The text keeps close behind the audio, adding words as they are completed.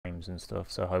frames and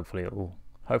stuff. So hopefully it'll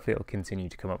continue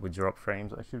to come up with drop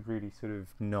frames. I should really sort of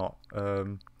not.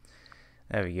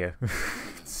 There we go.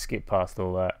 Skip past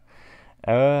all that.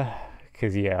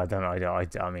 Because yeah, I don't know.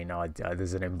 I mean,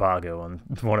 there's an embargo on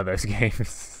one of those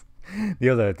games. The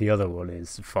other one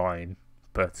is fine,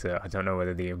 but I don't know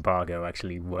whether the embargo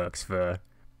actually works for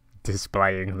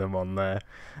displaying them on there.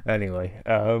 Anyway,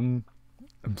 I'm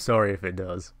sorry if it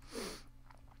does.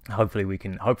 Hopefully we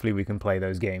can play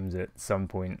those games at some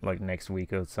point, like next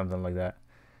week or something like that.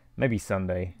 Maybe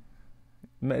Sunday.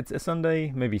 It's a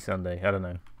Sunday, maybe Sunday. I don't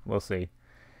know. We'll see.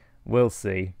 We'll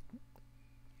see.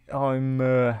 I'm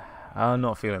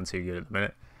not feeling too good at the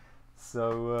minute.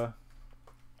 So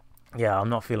yeah, I'm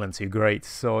not feeling too great.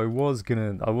 So I was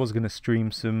gonna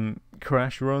stream some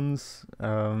crash runs.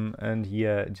 And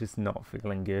yeah, just not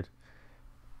feeling good.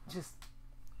 Just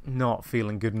not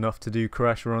feeling good enough to do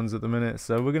crash runs at the minute.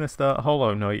 So we're gonna start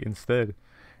Hollow Knight instead.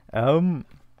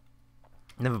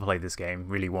 Never played this game.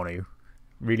 Really wanted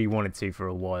to for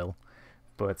a while.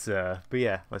 But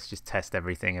yeah, let's just test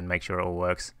everything and make sure it all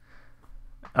works.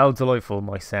 Oh, delightful!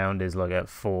 My sound is like at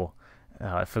 4.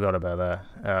 I forgot about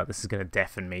that. This is gonna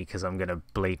deafen me because I'm gonna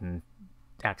bleed and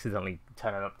accidentally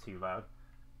turn it up too loud.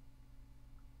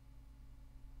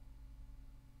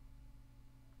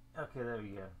 Okay, there we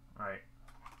go. Right.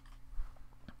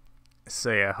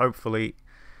 So yeah, hopefully.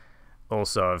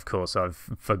 Also, of course,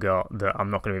 I've forgot that I'm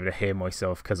not going to be able to hear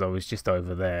myself because I was just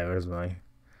over there, wasn't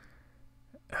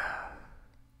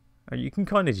I? You can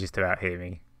kind of just about hear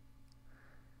me.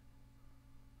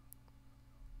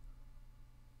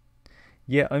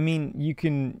 Yeah, I mean, you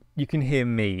can hear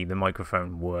me. The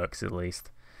microphone works at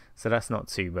least, so that's not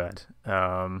too bad.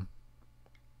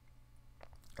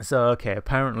 So okay,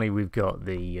 apparently we've got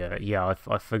the yeah.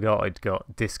 I forgot I'd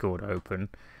got Discord open,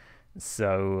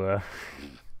 so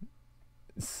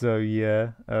so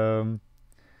yeah.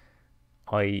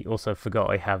 I also forgot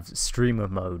I have streamer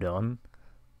mode on.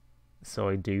 So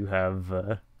I do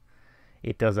have,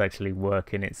 it does actually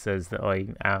work, and it says that I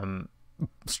am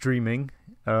streaming.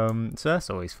 So that's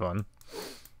always fun.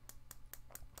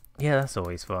 Yeah, that's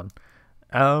always fun.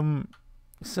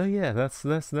 So yeah, that's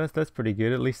pretty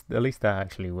good. At least that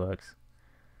actually works.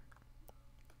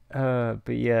 But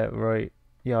yeah, right.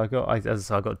 Yeah, I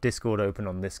got Discord open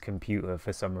on this computer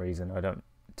for some reason. I don't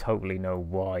totally know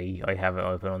why I have it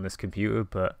open on this computer,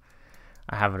 but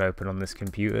I have it open on this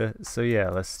computer. So yeah,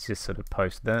 let's just sort of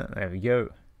post that. There we go.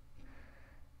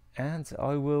 And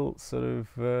I will sort of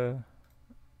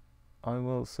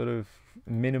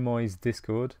minimize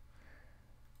Discord,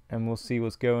 and we'll see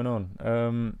what's going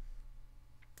on.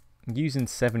 Using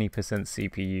 70%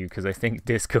 CPU because I think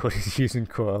Discord is using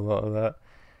quite a lot of that.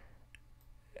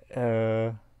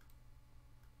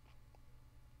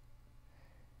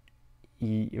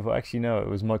 Well, actually no, it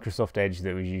was Microsoft Edge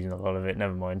that was using a lot of it.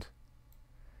 Never mind.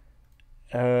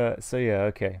 So yeah,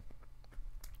 okay.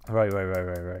 Right.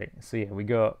 So yeah, we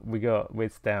got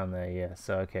width down there. Yeah.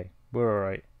 So okay, we're all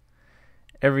right.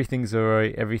 Everything's all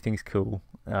right. Everything's cool.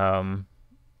 Yeah,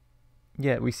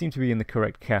 we seem to be in the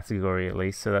correct category at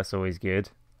least, so that's always good.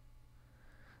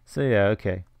 So yeah,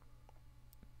 okay.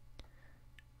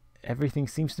 Everything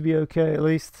seems to be okay at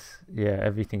least. Yeah,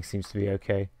 everything seems to be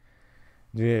okay.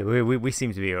 Yeah, we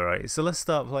seem to be alright. So let's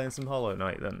start playing some Hollow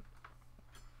Knight then.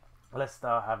 Let's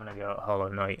start having a go at Hollow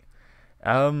Knight.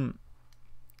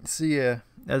 So yeah,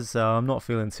 as I'm not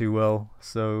feeling too well,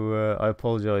 so I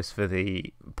apologise for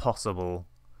the possible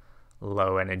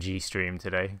low energy stream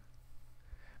today.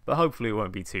 But hopefully it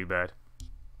won't be too bad.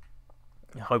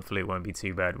 Hopefully it won't be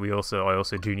too bad. I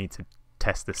also do need to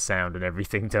test the sound and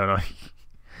everything, don't I?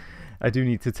 I do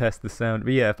need to test the sound.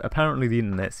 But yeah, apparently the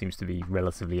internet seems to be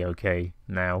relatively okay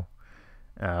now.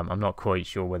 I'm not quite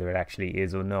sure whether it actually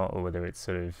is or not, or whether it's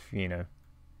sort of, you know,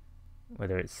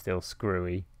 whether it's still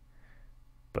screwy.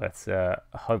 But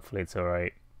hopefully it's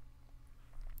alright.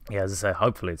 Yeah, as I say,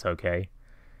 hopefully it's okay.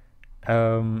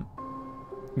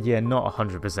 Yeah, not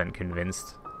 100%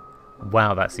 convinced.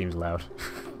 Wow, that seems loud.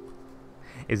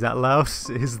 Is that loud?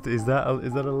 Is that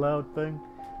a loud thing?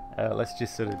 Let's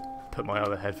just sort of put my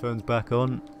other headphones back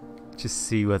on, just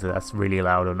see whether that's really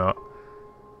loud or not.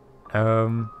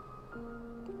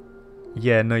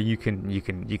 Yeah, no, you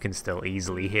can still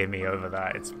easily hear me over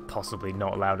that. It's possibly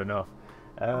not loud enough.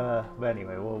 But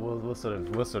anyway, we'll sort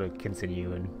of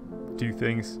continue and do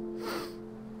things.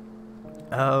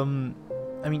 I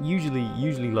mean,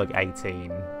 usually like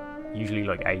 18, usually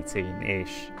like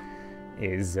 18-ish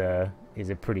is a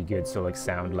pretty good sort of like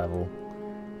sound level.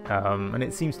 And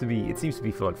it seems to be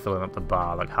for like filling up the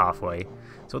bar like halfway.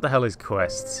 So what the hell is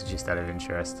quests? Just out of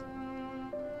interest.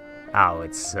 Oh,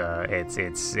 it's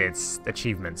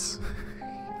achievements.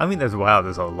 I mean, there's a lot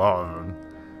of them.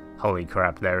 Holy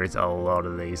crap, there is a lot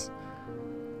of these.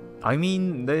 I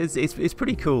mean, it's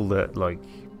pretty cool that, like,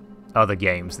 other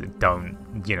games that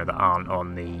don't, you know, that aren't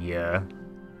on the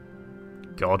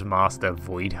Godmaster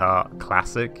Void Heart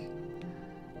Classic.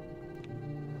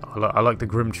 I like the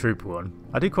Grim Troop one.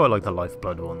 I do quite like the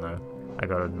Lifeblood one, though, I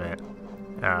gotta admit.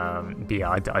 But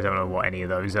yeah, I don't know what any of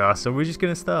those are, so we're just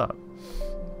gonna start.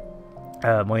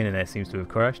 My internet seems to have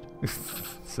crashed,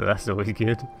 so that's always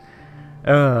good.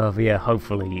 But yeah,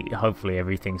 hopefully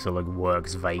everything sort of like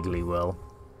works vaguely well.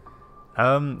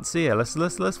 So yeah, let's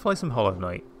play some Hollow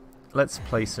Knight. Let's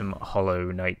play some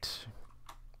Hollow Knight.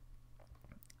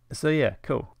 So yeah,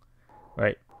 cool.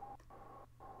 Right.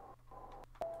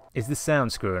 Is the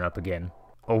sound screwing up again?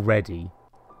 Already?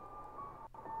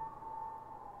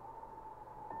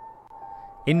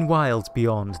 In wilds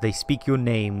beyond, they speak your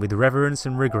name with reverence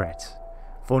and regret.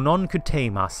 For none could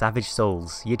tame our savage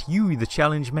souls, yet you the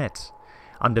challenge met.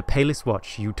 Under palest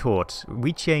watch you taught,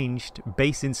 we changed,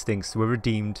 base instincts were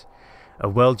redeemed. A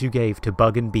world you gave to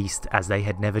bug and beast as they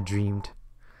had never dreamed.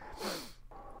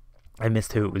 I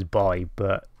missed who it was by,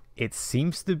 but it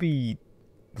seems to be...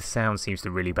 The sound seems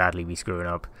to really badly be screwing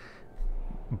up.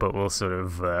 But we'll sort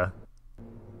of...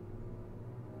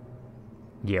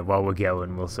 yeah, while we're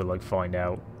going, we'll sort of like find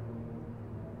out.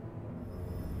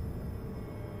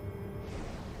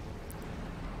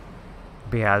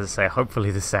 But yeah, as I say,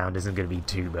 hopefully the sound isn't going to be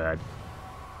too bad.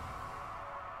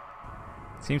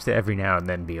 Seems to every now and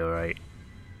then be alright.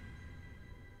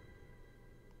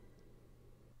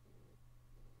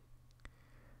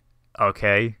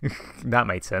 Okay, that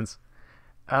made sense.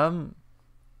 Yeah,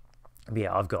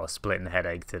 I've got a splitting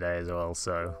headache today as well,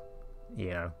 so, you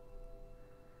know,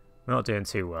 we're not doing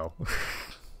too well.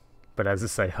 But as I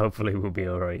say, hopefully we'll be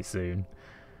alright soon.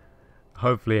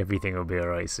 Hopefully everything will be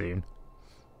alright soon.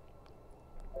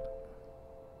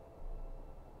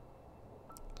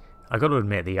 I got to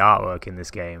admit, the artwork in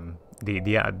this game, the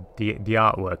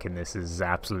artwork in this is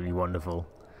absolutely wonderful.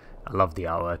 I love the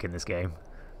artwork in this game.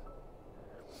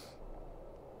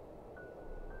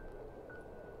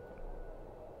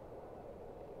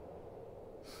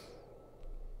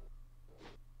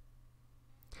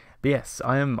 But yes,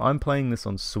 I'm playing this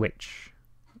on Switch,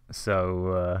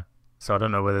 so I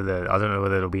don't know whether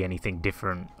there'll be anything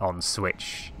different on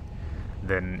Switch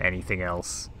than anything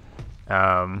else.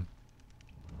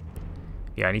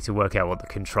 Yeah, I need to work out what the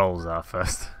controls are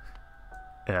first.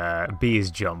 B is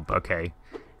jump, okay.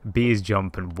 B is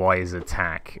jump and Y is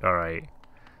attack, alright.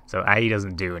 So A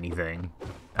doesn't do anything.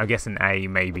 I'm guessing A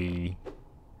will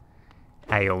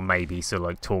maybe sort of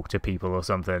like talk to people or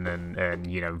something,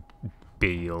 and you know,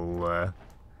 B will...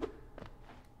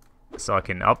 so I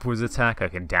can upwards attack, I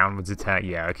can downwards attack.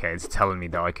 Yeah, okay, it's telling me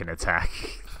that I can attack.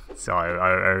 So I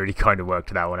already kind of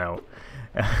worked that one out.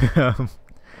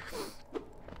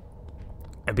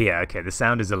 But yeah, okay, the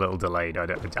sound is a little delayed. Yeah,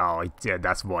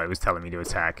 that's why it was telling me to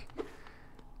attack.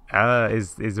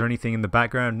 Is there anything in the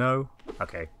background? No?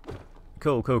 Okay.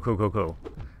 Cool. So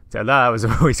that was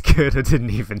always good. I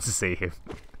didn't even see him.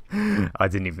 I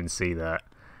didn't even see that.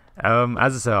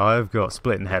 As I said, I've got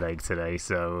splitting headache today,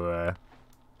 so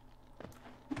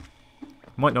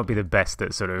might not be the best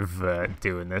at sort of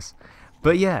doing this.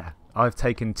 But yeah, I've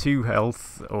taken 2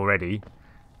 health already.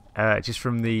 Just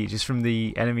from the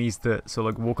enemies that sort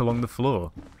of like walk along the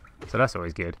floor, so that's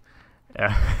always good.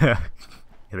 They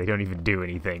don't even do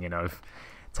anything, and I've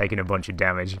taken a bunch of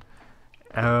damage.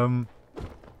 I'm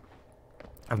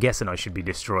guessing I should be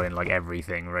destroying like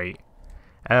everything, right?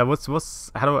 How do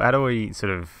I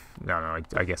sort of... No,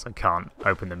 I guess I can't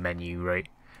open the menu, right?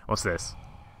 What's this?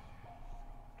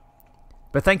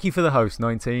 But thank you for the host,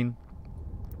 19.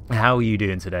 How are you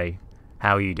doing today?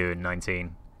 How are you doing,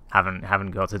 19?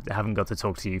 Haven't got to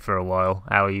talk to you for a while.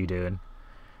 How are you doing?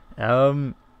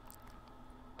 Yeah,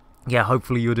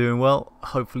 hopefully you're doing well.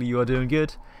 Hopefully you are doing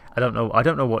good. I don't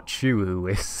know what Chuwu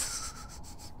is,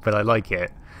 but I like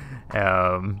it.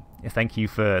 Thank you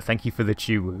for the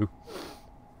Chuwu.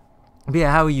 But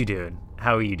yeah, how are you doing?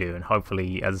 How are you doing?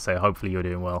 Hopefully, as I say, hopefully you're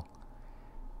doing well.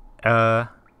 But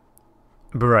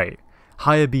right,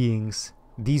 higher beings,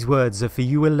 these words are for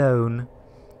you alone.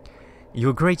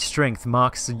 Your great strength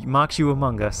marks you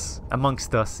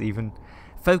amongst us even.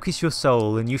 Focus your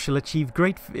soul, and you shall achieve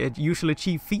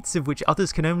feats of which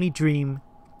others can only dream.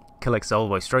 Collect soul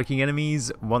by striking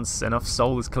enemies. Once enough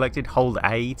soul is collected, hold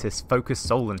A to focus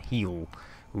soul and heal.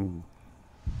 Ooh,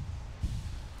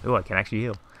 I can actually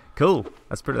heal. Cool.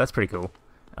 That's pretty cool.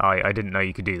 I didn't know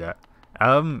you could do that.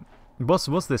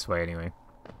 What's this way anyway?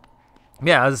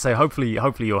 Yeah, as I say, hopefully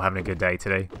you're having a good day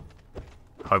today.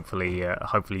 Hopefully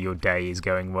your day is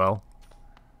going well.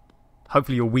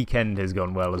 hopefully your weekend has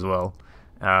gone well as well.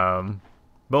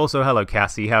 But also, hello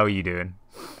Cassie, how are you doing?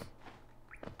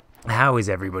 How is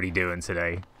everybody doing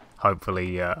today?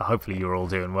 Hopefully, hopefully you're all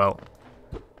doing well.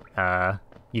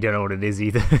 You don't know what it is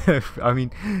either. I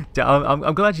mean,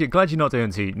 I'm glad you're not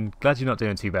doing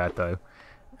too bad though.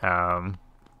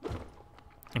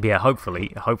 But yeah,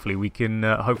 hopefully we can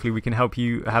help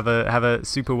you have a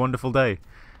super wonderful day.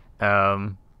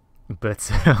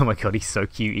 But oh my god, he's so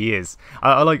cute. He is.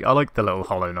 I like the little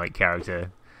Hollow Knight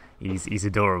character. He's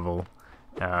adorable.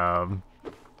 Yeah,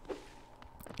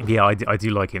 I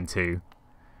do like him too.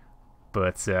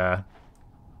 But yeah,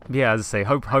 as I say,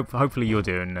 hopefully you're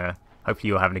doing. Hopefully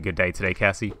you're having a good day today,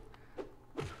 Cassie.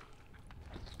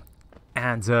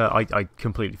 And I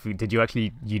completely. Did you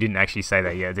actually? You didn't actually say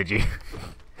that yet, did you?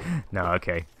 No,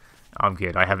 okay. I'm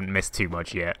good. I haven't missed too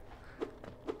much yet.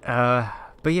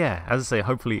 But yeah, as I say,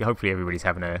 hopefully everybody's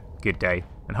having a good day,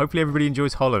 and hopefully everybody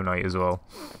enjoys Hollow Knight as well.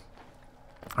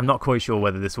 I'm not quite sure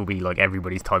whether this will be like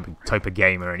everybody's type of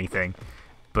game or anything,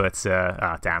 but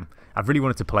damn, I've really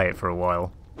wanted to play it for a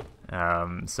while.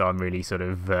 So I'm really sort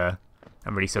of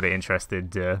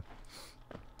interested.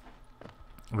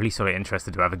 Really sort of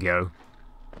interested to have a go.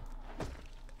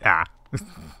 Ah.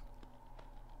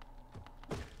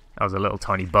 That was a little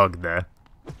tiny bug there.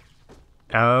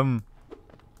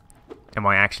 Am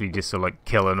I actually just sort of like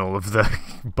killing all of the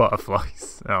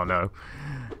butterflies? Oh no.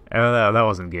 That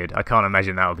wasn't good. I can't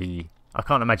imagine that'll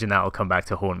come back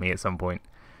to haunt me at some point.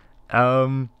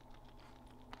 But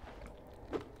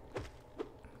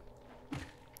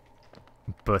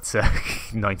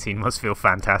 19 must feel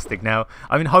fantastic now.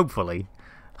 I mean, hopefully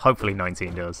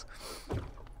 19 does.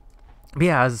 But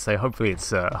yeah, as I say, hopefully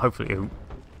it's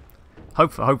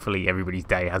hopefully everybody's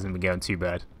day hasn't been going too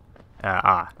bad.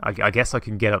 I guess I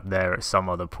can get up there at some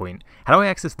other point. How do I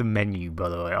access the menu, by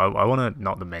the way? I want to...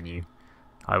 Not the menu.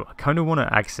 I kind of want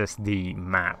to access the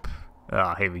map.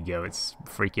 Ah, here we go. It's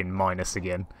freaking minus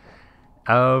again.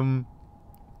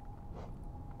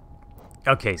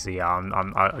 Okay, so yeah,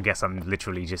 I guess I'm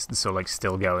literally just sort of like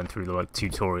still going through the like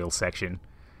tutorial section.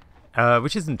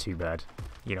 Which isn't too bad.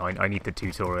 You know, I need the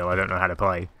tutorial. I don't know how to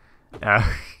play.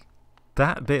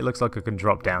 That bit looks like I can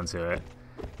drop down to it.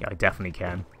 Yeah, I definitely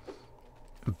can.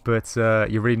 But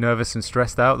you're really nervous and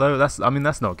stressed out though. That's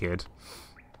not good.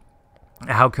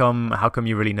 How come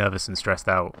you're really nervous and stressed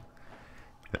out?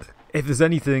 If there's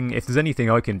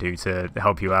anything I can do to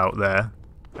help you out there,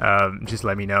 just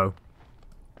let me know.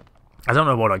 I don't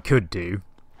know what I could do,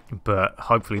 but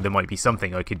hopefully there might be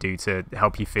something I could do to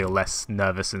help you feel less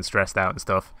nervous and stressed out and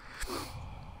stuff.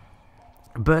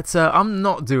 But I'm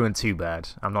not doing too bad.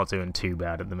 I'm not doing too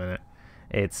bad at the minute.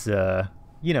 It's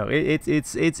you know,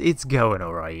 it's going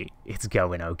alright. It's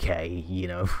going okay. You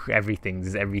know,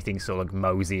 everything's sort of like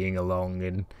moseying along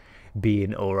and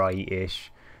being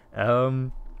alright-ish.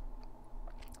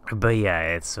 But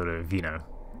yeah, it's sort of, you know,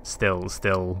 still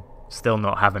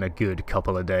not having a good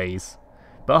couple of days.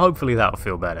 But hopefully that'll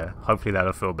feel better.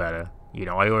 You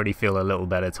know, I already feel a little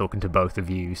better talking to both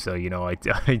of you, so you know, I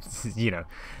you know,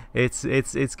 it's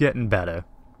getting better.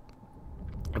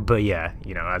 But yeah,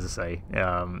 you know, as I say,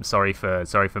 sorry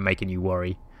for making you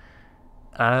worry.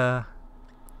 But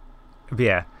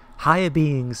yeah, higher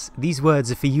beings, these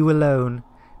words are for you alone.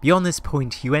 Beyond this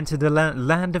point, you enter the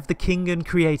land of the King and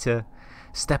Creator.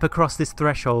 Step across this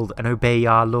threshold and obey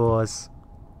our laws.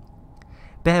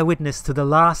 Bear witness to the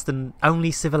last and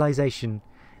only civilization,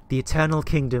 the Eternal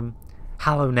Kingdom,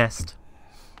 Hallow Nest.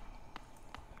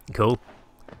 Cool.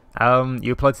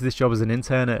 You applied to this job as an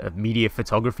intern at a media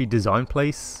photography design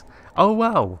place. Oh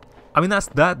wow. I mean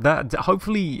that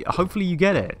hopefully you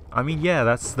get it. I mean yeah,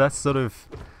 that sort of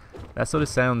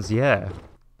sounds, yeah.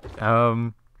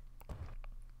 Yeah,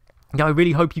 I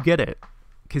really hope you get it,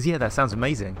 cause yeah, that sounds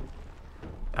amazing.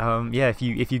 Yeah, if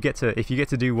you get to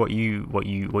do what you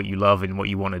love and what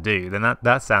you want to do, then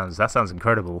that sounds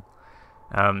incredible.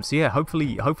 So yeah,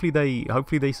 hopefully they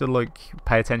sort of like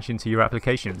pay attention to your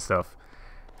application and stuff.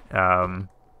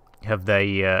 Have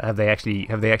they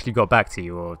actually got back to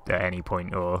you or at any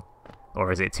point, or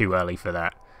is it too early for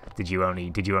that? Did you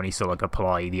only sort of like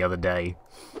apply the other day?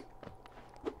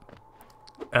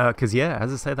 Cause yeah,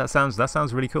 as I say, that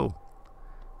sounds really cool.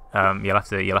 You'll have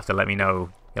to let me know.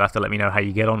 You'll have to let me know how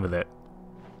you get on with it.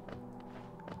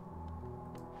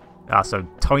 So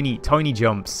tiny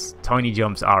jumps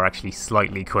are actually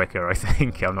slightly quicker, I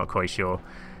think. I'm not quite sure.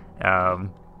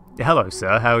 Hello,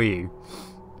 sir. How are you?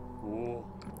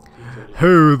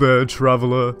 Ho there,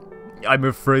 traveller. I'm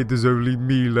afraid there's only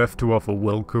me left to offer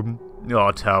welcome.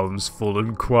 Our town's full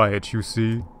and quiet, you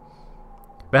see.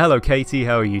 But hello, Katie.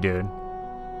 How are you doing?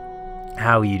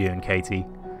 How are you doing, Katie?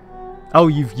 Oh,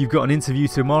 you've got an interview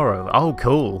tomorrow. Oh,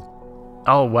 cool.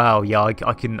 Oh wow, yeah, I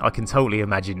can totally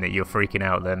imagine that you're freaking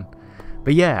out then.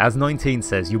 But yeah, as 19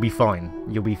 says, you'll be fine.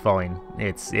 You'll be fine.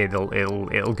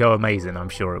 It'll go amazing. I'm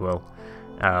sure it will.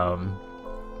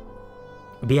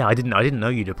 But yeah, I didn't know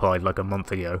you'd applied like a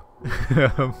month ago.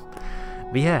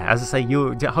 But yeah, as I say,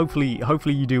 you hopefully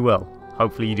you do well.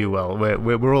 Hopefully you do well.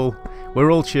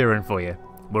 We're all cheering for you.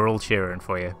 We're all cheering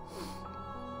for you.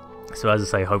 So as I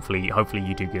say, hopefully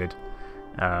you do good.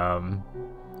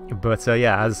 But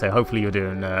yeah, as I say, hopefully you're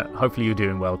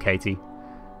doing well, Katie.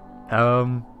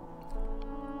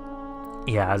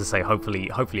 Yeah, as I say,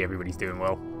 hopefully everybody's doing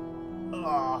well.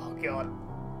 Oh god.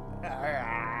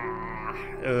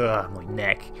 Ugh, my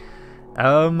neck.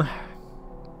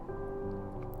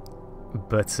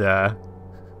 But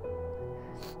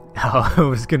I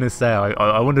was gonna say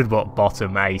I wondered what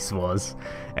bottom ace was,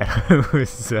 and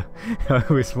I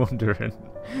was wondering.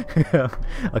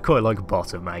 I quite like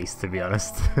bottom ace, to be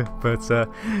honest. but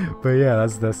yeah,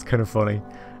 that's kind of funny.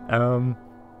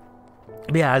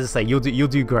 But yeah, as I say, you'll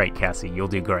do great, Cassie. You'll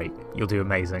do great. You'll do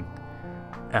amazing.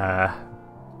 But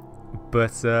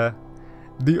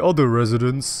the other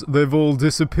residents, they've all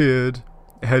disappeared,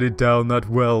 headed down that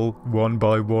well, one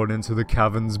by one, into the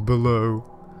caverns below.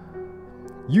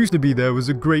 Used to be there was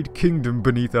a great kingdom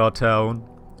beneath our town.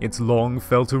 It's long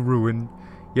fell to ruin,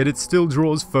 yet it still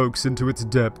draws folks into its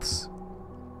depths.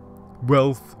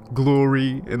 Wealth,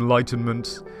 glory,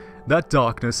 enlightenment, that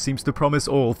darkness seems to promise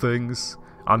all things.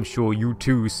 I'm sure you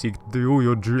too seek all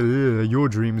your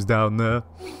dreams down there.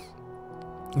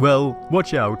 Well,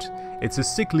 watch out. It's a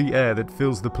sickly air that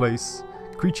fills the place.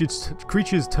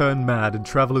 Creatures turn mad and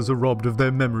travelers are robbed of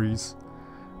their memories.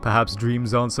 Perhaps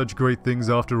dreams aren't such great things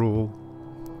after all.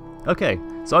 Okay,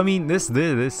 so I mean, I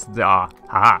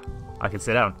can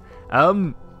sit down.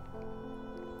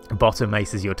 Bottom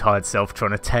ace is your tired self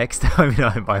trying to text. I mean,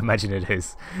 I imagine it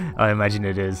is. I imagine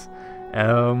it is.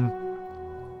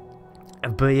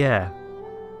 But yeah.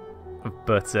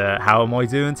 But how am I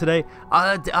doing today?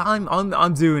 I'm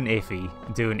doing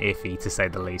iffy to say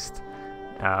the least.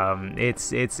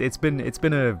 It's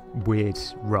been a weird,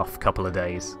 rough couple of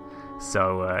days.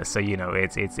 So you know,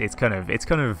 it's kind of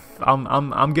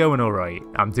I'm going all right.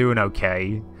 I'm doing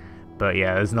okay. But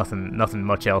yeah, there's nothing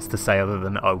much else to say other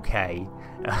than okay.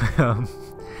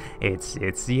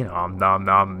 It's you know, I'm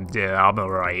all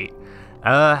right.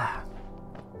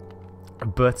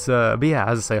 But yeah,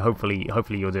 as I say, hopefully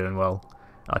you're doing well.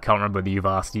 I can't remember whether you've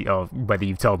asked or whether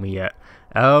you've told me yet.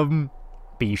 But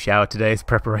you showered today as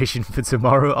preparation for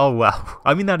tomorrow. Oh wow,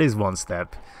 I mean that is one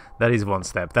step. That is one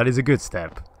step. That is a good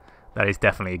step. That is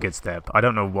definitely a good step. I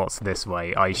don't know what's this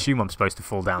way. I assume I'm supposed to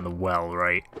fall down the well,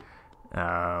 right?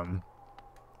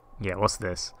 Yeah, what's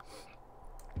this?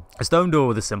 A stone door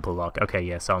with a simple lock. Okay,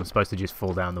 yeah, so I'm supposed to just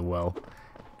fall down the well.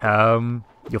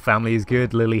 Your family is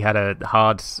good. Lily had a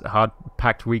hard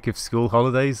packed week of school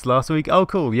holidays last week. Oh,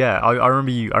 cool. Yeah, I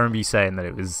remember you saying that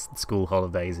it was school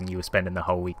holidays and you were spending the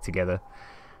whole week together.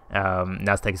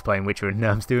 Naztek's playing Witcher and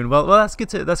Nerm's doing well. Well, that's good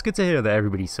to hear that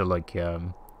everybody's so like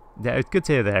yeah, it's good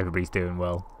to hear that everybody's doing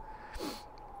well.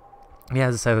 Yeah,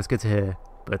 as I say, that's good to hear.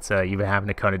 But you've been having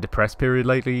a kind of depressed period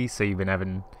lately, so you've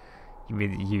had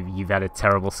a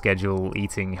terrible schedule,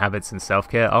 eating habits and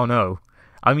self-care. Oh no.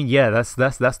 I mean, yeah, that's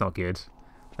not good.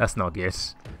 That's not good.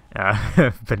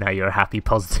 But now you're a happy,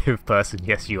 positive person.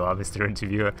 Yes, you are, Mr.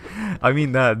 Interviewer. I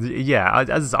mean, yeah. I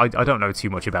don't know too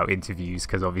much about interviews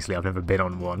because obviously I've never been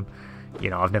on one. You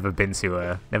know, I've never been to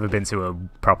a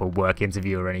proper work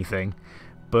interview or anything.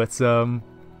 But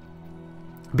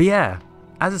yeah.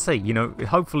 As I say, you know,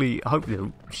 hopefully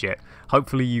you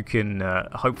can,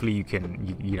 hopefully you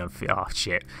can,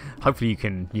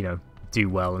 you know, do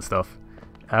well and stuff.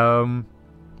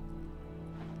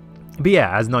 But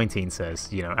yeah, as 19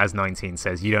 says, you know, you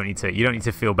don't need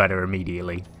to feel better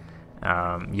immediately.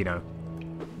 You know,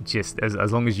 just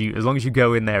as long as you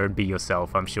go in there and be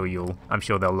yourself, I'm sure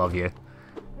they'll love you.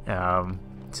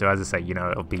 So as I say, you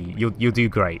know, you'll do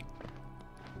great.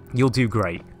 You'll do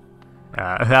great.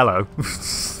 Hello.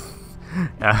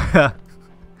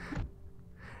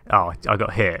 Oh, I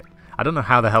got hit. I don't know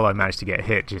how the hell I managed to get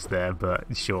hit just there, but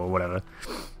sure, whatever.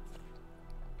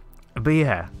 But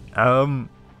yeah, right,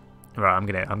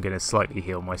 I'm gonna slightly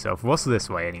heal myself. What's this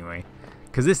way anyway?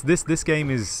 Because this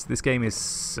game is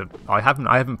I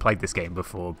haven't played this game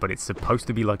before, but it's supposed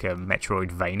to be like a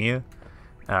Metroidvania.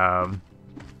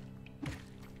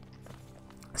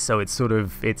 So it's sort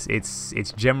of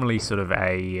it's generally sort of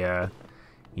a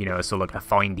you know, sort of like a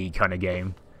findy kind of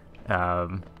game.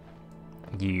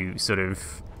 You sort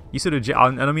of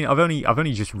and I mean I've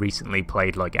only just recently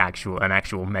played like an actual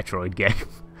Metroid game.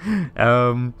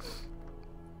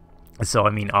 So I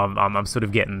mean, I'm sort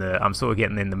of getting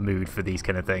in the mood for these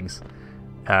kind of things.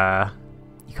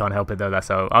 You can't help it though. That's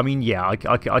how. I mean, yeah,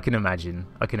 I can imagine.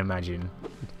 I can imagine.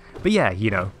 But yeah, you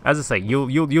know, as I say,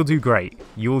 you'll do great.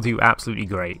 You'll do absolutely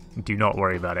great. Do not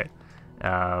worry about it.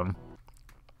 But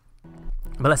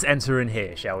let's enter in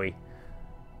here, shall we?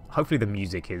 Hopefully the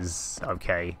music is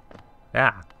okay.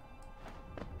 Ah.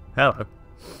 Hello.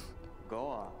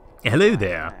 Hello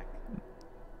there.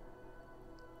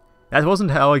 That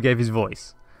wasn't how I gave his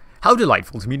voice. How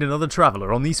delightful to meet another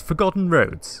traveller on these forgotten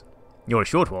roads. You're a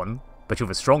short one, but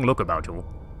you've a strong look about you.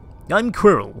 I'm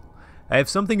Quirrell. I have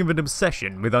something of an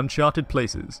obsession with uncharted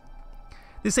places.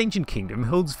 This ancient kingdom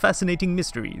holds fascinating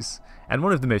mysteries, and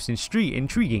one of the most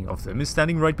intriguing of them is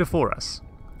standing right before us.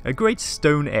 A great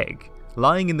stone egg,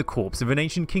 lying in the corpse of an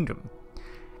ancient kingdom.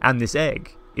 And this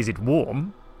egg, is it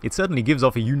warm? It certainly gives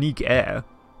off a unique air.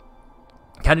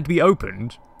 Can it be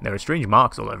opened? There are strange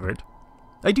marks all over it.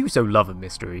 I do so love a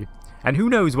mystery, and who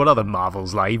knows what other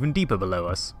marvels lie even deeper below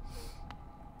us.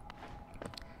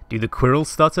 Do the Quirrell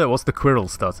stutter? What's the Quirrell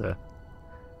stutter?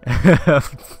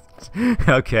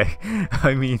 Okay,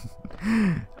 I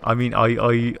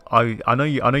know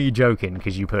you're joking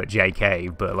because you put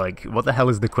JK, but like, what the hell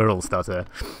is the Quirrell stutter?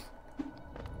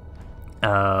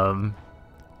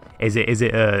 Is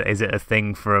it a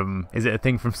thing from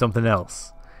something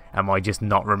else? Am I just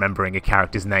not remembering a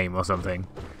character's name or something?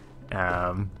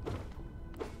 Hello,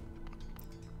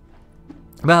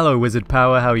 Wizard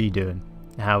Power. How are you doing?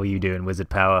 How are you doing, Wizard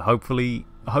Power? Hopefully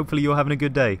you're having a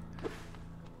good day.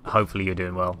 Hopefully you're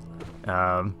doing well.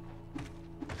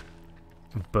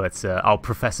 Professor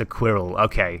Quirrell.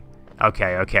 Okay. I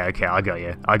got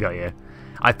you.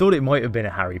 I thought it might have been a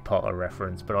Harry Potter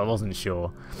reference, but I wasn't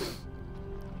sure.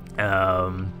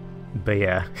 But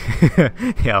yeah.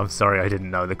 Yeah, I'm sorry I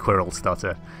didn't know the Quirrell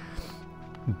stutter.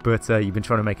 But you've been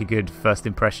trying to make a good first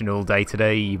impression all day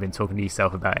today. You've been talking to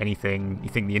yourself about anything you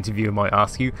think the interviewer might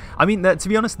ask you. I mean, to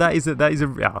be honest, that is a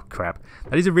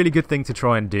really good thing to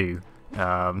try and do.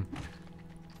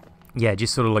 Yeah,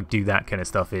 just sort of like do that kind of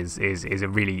stuff is a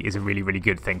really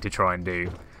good thing to try and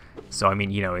do. So I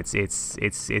mean, you know, it's a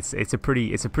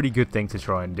pretty good thing to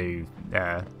try and do.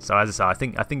 So as I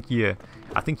say, I think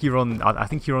you're on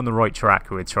the right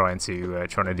track with trying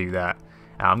to do that.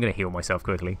 I'm gonna heal myself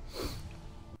quickly.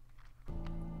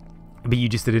 But you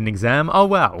just did an exam? Oh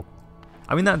wow!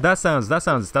 I mean that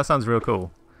sounds real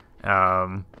cool.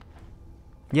 Yeah.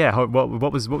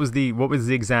 What was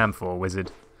the exam for,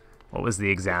 Wizard? What was the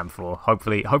exam for?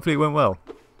 Hopefully it went well.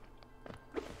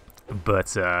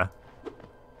 But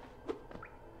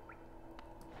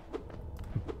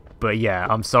yeah,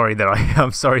 I'm sorry that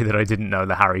I didn't know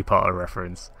the Harry Potter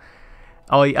reference.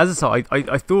 I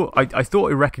thought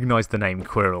I recognised the name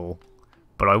Quirrell,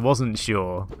 but I wasn't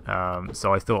sure.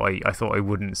 So I thought I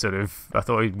wouldn't sort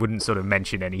of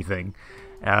mention anything.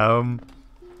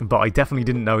 But I definitely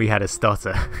didn't know he had a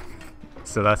stutter.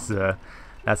 So that's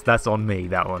on me,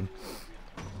 that one.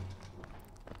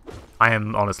 I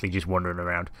am honestly just wandering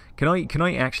around. Can I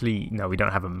actually? No, we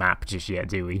don't have a map just yet,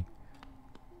 do we?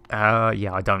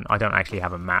 Yeah, I don't actually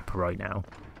have a map right now.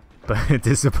 But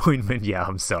disappointment, yeah,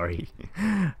 I'm sorry.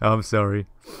 I'm sorry.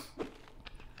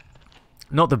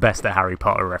 Not the best at Harry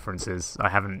Potter references. I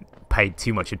haven't paid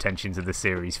too much attention to the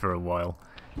series for a while.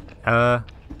 Can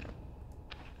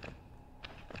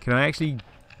I actually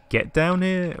get down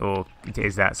here? Or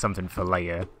is that something for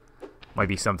later? Might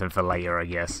be something for later, I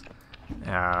guess.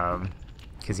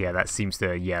 Because yeah, that seems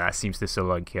to sort of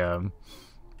like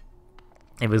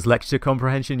it was lecture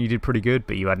comprehension. You did pretty good,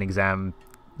 but you had an exam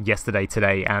yesterday,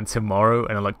 today, and tomorrow,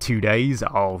 and in like 2 days.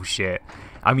 Oh shit!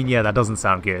 I mean, yeah, that doesn't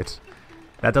sound good.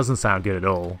 That doesn't sound good at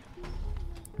all.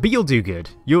 But you'll do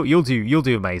good. You'll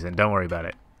do amazing. Don't worry about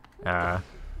it.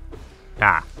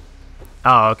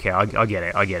 Oh, okay. I get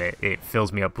it. It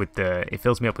fills me up with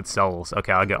souls.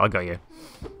 Okay, I got you.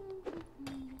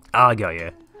 I got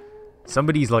you.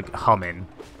 Somebody's like humming.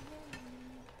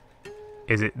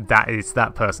 Is it that? It's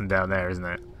that person down there, isn't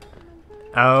it?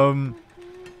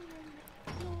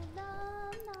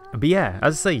 But yeah,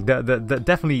 as I say, that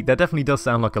definitely does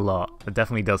sound like a lot. It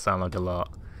definitely does sound like a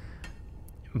lot.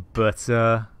 But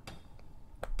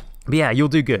yeah, you'll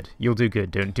do good. You'll do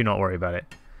good. Do not worry about it.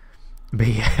 But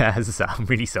yeah, as I say, I'm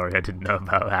really sorry I didn't know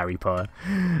about Harry Potter.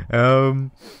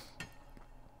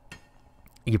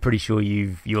 You're pretty sure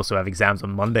you also have exams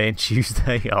on Monday and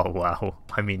Tuesday? Oh wow.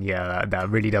 I mean, yeah, that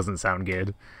really doesn't sound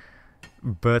good.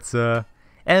 But oh,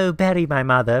 bury my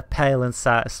mother, pale and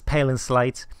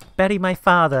slight. Bury my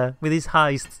father, with his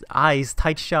eyes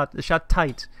tight shut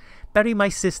tight. Bury my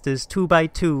sisters 2 by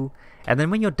 2, and then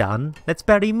when you're done, let's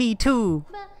bury me too.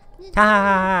 Ha ha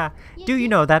ha! Do you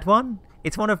know that one?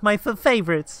 It's one of my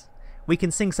favorites. We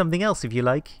can sing something else if you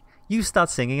like. You start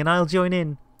singing and I'll join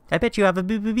in. I bet you have a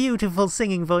beautiful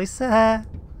singing voice. But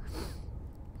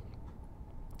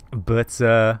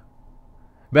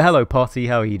hello, Potty.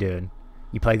 How are you doing?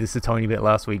 You played this a tiny bit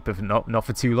last week, but not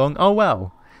for too long. Oh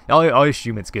well. I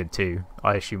assume it's good too.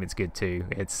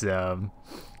 It's I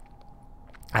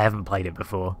haven't played it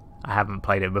before.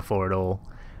 At all.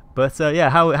 But yeah,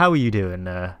 how are you doing?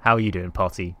 How are you doing,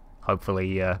 Potty?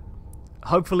 Hopefully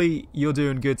you're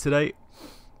doing good today.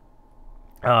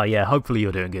 Yeah, hopefully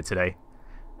you're doing good today.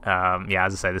 Yeah,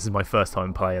 as I say, this is my first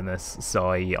time playing this, so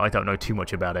I don't know too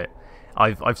much about it.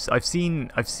 I've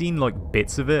seen like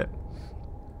bits of it.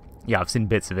 Yeah, I've seen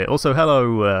bits of it. Also,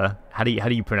 hello. How do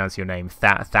you pronounce your name?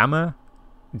 Thammer?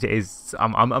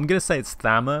 I'm gonna say it's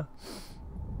Thammer,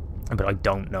 but I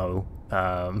don't know.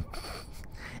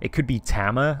 It could be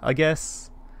Tammer, I guess.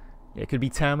 Yeah, it could be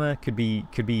Tammer. Could be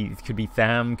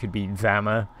Tham. Could be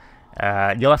Thammer.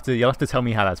 You'll have to tell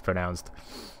me how that's pronounced.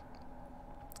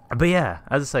 But yeah,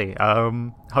 as I say,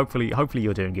 hopefully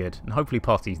you're doing good, and hopefully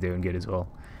Potty's doing good as well.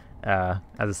 As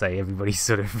I say, everybody's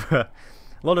sort of a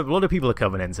lot of people are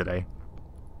coming in today.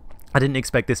 I didn't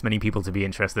expect this many people to be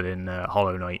interested in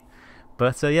Hollow Knight,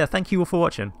 but yeah, thank you all for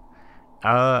watching.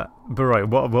 But right,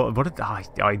 what did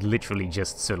I literally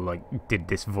just sort of like did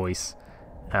this voice.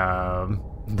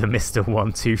 The Mr.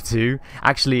 122.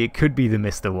 Actually, it could be the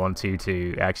Mr.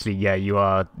 122. Actually, yeah, you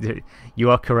are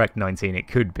correct, 19. It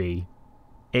could be.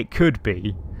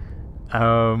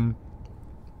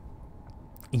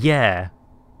 Yeah.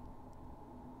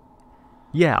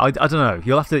 Yeah, I don't know.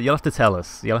 You'll have to tell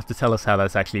us. You'll have to tell us how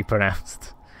that's actually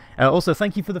pronounced. Also,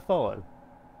 thank you for the follow.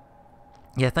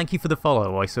 Yeah, thank you for the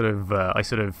follow. I sort of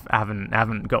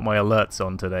haven't got my alerts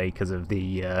on today because of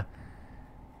the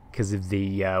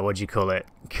what do you call it?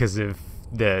 Because of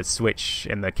the Switch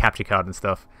and the capture card and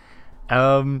stuff.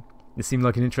 It seemed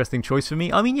like an interesting choice for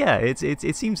me. I mean, yeah, it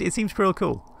seems pretty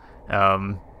cool.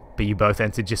 But you both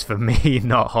entered just for me,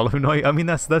 not Hollow Knight. I mean,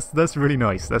 that's really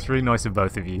nice. That's really nice of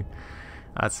both of you.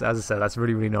 As I said, that's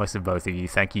really nice of both of you.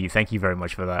 Thank you very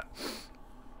much for that.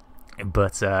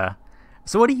 But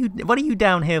so what are you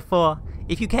down here for?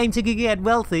 If you came to get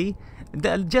wealthy,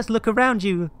 just look around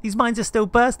you. These mines are still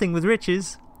bursting with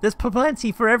riches. There's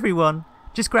plenty for everyone.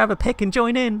 Just grab a pick and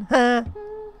join in.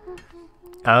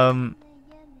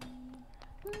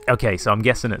 Okay, so I'm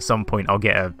guessing at some point I'll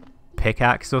get a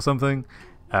pickaxe or something.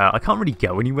 I can't really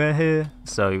go anywhere here,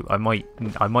 so I might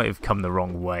have come the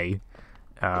wrong way.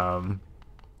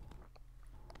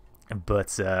 But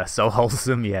so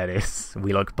wholesome, yeah, it is.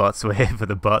 We like butts. We're here for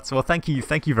the butts. Well, thank you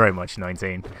very much,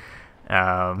 19.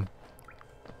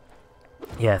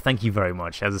 Yeah, thank you very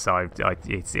much. As I say,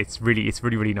 it's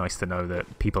really nice to know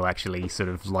that people actually sort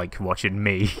of like watching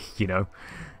me, you know.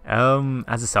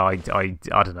 As I say, I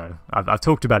don't know. I've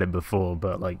talked about it before,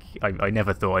 but like I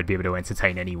never thought I'd be able to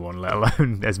entertain anyone, let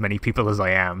alone as many people as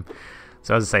I am.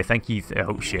 So as I say, thank you.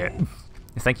 Oh shit.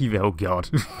 Thank you. Oh god.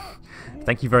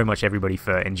 Thank you very much, everybody,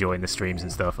 for enjoying the streams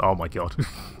and stuff. Oh my god.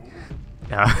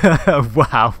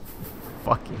 Wow.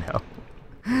 Fucking hell.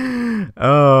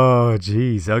 Oh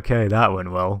jeez. Okay, that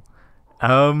went well.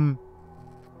 Oh,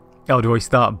 do I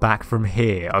start back from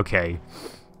here? Okay.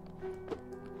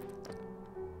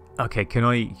 Okay, can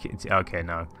I... Okay,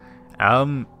 no.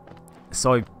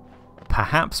 So I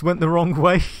perhaps went the wrong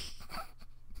way?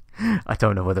 I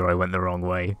don't know whether I went the wrong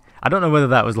way. I don't know whether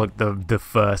that was like the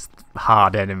first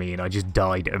hard enemy and I just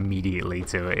died immediately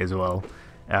to it as well.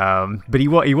 But he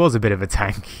was a bit of a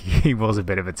tank. He was a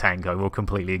bit of a tank, I will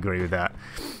completely agree with that.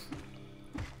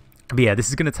 But yeah, this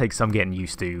is going to take some getting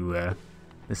used to.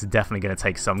 This is definitely going to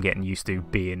take some getting used to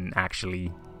being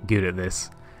actually good at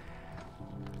this.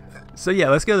 So yeah,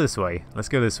 let's go this way. Let's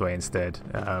go this way instead.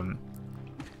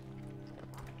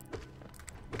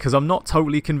 Because I'm not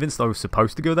totally convinced I was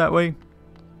supposed to go that way.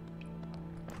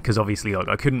 Because obviously, like,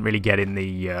 I couldn't really get in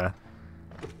the...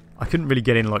 I couldn't really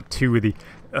get in like two of the...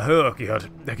 Oh god,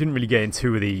 I couldn't really get in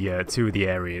two of the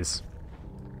areas.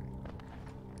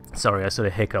 Sorry, I sort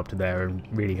of hiccuped there and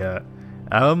really hurt.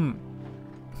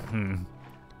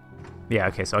 Yeah,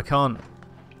 okay, so I can't...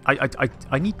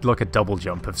 I need like a double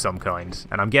jump of some kind,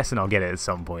 and I'm guessing I'll get it at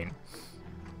some point.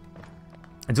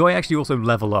 And do I actually also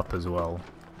level up as well?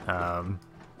 I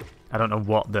don't know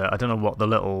what the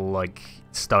little like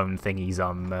stone thingies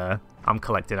I'm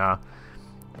collecting are,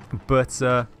 but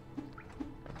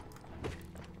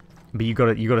you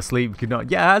gotta sleep. Good night.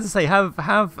 Yeah, as I say, have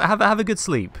a good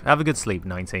sleep. Have a good sleep,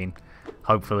 19.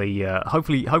 Hopefully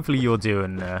you're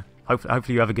doing.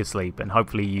 Hopefully you have a good sleep, and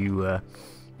hopefully you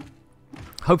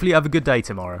have a good day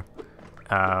tomorrow.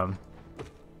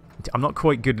 I'm not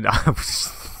quite good at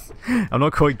I'm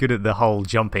not quite good at the whole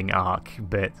jumping arc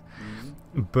bit.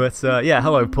 But yeah,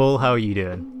 hello Paul, how are you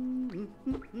doing?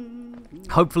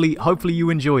 Hopefully you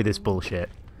enjoy this bullshit.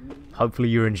 Hopefully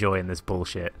you're enjoying this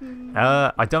bullshit.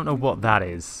 I don't know what that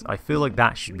is. I feel like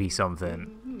that should be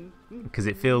something, because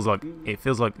it feels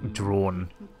like drawn,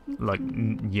 like,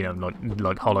 you know,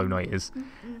 like Hollow Knight is.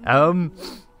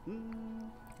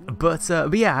 But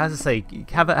yeah, as I say,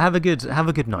 have a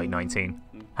good night, 19.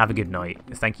 Have a good night.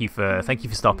 Thank you for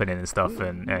stopping in and stuff,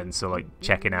 and so like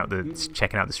checking out the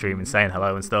stream and saying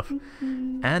hello and stuff.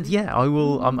 And yeah,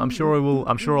 I'm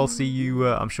sure I'll see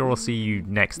you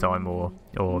next time, or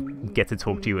get to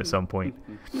talk to you at some point.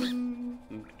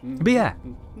 But yeah,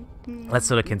 let's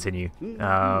sort of continue.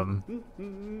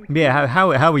 Yeah,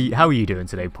 how are you doing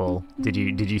today, Paul? Did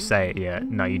you say it yet?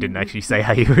 No, you didn't actually say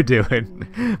how you were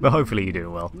doing. But hopefully you're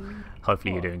doing well.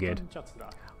 Hopefully you're doing good.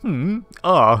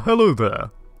 Hello there.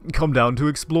 Come down to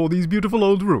explore these beautiful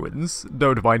old ruins.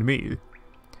 Don't mind me.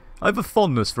 I have a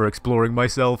fondness for exploring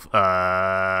myself.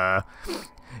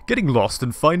 Getting lost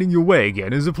and finding your way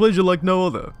again is a pleasure like no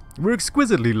other. We're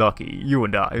exquisitely lucky, you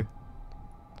and I.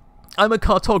 I'm a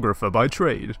cartographer by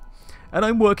trade, and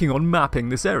I'm working on mapping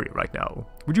this area right now.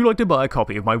 Would you like to buy a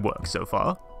copy of my work so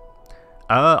far?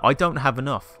 I don't have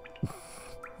enough.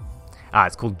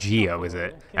 It's called Geo, is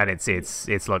it? And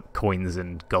it's like coins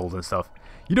and gold and stuff.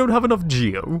 You don't have enough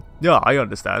Geo? Yeah, I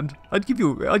understand. I'd give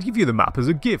you the map as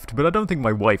a gift, but I don't think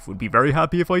my wife would be very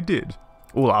happy if I did.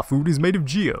 All our food is made of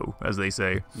Geo, as they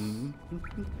say.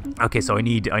 Okay, so I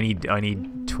need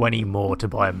 20 more to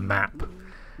buy a map.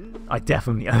 I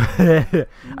definitely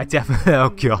oh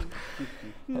god.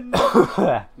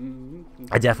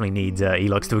 I definitely need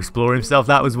Elox to explore himself.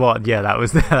 That was what, yeah, that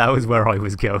was where I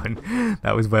was going.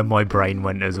 That was where my brain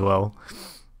went as well.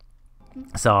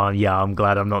 So yeah, I'm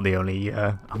glad I'm not the only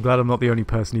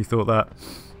person who thought that.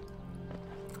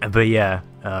 But yeah,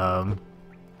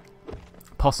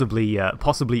 possibly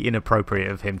inappropriate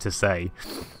of him to say.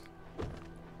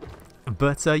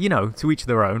 But you know, to each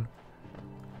their own.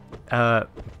 Oh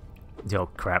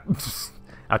crap.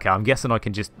 Okay, I'm guessing I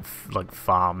can just like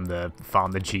farm the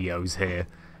geos here,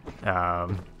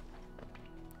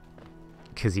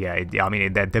 because yeah, I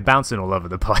mean they're bouncing all over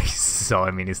the place, so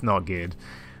I mean it's not good.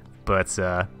 But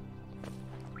yeah,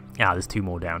 there's 2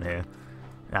 more down here.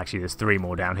 Actually, there's 3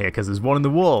 more down here because there's one in the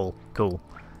wall. Cool.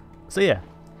 So yeah,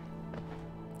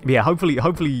 hopefully,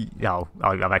 oh,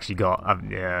 I've actually got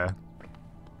yeah.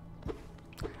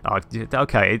 Oh,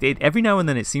 okay. Every now and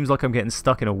then it seems like I'm getting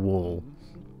stuck in a wall.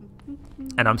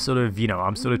 And I'm sort of, you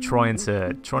know, trying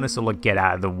to sort of like get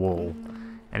out of the wall,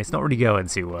 and it's not really going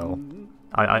too well.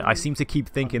 I seem to keep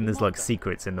thinking there's like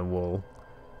secrets in the wall.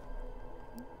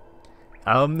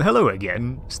 Hello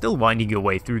again. Still winding your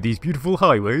way through these beautiful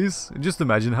highways. Just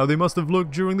imagine how they must have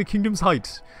looked during the kingdom's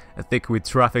height. Thick with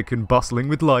traffic and bustling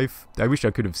with life. I wish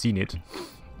I could have seen it.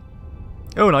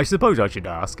 Oh, and I suppose I should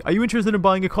ask, are you interested in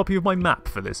buying a copy of my map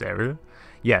for this area?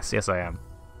 Yes, I am.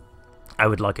 I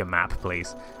would like a map,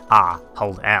 please.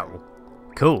 Hold L.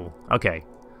 Cool, okay.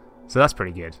 So that's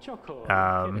pretty good.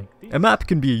 A map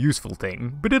can be a useful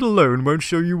thing, but it alone won't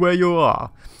show you where you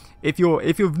are. If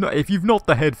you've not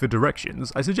the head for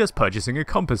directions, I suggest purchasing a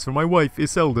compass for my wife,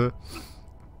 Iselda.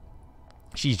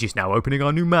 She's just now opening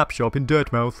our new map shop in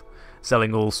Dirtmouth,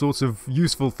 selling all sorts of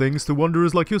useful things to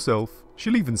wanderers like yourself.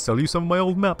 She'll even sell you some of my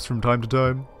old maps from time to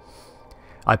time.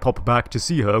 I pop back to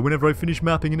see her whenever I finish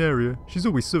mapping an area. She's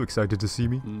always so excited to see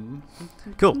me.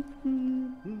 Cool.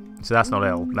 So that's not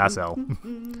L, that's L.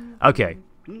 Okay.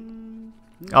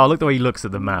 Oh, look the way he looks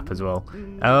at the map as well.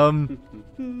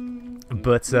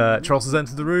 But Trolls has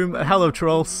entered the room. Hello,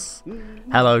 Trolls.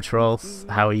 Hello, Trolls.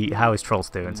 How is Trolls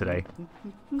doing today?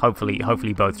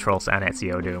 Hopefully both Trolls and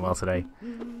Ezio are doing well today.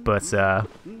 But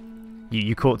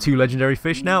you caught 2 legendary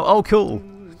fish now. Oh, cool.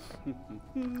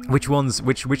 Which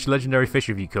legendary fish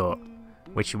have you caught?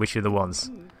 Which are the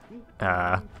ones?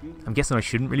 I'm guessing I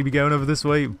shouldn't really be going over this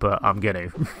way, but I'm gonna.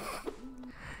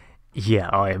 Yeah,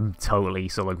 I am totally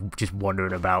sort of like just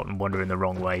wandering about and wandering the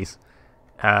wrong ways.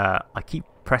 I keep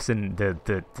pressing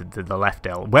the left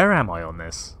L. Where am I on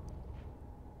this?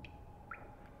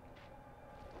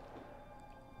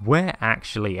 Where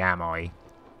actually am I?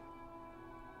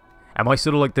 Am I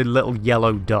sort of like the little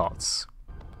yellow dots?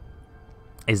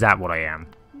 Is that what I am?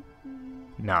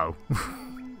 No.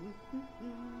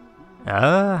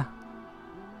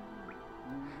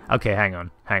 Okay, hang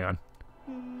on.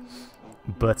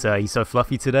 But he's so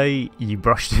fluffy today. You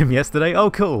brushed him yesterday. Oh,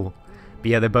 cool.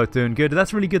 But yeah, they're both doing good.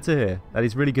 That's really good to hear. That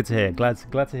is really good to hear. Glad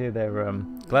to hear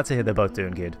they're both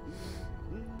doing good.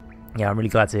 Yeah, I'm really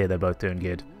glad to hear they're both doing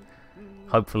good.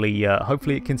 hopefully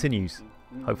it continues.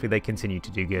 Hopefully they continue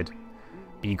to do good.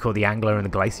 You caught the angler and the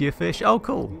glacier fish? Oh,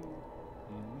 cool.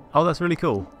 Oh, that's really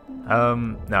cool.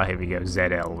 Now here we go,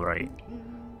 ZL, right.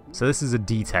 So this is a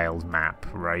detailed map,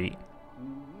 right?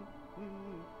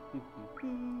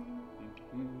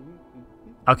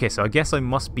 Okay, so I guess I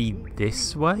must be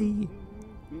this way?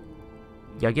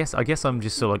 Yeah, I guess I'm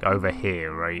just sort of like over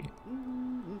here, right?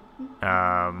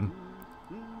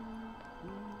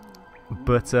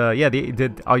 But yeah,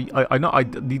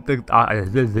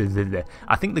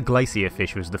 I think the glacier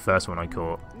fish was the first one I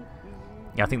caught.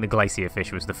 Yeah, I think the glacier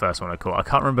fish was the first one I caught. I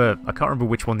can't remember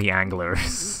which one the angler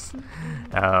is.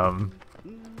 But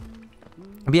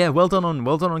yeah, well done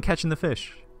on catching the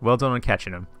fish. Well done on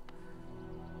catching them.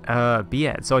 But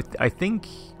yeah, so I think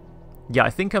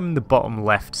I'm in the bottom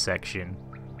left section.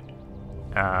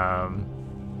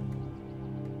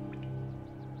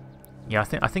 Yeah,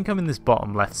 I think I'm in this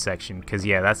bottom left section because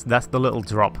yeah, that's the little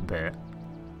drop bit.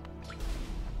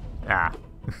 Ah.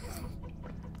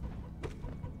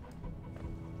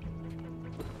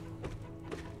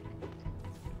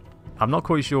 I'm not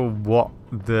quite sure what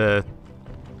the...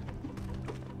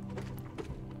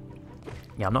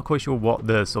 Yeah, I'm not quite sure what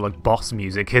the sort of like boss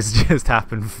music has just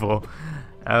happened for.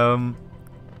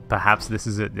 Perhaps this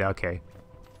is it. Okay.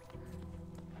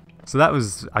 So that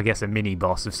was, I guess, a mini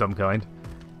boss of some kind.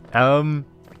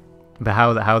 But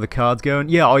how the cards going?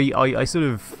 Yeah, I sort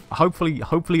of hopefully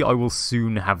I will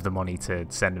soon have the money to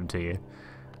send them to you.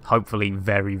 Hopefully,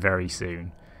 very very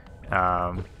soon.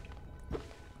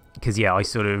 Because yeah, I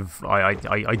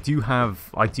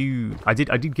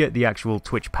did get the actual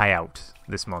Twitch payout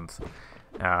this month.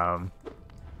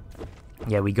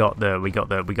 Yeah, we got the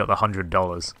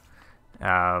 $100.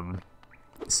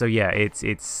 So yeah,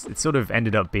 it sort of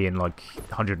ended up being like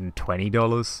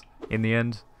 $120 in the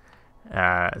end.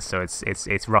 So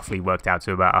it's roughly worked out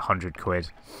to about 100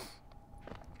 quid.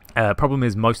 Problem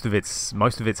is most of it's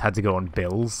had to go on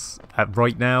bills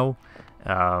right now.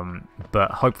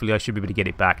 But hopefully I should be able to get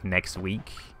it back next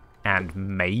week, and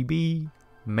maybe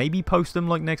post them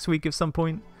like next week at some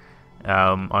point.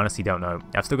 Honestly don't know.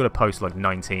 I've still got to post like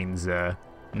 19's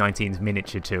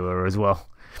miniature tour as well.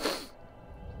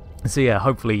 So yeah,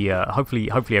 hopefully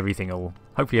everything will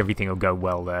go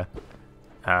well there.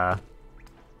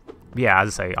 Yeah,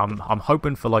 as I say, I'm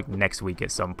hoping for like next week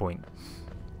at some point.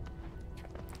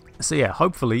 So yeah,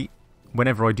 hopefully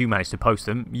whenever I do manage to post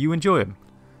them, you enjoy them.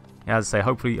 As I say,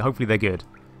 hopefully they're good.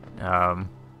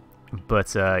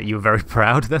 But you were very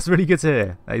proud. That's really good to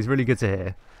hear. That is really good to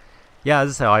hear. Yeah,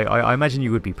 as I say, I imagine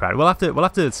you would be proud. We'll have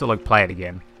to sort of like play it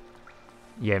again.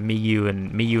 Yeah, me, you,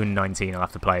 and 19. I'll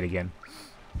have to play it again.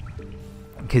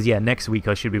 Because yeah, next week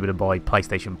I should be able to buy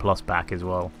PlayStation Plus back as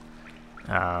well.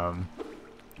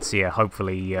 So yeah,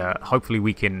 hopefully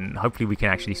we can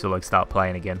actually sort of like start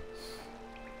playing again.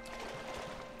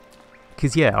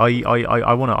 Because yeah,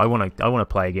 I wanna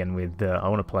play again with I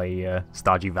wanna play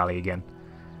Stardew Valley again.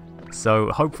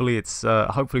 So hopefully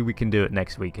hopefully we can do it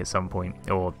next week at some point,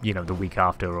 or you know, the week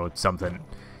after or something.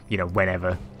 You know,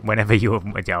 whenever you're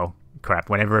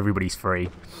whenever everybody's free.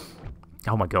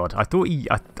 Oh my god, I thought he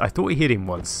hit him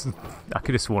once. I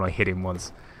could have sworn I hit him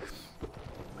once.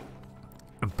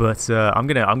 But I'm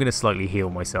gonna slightly heal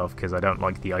myself because I don't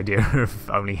like the idea of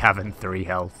only having 3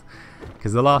 health.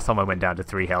 Because the last time I went down to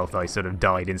 3 health, I sort of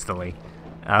died instantly.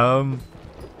 Can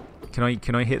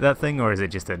I hit that thing, or is it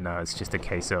just a no? It's just a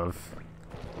case of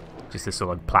just a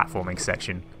sort of platforming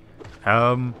section.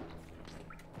 But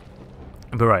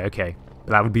right, okay,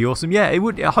 that would be awesome. Yeah, it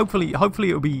would. Hopefully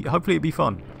it'd be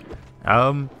fun.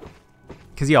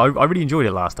 Because yeah, I really enjoyed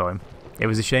it last time. It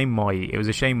was a shame my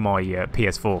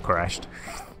PS4 crashed.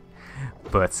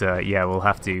 But yeah, we'll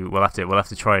have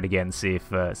to try it again. See if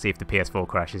the PS4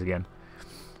 crashes again.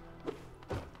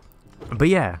 But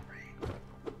yeah.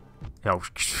 Oh,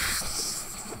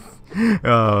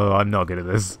 oh, I'm not good at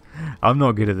this. I'm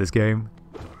not good at this game.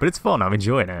 But it's fun. I'm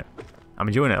enjoying it. I'm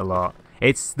enjoying it a lot.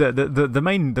 It's the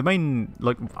main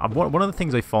like one of the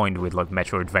things I find with like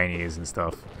Metroidvanias and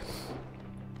stuff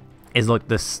is like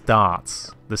the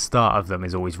start of them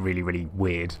is always really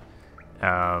weird.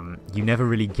 You never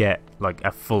really get like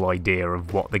a full idea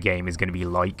of what the game is going to be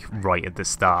like right at the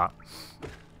start.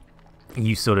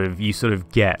 You sort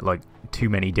of get like too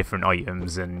many different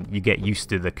items, and you get used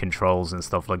to the controls and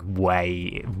stuff like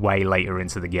way later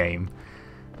into the game.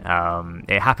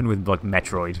 It happened with like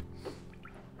Metroid.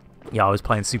 Yeah, I was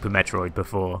playing Super Metroid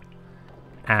before,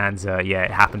 and yeah,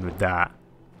 it happened with that.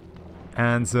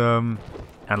 And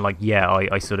like yeah,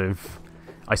 I sort of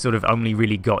only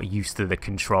really got used to the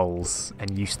controls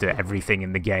and used to everything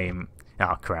in the game.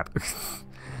 Oh crap.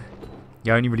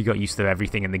 Yeah, I only really got used to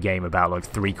everything in the game about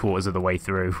like 3/4 of the way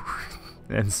through,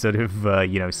 and sort of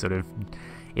you know, sort of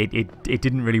it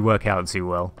didn't really work out too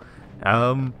well.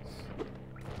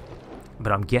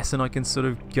 But I'm guessing I can sort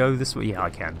of go this way. Yeah, I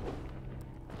can.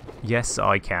 Yes,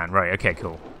 I can. Right. Okay.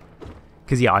 Cool.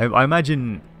 Because yeah, I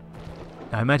imagine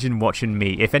watching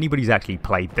me. If anybody's actually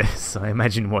played this, I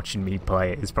imagine watching me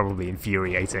play it is probably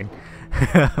infuriating.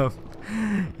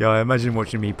 Yeah, I imagine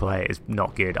watching me play it is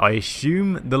not good. I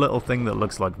assume the little thing that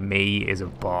looks like me is a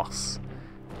boss.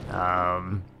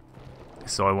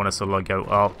 So I want to sort of like go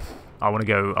up. I want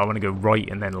to go right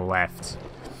and then left.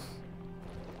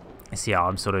 See how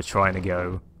I'm sort of trying to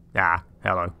go. Ah,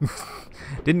 hello.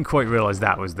 Didn't quite realise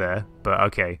that was there, but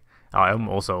okay. I'm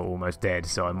also almost dead,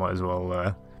 so I might as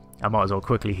well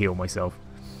quickly heal myself.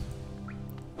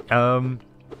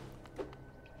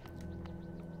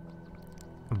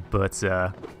 But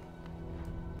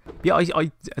yeah,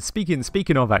 I speaking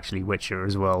of actually Witcher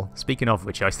as well. Speaking of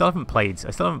Witcher, I still haven't played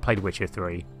Witcher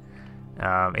 3.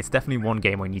 It's definitely one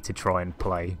game I need to try and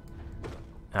play.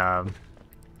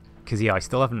 Cause yeah, I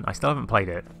still haven't played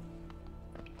it.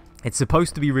 It's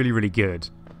supposed to be really, really good.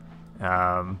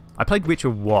 I played Witcher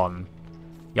 1.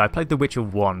 Yeah, I played The Witcher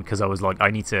 1 because I was like, I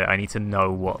need to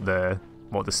know what the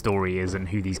story is and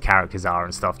who these characters are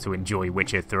and stuff to enjoy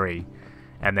Witcher 3.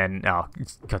 And then, oh,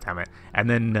 god damn it! And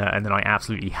then I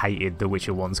absolutely hated The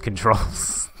Witcher 1's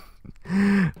controls.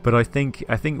 But I think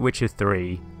Witcher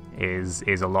 3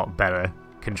 is a lot better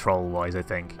control-wise. I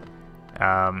think.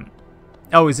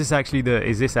 Oh, is this actually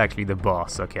the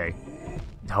boss? Okay.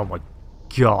 Oh my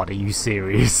god, are you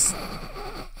serious?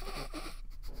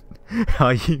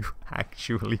 Are you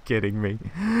actually kidding me?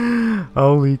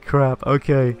 Holy crap!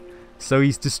 Okay, so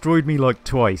he's destroyed me like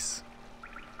twice.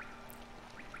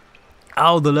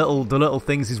 Oh, the little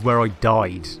things is where I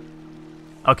died.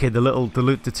 Okay,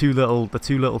 the two little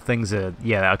things are,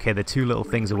 yeah. Okay, the two little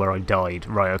things are where I died.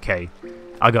 Right. Okay,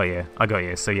 I got you.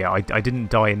 So yeah, I didn't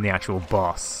die in the actual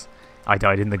boss. I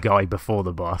died in the guy before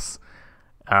the boss.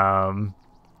 The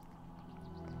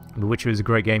Witcher is a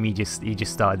great game. He just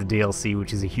started the DLC,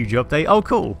 which is a huge update. Oh,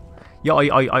 cool. Yeah,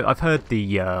 I've heard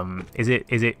the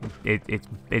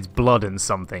it's blood and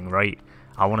something, right?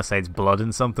 I want to say it's blood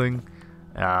and something.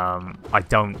 I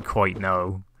don't quite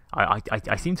know.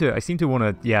 I seem to want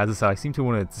to, yeah, as I say, I seem to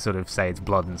want to sort of say it's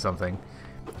blood and something.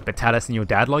 But Tadas and your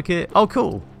dad like it? Oh,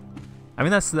 cool. I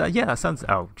mean, yeah, that sounds,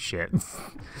 oh shit.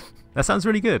 That sounds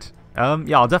really good.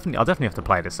 Yeah, I'll definitely have to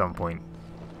play it at some point.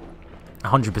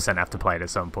 100% have to play it at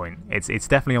some point. It's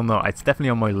definitely on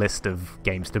my list of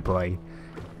games to play.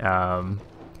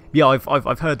 Yeah,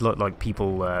 I've heard like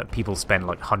people spend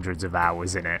like hundreds of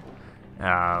hours in it.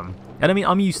 And I mean,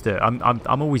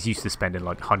 I'm always used to spending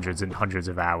like hundreds and hundreds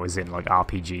of hours in like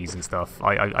RPGs and stuff.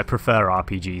 I prefer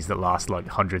RPGs that last like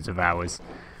hundreds of hours.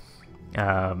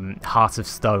 Heart of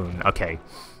Stone. Okay.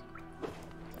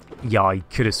 Yeah, I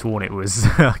could have sworn it was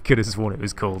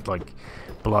called like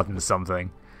Blood and something.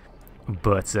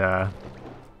 But yeah,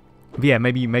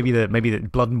 maybe the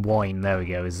Blood and Wine. There we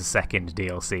go. Is the second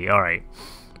DLC. All right.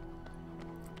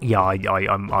 Yeah,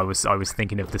 I was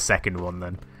thinking of the second one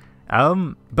then.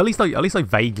 But at least I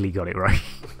vaguely got it right.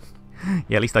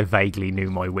 Yeah, at least I vaguely knew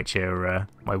my Witcher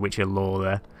lore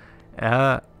there.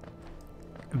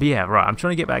 But yeah, right. I'm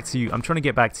trying to get back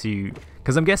to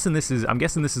because I'm guessing this is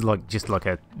like just like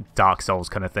a Dark Souls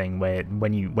kind of thing where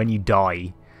when you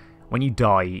die,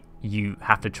 you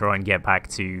have to try and get back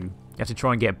to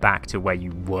where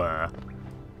you were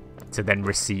to then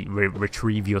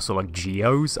retrieve your sort of like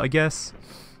geos, I guess.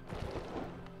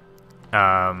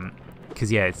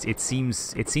 Because yeah, it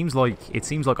seems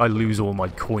like I lose all my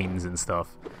coins and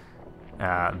stuff.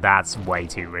 That's way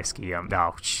too risky.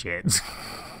 Oh shit.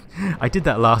 I did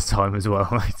that last time as well.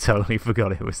 I totally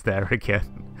forgot it was there again.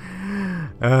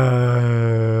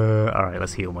 Alright,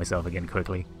 let's heal myself again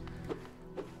quickly.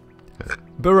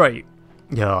 But right.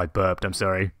 Yeah, I burped, I'm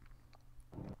sorry.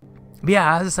 But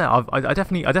yeah, as I say, I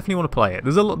definitely want to play it.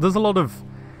 There's a lot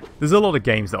of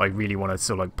games that I really want to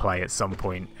sort of like play at some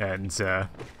point, and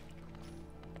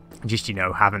just, you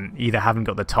know, haven't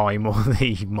got the time or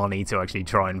the money to actually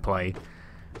try and play.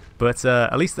 But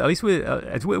at least I'm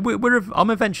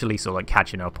eventually sort of like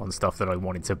catching up on stuff that I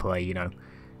wanted to play, you know.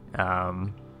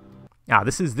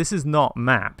 This is not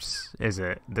mapped, is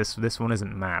it? This one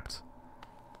isn't mapped.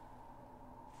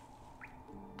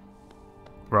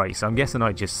 Right, so I'm guessing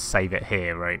I just save it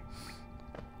here, right?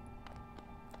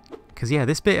 Because yeah,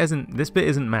 this bit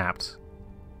isn't mapped.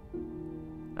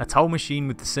 A toll machine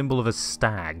with the symbol of a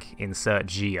stag. Insert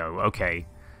geo. Okay,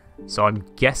 so I'm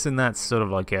guessing that's sort of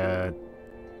like a.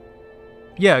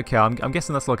 Yeah, okay. I'm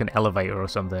guessing that's like an elevator or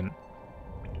something.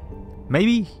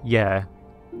 Maybe, yeah.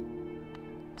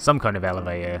 Some kind of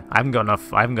elevator. I haven't got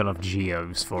enough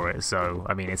geos for it, so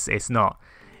I mean it's not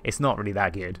really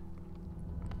that good.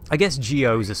 I guess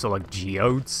geos are sort of like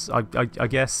geodes, I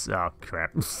guess. Oh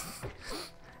crap.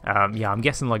 Yeah, I'm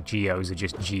guessing like geos are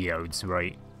just geodes,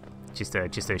 right? Just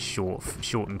a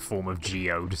shortened form of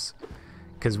geodes.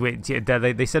 Because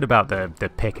they said about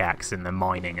the pickaxe and the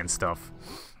mining and stuff.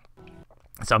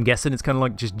 So I'm guessing it's kind of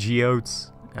like just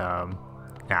geodes.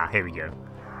 Here we go.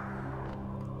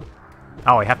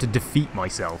 Oh, I have to defeat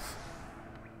myself.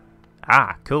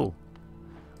 Ah, cool.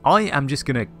 I am just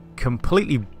gonna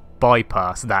completely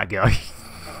bypass that guy.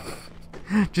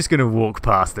 Just gonna walk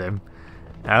past him.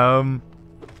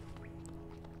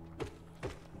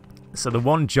 So the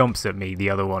one jumps at me, the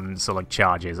other one sort of like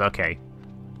charges. Okay.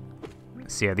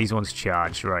 So yeah, these ones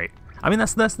charge, right? I mean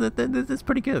that's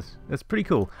pretty good. That's pretty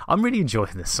cool. I'm really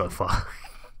enjoying this so far.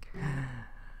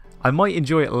 I might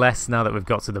enjoy it less now that we've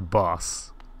got to the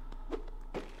boss.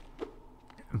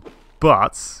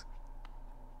 But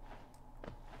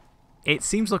it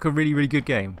seems like a really, really good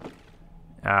game.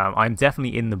 I'm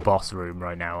definitely in the boss room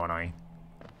right now, aren't I?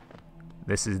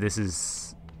 This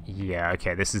is yeah,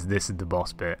 okay, this is the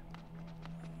boss bit.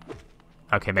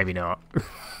 Okay, maybe not.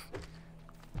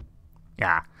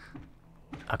 Yeah.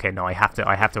 Okay, no, I have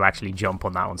to actually jump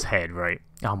on that one's head, right?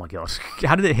 Oh my gosh.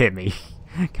 How did it hit me?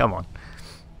 Come on.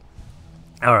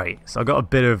 Alright, so I got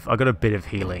a bit of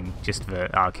healing just for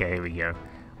okay, here we go.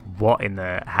 How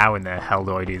in the hell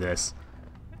do I do this?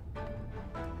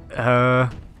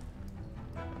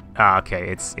 Okay,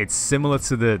 it's similar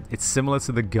to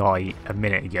the guy a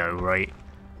minute ago, right?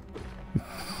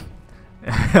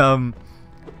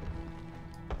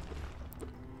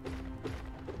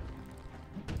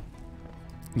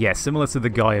 Yeah, similar to the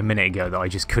guy a minute ago that I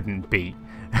just couldn't beat.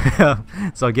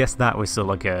 So I guess that was sort of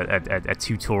like a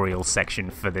tutorial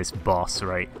section for this boss,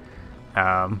 right?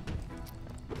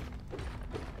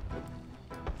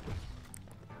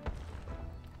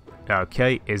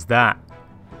 Okay, is that...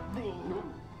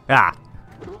 Ah!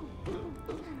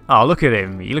 Oh, look at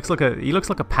him. He looks like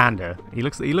a panda. He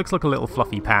looks like a little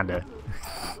fluffy panda.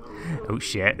 Oh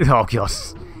shit. Oh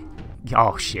gosh.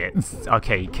 Oh shit.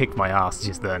 Okay, he kicked my ass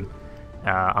just then.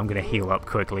 I'm gonna heal up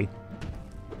quickly.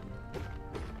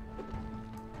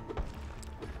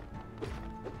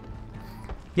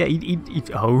 Yeah,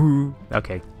 oh,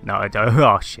 okay. No, I don't.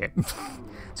 Oh shit.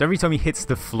 So every time he hits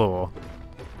the floor,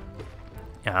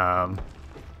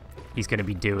 he's gonna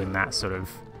be doing that sort of.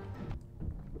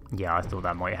 Yeah, I thought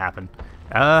that might happen.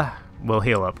 We'll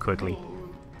heal up quickly,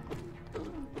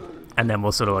 and then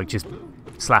we'll sort of like just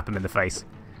slap him in the face.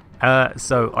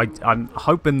 So I'm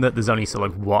hoping that there's only sort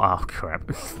of like what? Oh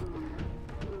crap!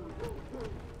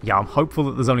 Yeah, I'm hopeful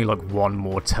that there's only like one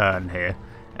more turn here.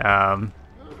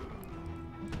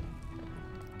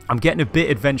 I'm getting a bit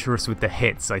adventurous with the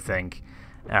hits, I think.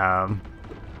 Yeah,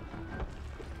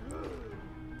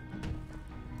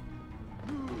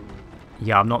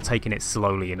 I'm not taking it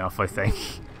slowly enough, I think.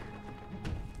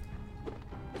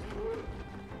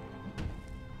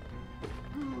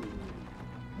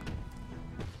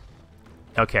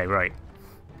 Okay, right.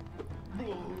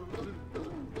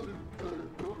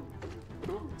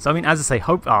 So, I mean, as I say,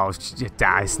 hope... Oh,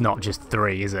 it's not just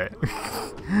 3, is it?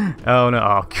 Oh, no.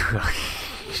 Oh, God.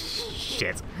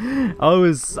 Shit. I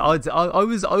was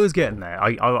getting there.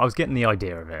 I was getting the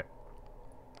idea of it.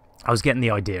 I was getting the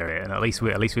idea of it, and at least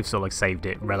we've sort of like saved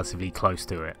it relatively close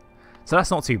to it. So that's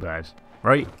not too bad,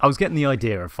 right? I was getting the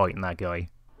idea of fighting that guy.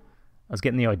 I was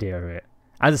getting the idea of it.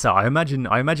 As I said, I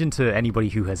imagine to anybody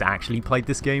who has actually played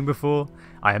this game before,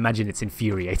 I imagine it's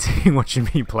infuriating watching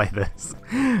me play this.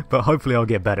 But hopefully I'll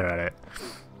get better at it.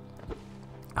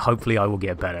 Hopefully I will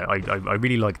get better. I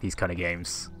really like these kind of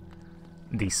games.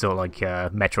 These sort of like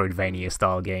Metroidvania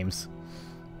style games.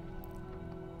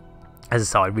 As I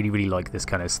said, I really like this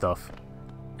kind of stuff,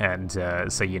 and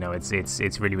so you know, it's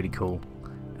really, really cool.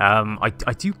 I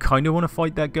do kind of want to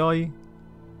fight that guy,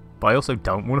 but I also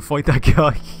don't want to fight that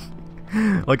guy.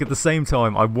 Like at the same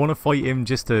time, I want to fight him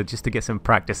just to get some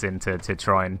practice in to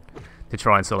try and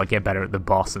sort of like get better at the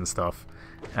boss and stuff.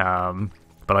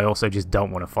 But I also just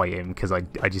don't want to fight him because I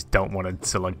just don't want to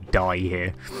sort of like die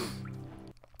here.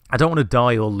 I don't want to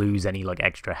die or lose any like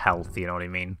extra health. You know what I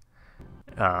mean?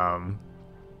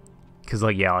 Because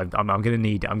like yeah, I'm gonna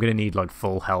need like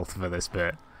full health for this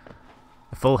bit,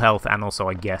 full health, and also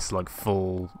I guess like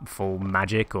full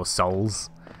magic or souls.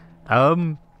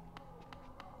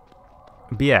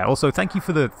 But yeah, also thank you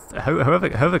for the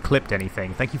whoever clipped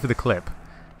anything. Thank you for the clip.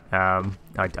 I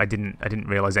didn't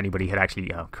realize anybody had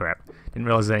actually. Oh crap! Didn't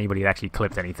realize anybody had actually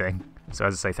clipped anything. So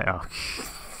as I say,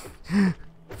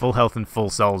 Full health and full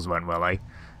souls went well, eh?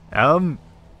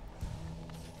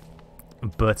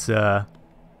 But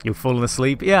you've fallen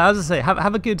asleep. Yeah, as I say,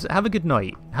 have a good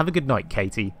night. Have a good night,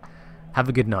 Katie. Have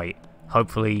a good night.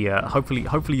 Hopefully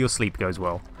your sleep goes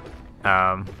well.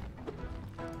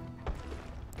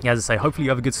 Yeah, as I say, hopefully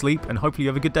you have a good sleep, and hopefully you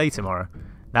have a good day tomorrow.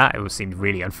 That it seemed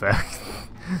really unfair.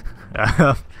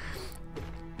 But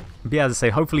yeah, as I say,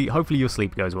 hopefully your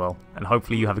sleep goes well, and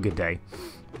hopefully you have a good day.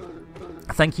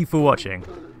 Thank you for watching.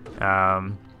 Yeah,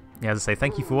 as I say,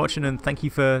 thank you for watching, and thank you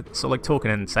for sort of like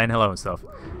talking and saying hello and stuff.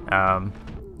 Oh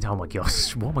my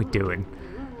gosh, what am I doing?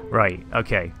 Right,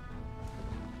 okay.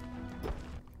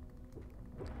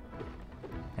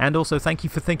 And also, thank you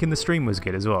for thinking the stream was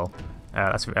good as well.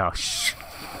 That's oh shh.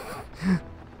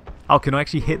 Oh, can I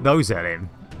actually hit those at him?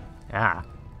 Ah.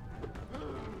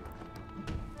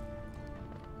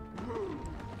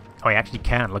 Oh, I actually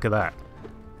can. Look at that.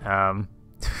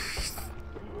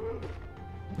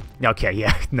 Okay,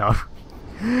 yeah, no.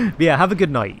 But yeah, have a good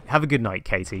night. Have a good night,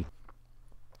 Katie.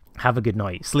 Have a good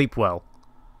night. Sleep well.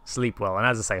 Sleep well. And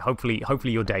as I say, hopefully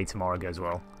your day tomorrow goes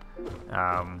well.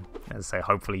 As I say,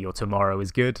 hopefully your tomorrow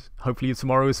is good. Hopefully your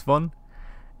tomorrow is fun.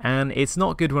 And it's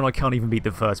not good when I can't even beat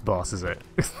the first boss, is it?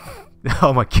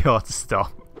 Oh my god,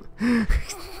 stop.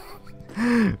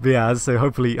 But yeah, as I say,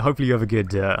 hopefully you have a good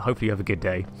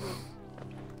day.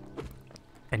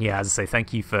 And yeah, as I say,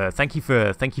 thank you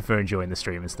for enjoying the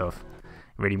stream and stuff.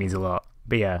 It really means a lot.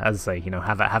 But yeah, as I say, you know,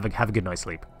 have a good night's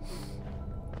sleep.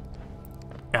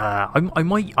 I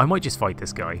might just fight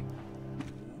this guy.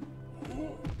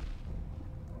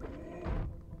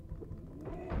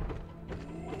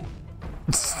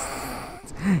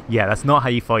 Yeah, that's not how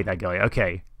you fight that guy.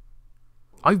 Okay.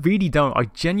 I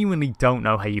genuinely don't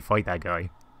know how you fight that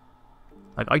guy.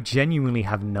 Like, I genuinely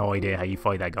have no idea how you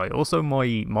fight that guy. Also,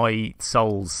 my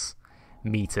souls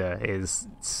meter is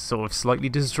sort of slightly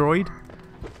destroyed.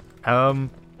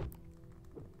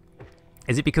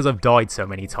 Is it because I've died so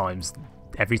many times?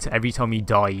 Every time you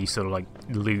die, you sort of like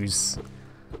lose.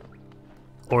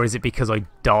 Or is it because I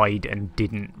died and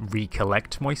didn't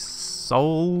recollect my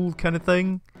soul, kind of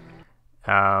thing?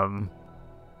 Because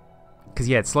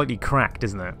yeah, it's slightly cracked,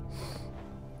 isn't it?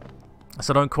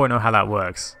 So I don't quite know how that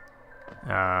works.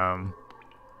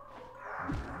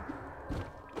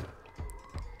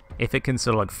 If it can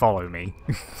sort of like follow me.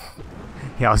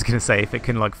 Yeah, I was gonna say if it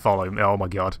can like follow me. Oh my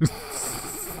god.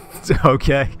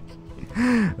 Okay.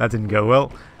 That didn't go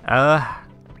well.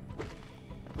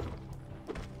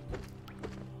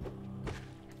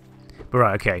 But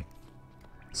right, okay.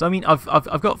 So I mean, I've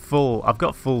got full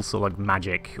sort of like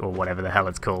magic or whatever the hell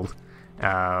it's called.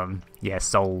 Yeah,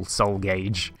 soul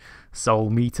gauge, soul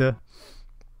meter.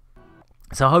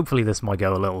 So hopefully this might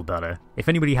go a little better. If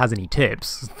anybody has any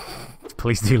tips,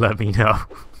 please do let me know.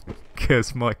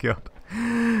 Because my god,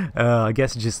 I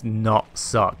guess just not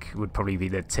suck would probably be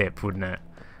the tip, wouldn't it?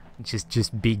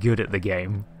 Just be good at the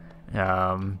game.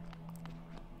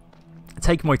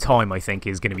 Take my time, I think,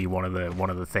 is going to be one of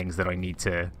the things that I need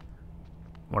to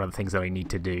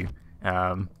do.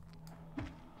 I'm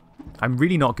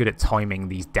really not good at timing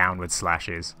these downward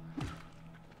slashes.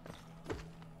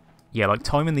 Yeah, like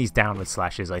timing these downward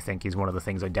slashes, I think, is one of the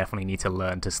things I definitely need to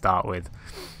learn to start with.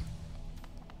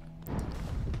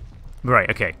 Right,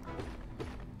 okay.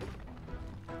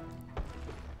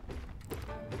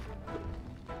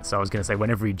 So I was gonna say,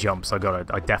 whenever he jumps, I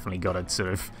definitely gotta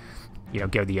sort of, you know,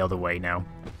 go the other way now.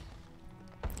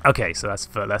 Okay, so that's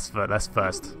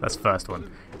first one.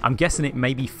 I'm guessing it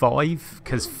may be 5,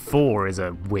 because 4 is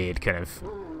a weird kind of.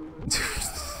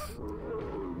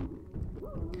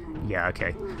 Yeah,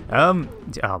 okay. Oh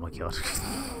my god.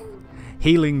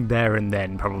 Healing there and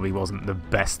then probably wasn't the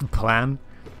best plan.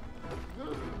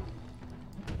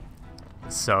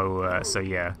 So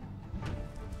yeah.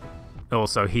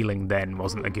 Also, healing then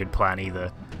wasn't a good plan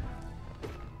either.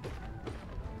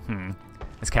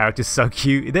 This character's so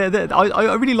cute.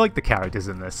 I really like the characters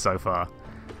in this so far.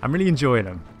 I'm really enjoying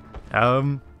them.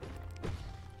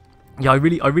 Yeah, I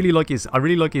really like his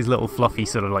little fluffy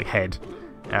sort of like head.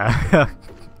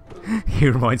 He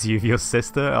reminds you of your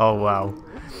sister. Oh wow.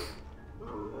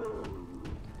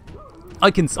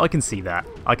 I can see that.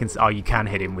 Oh, you can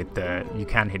hit him with the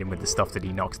stuff that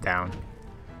he knocks down.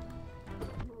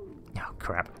 Oh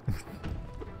crap.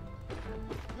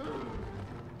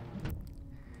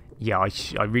 Yeah,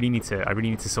 I really need to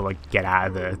sort of like get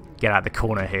out of the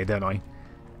corner here, don't I?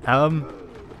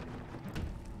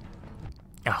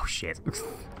 Oh shit.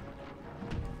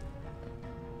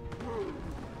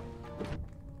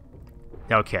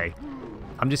 Okay.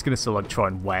 I'm just gonna sort of like try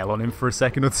and wail on him for a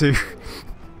second or two.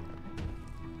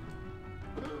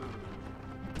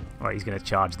 Right, he's going to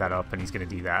charge that up, and he's going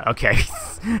to do that. Okay,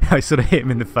 I sort of hit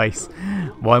him in the face.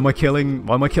 Why am I killing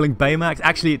Baymax?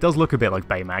 Actually, it does look a bit like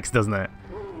Baymax, doesn't it?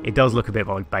 It does look a bit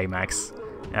like Baymax.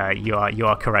 You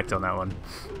are correct on that one.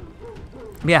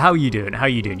 Yeah, how are you doing? How are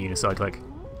you doing, Unicyclic?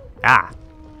 Ah.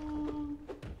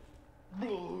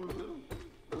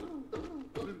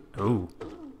 Ooh.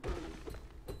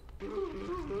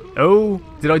 Oh,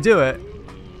 did I do it?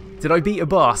 Did I beat a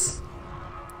boss?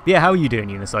 Yeah, how are you doing,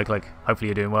 Unicyclic? Hopefully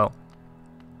you're doing well.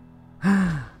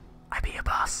 I beat a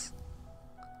boss.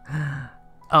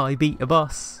 I beat a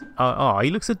boss. Oh,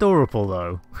 he looks adorable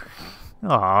though.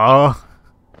 Oh,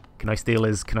 can I steal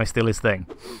his thing?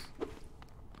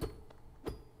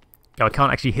 Oh, I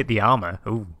can't actually hit the armor.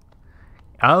 Ooh.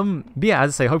 But yeah, as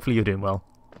I say, hopefully you're doing well.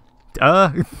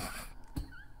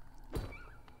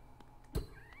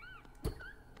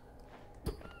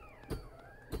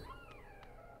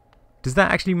 Does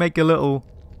that actually make a little...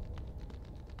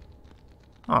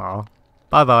 Aw,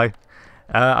 bye-bye.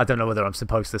 I don't know whether I'm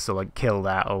supposed to sort of like kill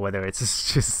that or whether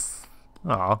it's just...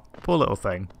 Aw, poor little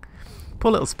thing.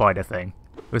 Poor little spider thing.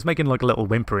 It was making like a little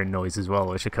whimpering noise as well,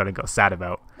 which I kind of got sad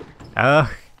about.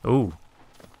 Ooh.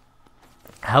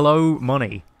 Hello,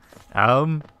 money.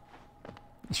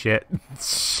 Shit.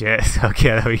 Shit. Okay,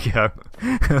 there we go.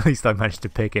 At least I managed to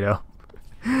pick it up.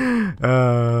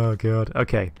 Oh, God.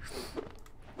 Okay.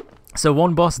 So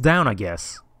one boss down, I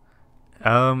guess.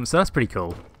 So that's pretty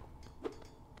cool.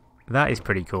 That is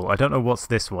pretty cool. I don't know what's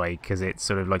this way, because it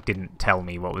sort of like didn't tell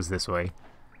me what was this way.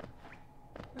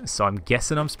 So I'm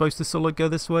guessing I'm supposed to sort of go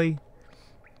this way.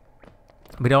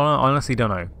 But I honestly don't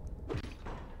know.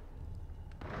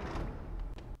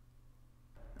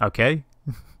 Okay.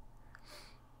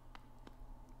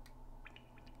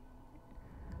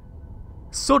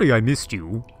 Sorry I missed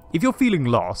you. If you're feeling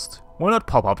lost, why not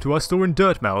pop up to our store in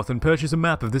Dirtmouth and purchase a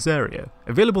map of this area.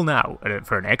 Available now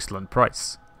for an excellent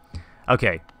price.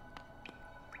 Okay.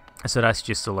 So that's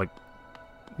just sort of like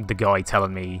the guy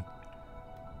telling me...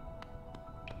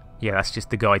 Yeah, that's just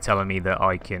the guy telling me that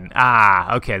I can...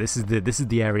 Ah, okay, this is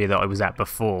the area that I was at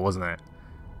before, wasn't it?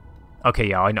 Okay,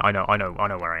 yeah, I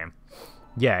know where I am.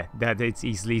 Yeah,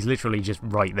 he's literally just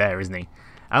right there, isn't he?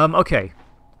 Okay.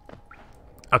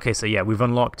 Okay, so yeah, we've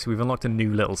unlocked a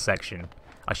new little section.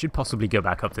 I should possibly go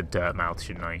back up to Dirtmouth,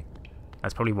 shouldn't I?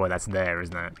 That's probably why that's there,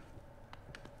 isn't it?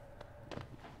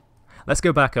 Let's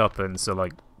go back up and sort of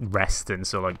like rest and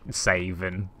sort of like save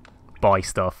and buy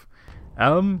stuff.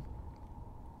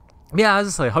 Yeah, as I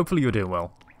say, hopefully you're doing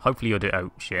well. Hopefully you're doing...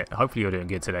 Oh, shit. Hopefully you're doing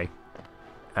good today.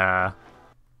 Because,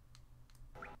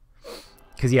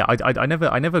 yeah, I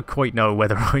never quite know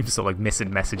whether I'm sort of like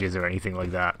missing messages or anything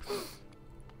like that.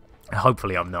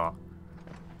 Hopefully I'm not.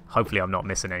 Hopefully I'm not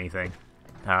missing anything.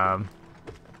 But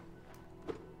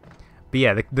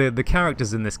yeah, the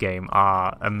characters in this game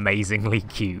are amazingly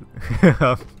cute.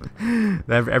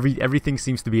 Everything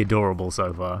seems to be adorable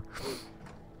so far.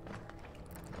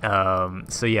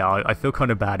 So yeah, I feel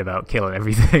kind of bad about killing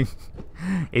everything.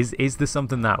 Is there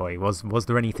something that way? Was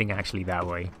there anything actually that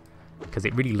way? Because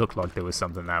it really looked like there was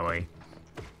something that way.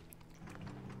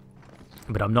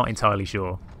 But I'm not entirely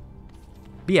sure.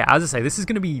 But yeah, as I say, this is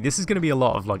gonna be a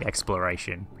lot of like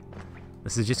exploration.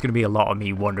 This is just gonna be a lot of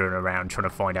me wandering around trying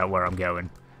to find out where I'm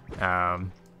going.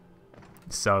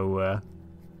 So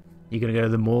you're gonna go to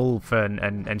the mall for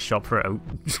and shop for it. Oh.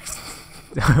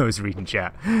 I was reading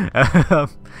chat.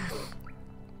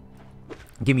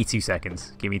 Give me 2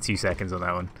 seconds. Give me 2 seconds on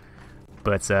that one.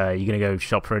 But you're gonna go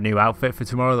shop for a new outfit for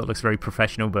tomorrow that looks very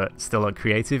professional but still like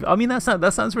creative. I mean, that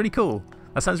sounds really cool.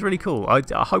 That sounds really cool.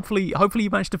 Hopefully you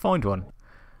managed to find one.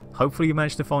 Hopefully you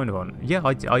managed to find one. Yeah,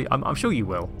 I'm sure you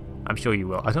will. I'm sure you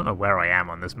will. I don't know where I am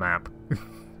on this map.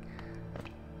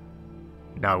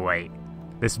 No, wait.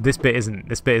 This bit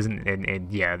isn't in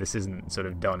yeah, this isn't sort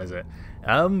of done, is it?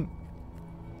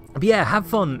 But yeah, have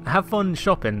fun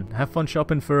shopping. Have fun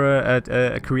shopping for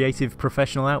a creative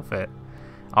professional outfit.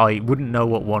 I wouldn't know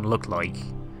what one looked like,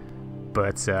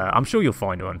 but I'm sure you'll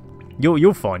find one.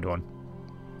 You'll find one.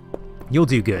 You'll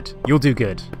do good. You'll do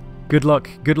good. Good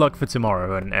luck for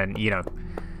tomorrow, and you know,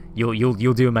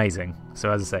 you'll do amazing. So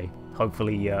as I say,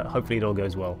 hopefully it all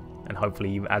goes well, and hopefully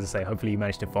you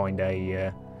manage to find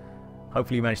a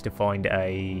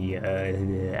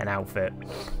an outfit.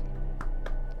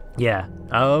 Yeah.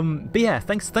 But yeah,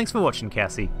 thanks for watching,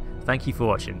 Cassie. Thank you for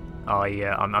watching.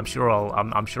 I'm sure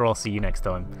I'll see you next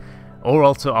time, or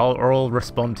I'll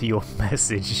respond to your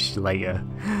message later.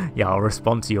 Yeah, I'll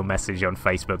respond to your message on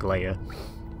Facebook later.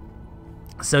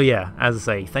 So yeah, as I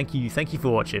say, thank you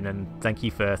for watching, and thank you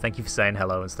for saying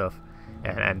hello and stuff,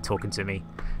 and talking to me.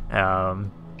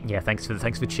 Yeah, thanks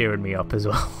for cheering me up as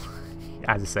well.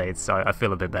 as I say, I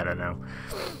feel a bit better now.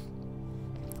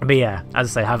 But yeah,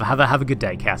 as I say, have a good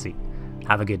day, Cassie.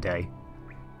 Have a good day.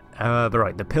 But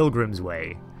right, the Pilgrim's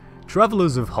Way.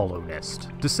 Travellers of Hollow Nest,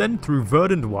 descend through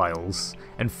verdant wilds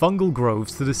and fungal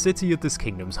groves to the city at this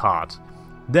kingdom's heart.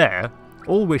 There,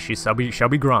 all wishes shall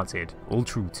be granted, all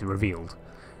truths revealed.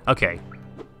 Okay.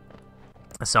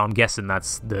 So I'm guessing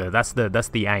that's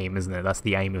the aim, isn't it? That's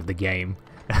the aim of the game.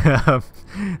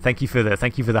 Thank you for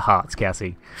the hearts,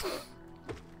 Cassie.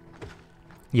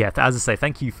 Yeah, as I say,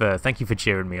 thank you for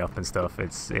cheering me up and stuff.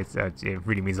 It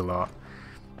really means a lot.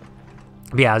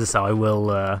 But yeah, as I say, I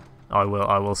will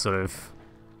sort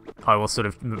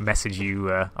of message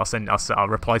you. I'll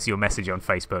reply to your message on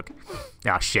Facebook.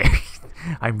 Ah, shit.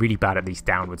 I'm really bad at these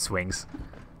downward swings.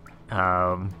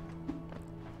 Yeah,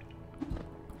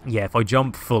 if I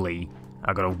jump fully,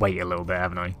 I've got to wait a little bit,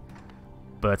 haven't I?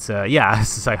 But yeah,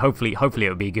 as I say, hopefully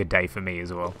it'll be a good day for me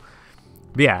as well.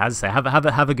 But yeah, as I say,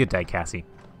 have a good day, Cassie.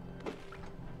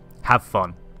 Have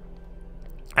fun.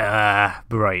 But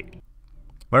right,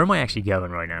 where am I actually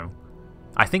going right now?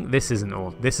 I think this isn't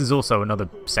all. This is also another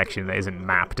section that isn't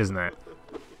mapped, isn't it?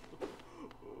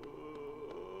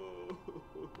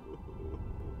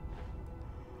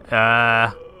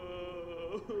 There's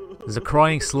a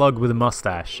crying slug with a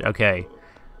mustache. Okay.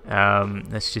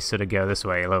 Let's just sort of go this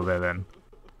way a little bit then.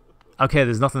 Okay,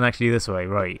 there's nothing actually this way,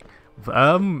 right.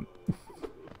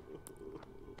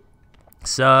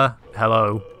 Sir,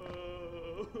 hello.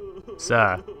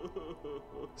 Sir.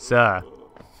 Sir.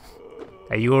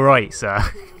 Are you alright, sir?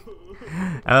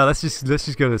 Let's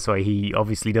just go this way. He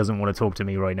obviously doesn't want to talk to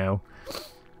me right now.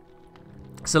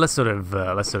 So let's sort of,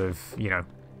 you know,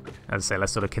 as I say,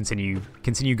 let's sort of continue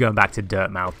going back to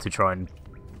Dirtmouth to try and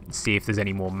see if there's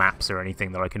any more maps or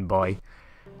anything that I can buy.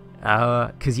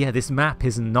 Because yeah, this map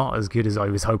is not as good as I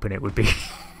was hoping it would be.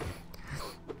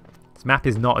 This map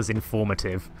is not as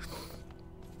informative.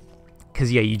 Because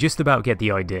yeah, you just about get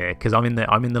the idea. Because I'm in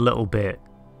the little bit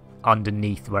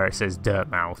underneath where it says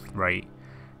Dirtmouth, right?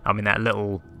 I'm in that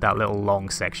little long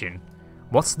section.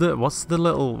 What's the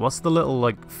little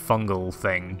like fungal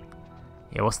thing?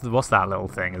 Yeah, what's that little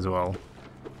thing as well?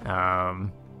 Because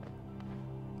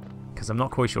I'm not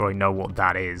quite sure I know what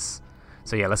that is.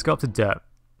 So yeah, let's go up to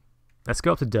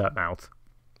Dirtmouth.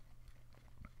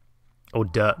 Or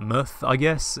Dirtmouth, I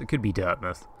guess. It could be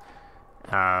Dirtmouth.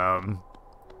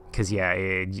 Because yeah,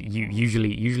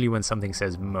 usually when something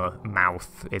says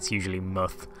mouth, it's usually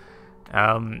muth.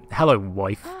 Hello,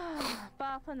 wife.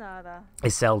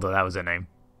 Iselda, that was her name.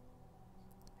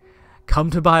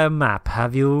 Come to buy a map,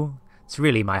 have you? It's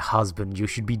really my husband you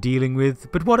should be dealing with,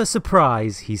 but what a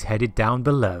surprise, he's headed down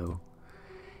below.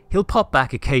 He'll pop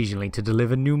back occasionally to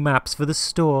deliver new maps for the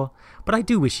store, but I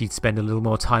do wish he'd spend a little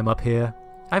more time up here.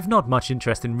 I've not much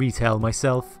interest in retail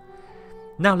myself.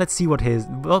 Now let's see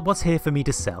what's here for me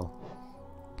to sell.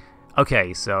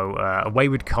 Okay, so a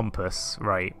wayward compass,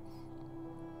 right?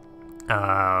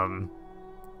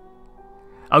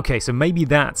 Okay, so maybe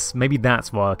that's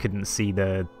why I couldn't see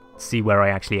where I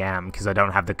actually am, because I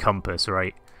don't have the compass,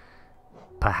 right?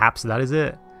 Perhaps that is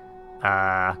it.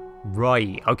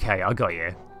 Right. Okay, I got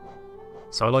you.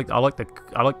 So I like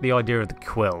the idea of the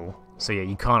quill. So yeah,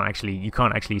 you can't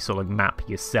actually sort of map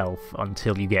yourself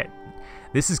until you get.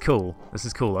 This is cool. This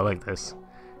is cool. I like this.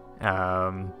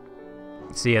 So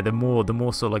yeah, the more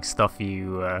sort of like stuff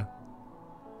you.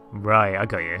 Right, I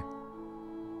got you.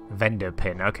 Vendor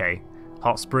pin. Okay.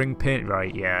 Hot spring pin.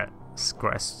 Right. Yeah.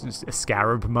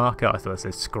 Scarab marker. I thought it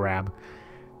said scrab.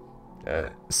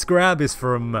 Scrab is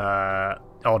from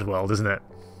Oddworld, isn't it?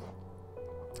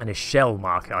 And a shell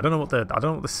marker. I don't know what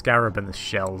the scarab and the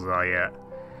shells are yet.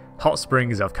 Hot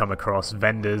springs I've come across.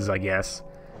 Vendors, I guess.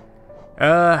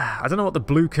 I don't know what the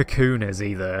blue cocoon is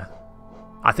either.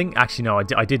 I think actually no,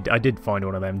 I did find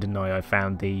one of them, didn't I? I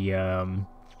found the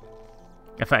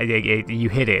in fact, you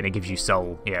hit it and it gives you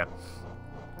soul. Yeah.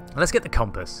 Let's get the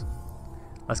compass.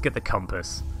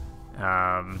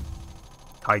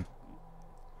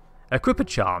 Equip a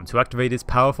charm to activate its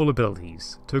powerful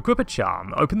abilities. To equip a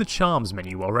charm, open the charms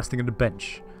menu while resting on a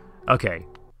bench. Okay.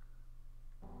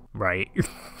 Right.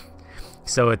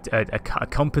 So a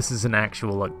compass is an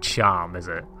actual like charm, is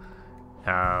it?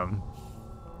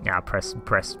 Yeah, press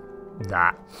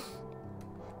that.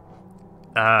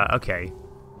 Okay.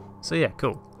 So yeah,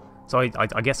 cool. So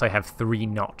I guess I have 3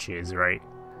 notches, right?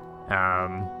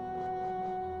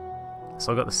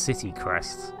 So I got the city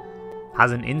crest.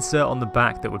 Has an insert on the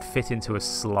back that would fit into a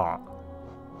slot.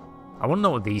 I want to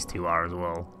know what these 2 are as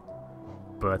well.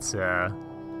 But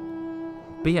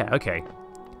yeah, okay.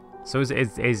 So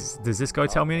does this guy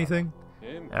tell me anything?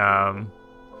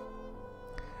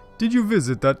 Did you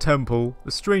visit that temple?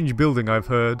 A strange building, I've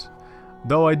heard.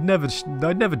 Though I'd never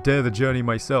dare the journey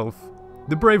myself.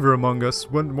 The braver among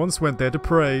us once went there to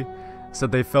pray.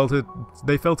 Said they felt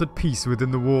at peace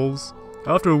within the walls.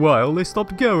 After a while, they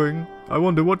stopped going. I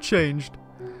wonder what changed.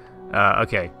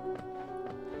 Okay.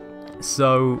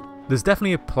 So, there's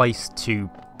definitely a place to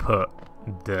put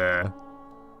the...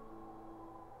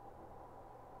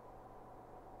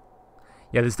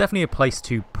 Yeah, there's definitely a place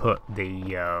to put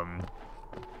the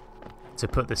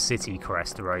city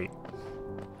crest, right?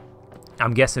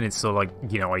 I'm guessing it's sort of like,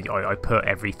 you know, I put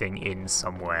everything in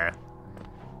somewhere,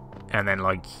 and then,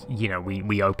 like, you know,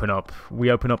 we open up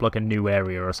like a new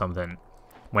area or something.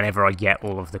 Whenever I get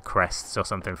all of the crests or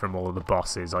something from all of the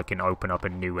bosses, I can open up a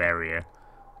new area.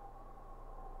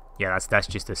 Yeah, that's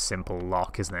just a simple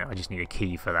lock, isn't it? I just need a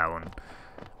key for that one.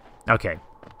 Okay.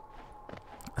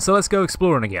 So let's go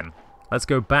exploring again. Let's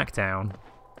go back down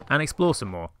and explore some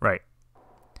more. Right.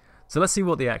 So let's see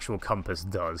what the actual compass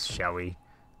does, shall we?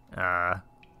 Yeah,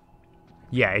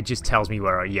 it just tells me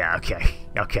where I... Yeah, okay.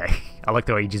 Okay. I like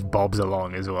the way he just bobs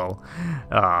along as well.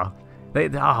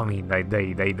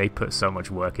 They put so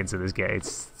much work into this game.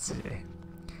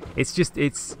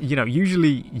 It's you know,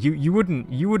 usually you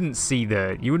wouldn't see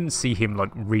him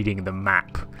like reading the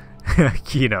map.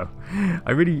 You know,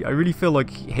 I really feel like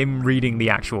him reading the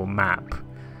actual map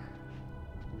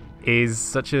is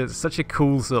such a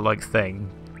cool sort of like thing,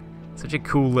 such a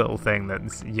cool little thing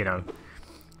that, you know,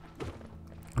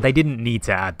 they didn't need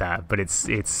to add that, but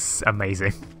it's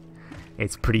amazing.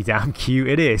 It's pretty damn cute.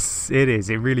 It is.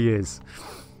 It really is.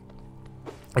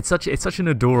 It's such an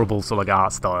adorable sort of like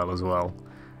art style as well.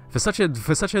 For such a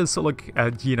sort of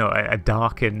like you know, a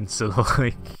dark and sort of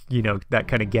like, you know, that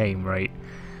kind of game, right?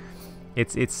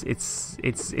 It's a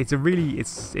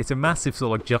massive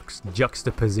sort of like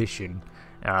juxtaposition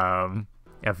of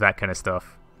that kind of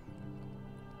stuff,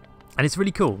 and it's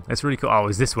really cool. It's really cool. Oh,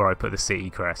 is this where I put the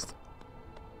city crest?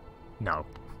 No.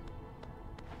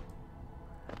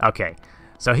 Okay,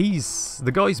 so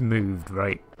the guy's moved,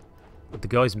 right? The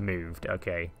guy's moved.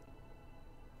 Okay.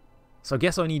 So I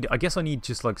guess I need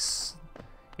just like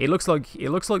it looks like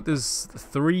there's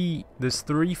three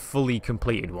fully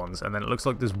completed ones, and then it looks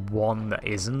like there's one that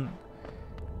isn't.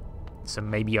 So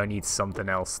maybe I need something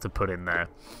else to put in there.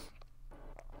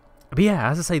 But yeah,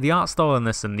 as I say, the art style in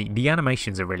this and the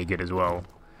animations are really good as well.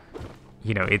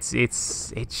 You know, it's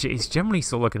generally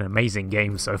sort of like an amazing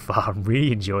game so far. I'm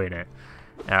really enjoying it.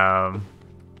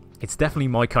 It's definitely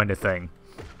my kind of thing.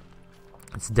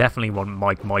 It's definitely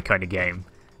my kind of game.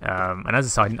 And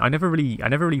as I say, I never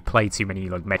really played too many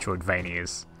like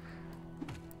Metroidvanias.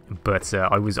 But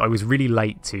I was really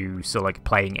late to sort of like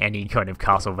playing any kind of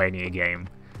Castlevania game.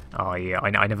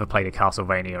 I never played a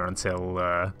Castlevania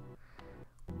until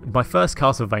my first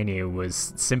Castlevania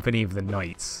was Symphony of the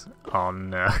Night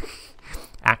on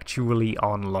actually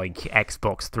on like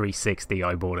Xbox 360.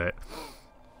 I bought it,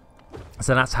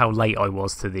 so that's how late I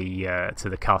was to the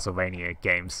Castlevania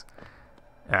games.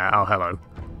 Oh, hello,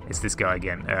 it's this guy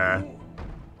again.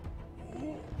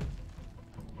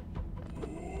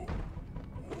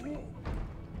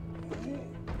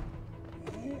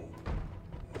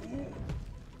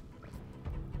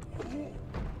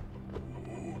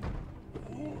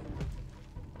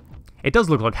 It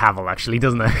does look like Havel, actually,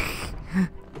 doesn't it?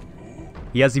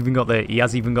 He has even got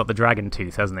the dragon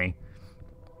tooth, hasn't he?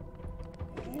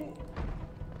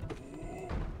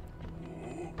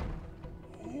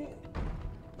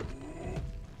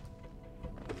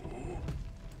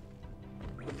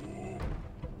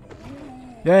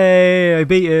 Yay! I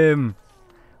beat him.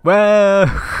 Whoa!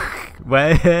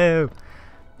 Whoa!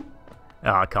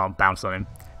 Oh, I can't bounce on him.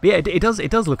 But yeah, it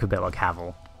does look a bit like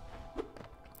Havel.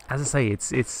 As I say,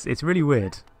 it's really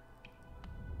weird.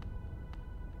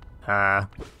 Oh,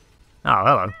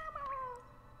 hello.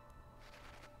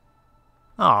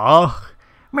 Oh,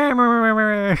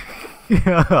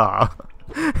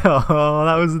 oh,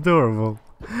 that was adorable.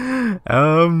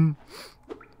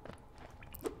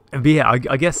 But yeah,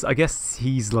 I guess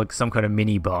he's like some kind of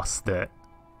mini boss. That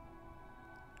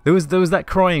there was that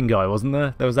crying guy, wasn't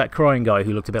there? There was that crying guy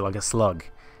who looked a bit like a slug.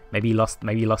 Maybe he lost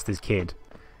his kid.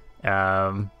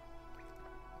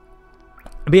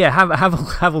 But yeah,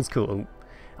 Havel's cool. Oh,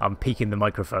 I'm peeking the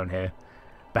microphone here.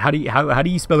 But how do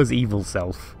you spell his evil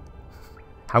self?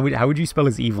 How would you spell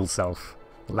his evil self?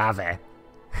 Lave.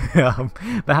 But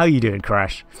how are you doing,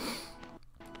 Crash?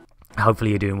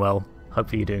 Hopefully you're doing well.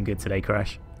 Hopefully you're doing good today,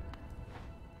 Crash.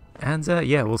 And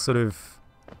yeah, we'll sort of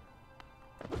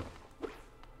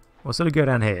go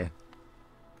down here.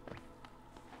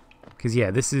 Because yeah,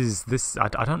 this I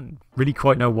don't really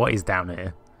quite know what is down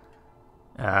here.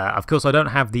 Of course, I don't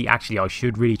have the... Actually, I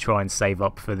should really try and save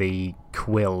up for the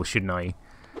quill, shouldn't I?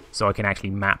 So I can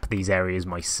actually map these areas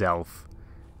myself.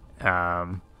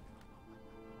 Because,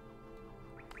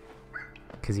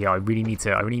 yeah, I really need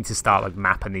to start, like,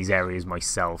 mapping these areas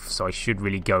myself. So I should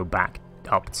really go back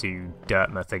up to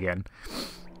Dirtmouth again.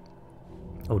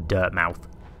 Or Dirtmouth.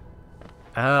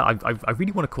 I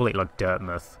really want to call it, like,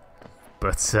 Dirtmouth.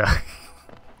 But,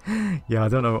 yeah, I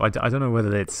don't know. I don't know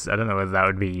whether it's... I don't know whether that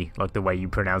would be, like, the way you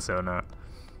pronounce it or not.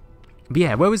 But,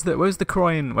 yeah, where was the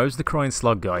crying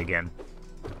slug guy again?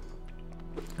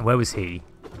 Where was he?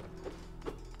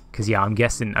 Because, yeah, I'm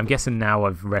guessing now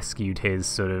I've rescued his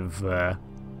sort of...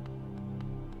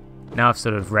 now I've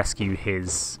sort of rescued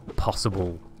his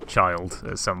possible child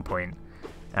at some point.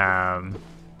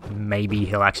 Maybe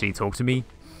he'll actually talk to me.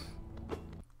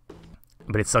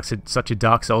 But it's such a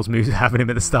Dark Souls move having him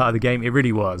at the start of the game. It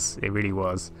really was. It really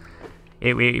was.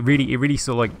 It really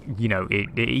sort of, like, you know,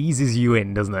 it eases you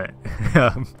in, doesn't it?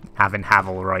 Having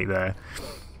Havel right there.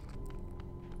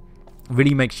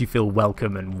 Really makes you feel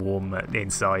welcome and warm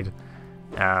inside.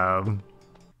 Yeah,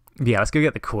 let's go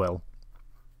get the quill.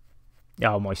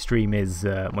 Oh, my stream is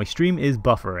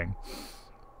buffering.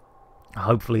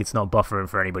 Hopefully it's not buffering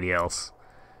for anybody else.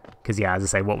 Because, yeah, as I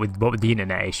say, what with the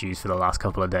internet issues for the last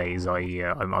couple of days,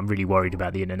 I'm really worried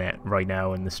about the internet right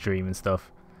now and the stream and stuff.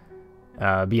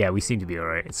 But yeah, we seem to be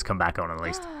alright. It's come back on at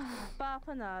least.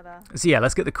 So yeah,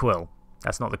 let's get the quill.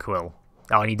 That's not the quill.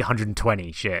 Oh, I need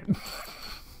 120. Shit.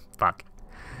 Fuck.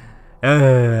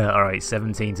 Alright,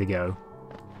 17 to go.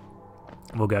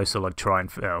 We'll go so like try and...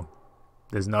 Oh,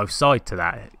 there's no side to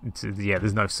that. Yeah,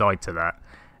 there's no side to that.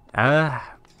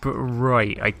 But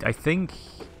right, I think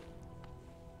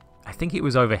it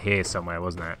was over here somewhere,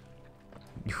 wasn't it?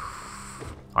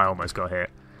 I almost got hit.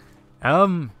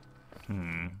 Yeah,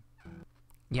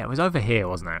 it was over here,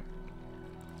 wasn't it?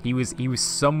 He was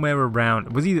somewhere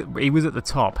around. Was he? He was at the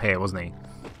top here, wasn't he?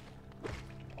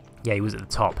 Yeah, he was at the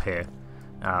top here.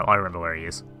 I remember where he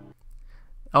is.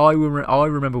 I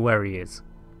remember where he is.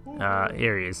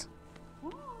 Here he is.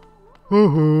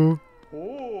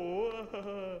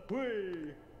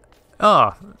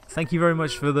 Ah, thank you very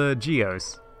much for the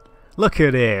geos. Look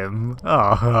at him.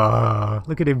 Oh,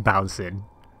 look at him bouncing.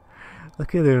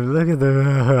 Look at him. Look at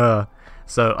the.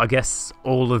 So I guess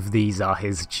all of these are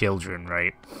his children,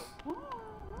 right?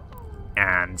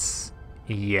 And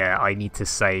yeah, I need to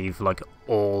save like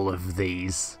all of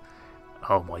these.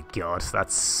 Oh my god,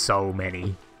 that's so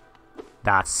many.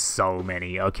 That's so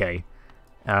many. Okay.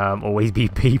 Always be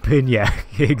peeping. Yeah,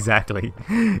 exactly.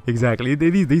 Exactly.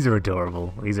 These are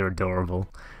adorable. These are adorable.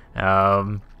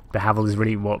 The Havel is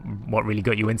really what really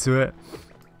got you into it.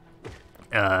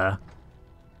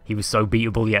 He was so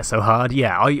beatable yet so hard.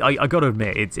 Yeah, I gotta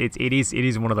admit, it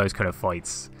is one of those kind of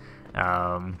fights.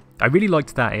 I really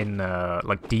liked that in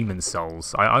like Demon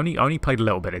Souls. I only played a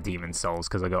little bit of Demon Souls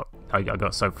because I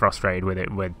got so frustrated with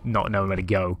it, with not knowing where to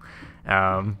go.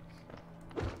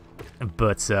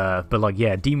 But like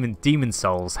yeah, Demon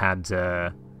Souls had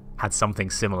something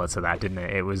similar to that, didn't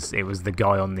it? It was the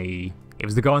guy on the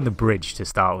bridge to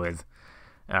start with.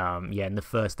 Yeah, in the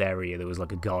first area there was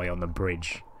like a guy on the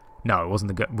bridge. No, it wasn't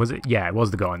the guy. Was it? Yeah, it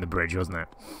was the guy on the bridge, wasn't it?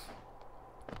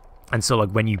 And so like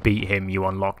when you beat him, you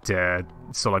unlocked a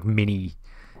sort of like mini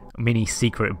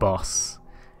secret boss,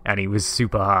 and he was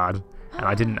super hard. And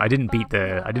I didn't beat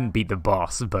the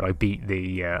boss, but I beat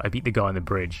the guy on the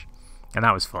bridge, and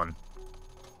that was fun.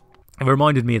 It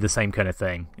reminded me of the same kind of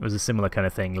thing. It was a similar kind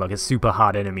of thing, like a super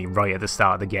hard enemy right at the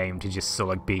start of the game to just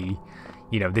sort of like be,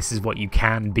 you know, this is what you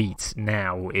can beat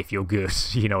now if you're good.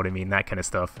 You know what I mean? That kind of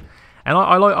stuff. And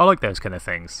I like those kind of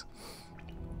things.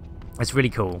 It's really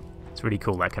cool. It's really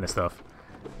cool, that kind of stuff.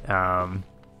 But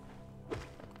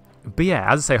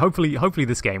yeah, as I say, hopefully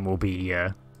this game will be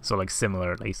sort of like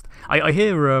similar at least. I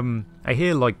hear the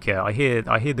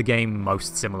game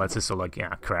most similar to sort of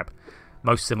like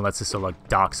most similar to sort of like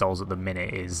Dark Souls at the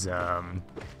minute is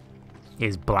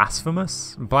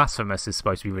Blasphemous. Blasphemous is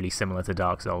supposed to be really similar to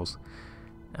Dark Souls.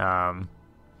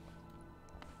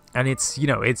 And it's, you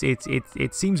know, it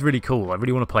seems really cool. I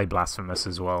really want to play Blasphemous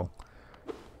as well.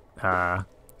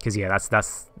 Because yeah,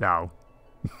 that's no.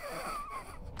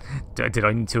 Did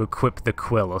I need to equip the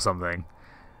quill or something?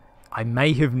 I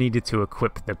may have needed to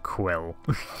equip the quill.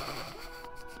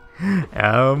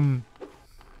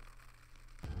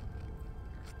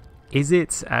 Is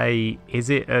it a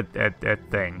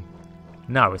thing?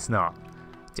 No, it's not.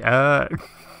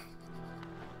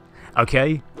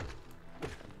 Okay.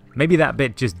 Maybe that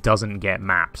bit just doesn't get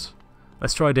mapped.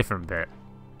 Let's try a different bit.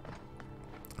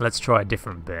 Let's try a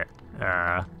different bit.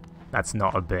 That's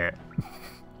not a bit.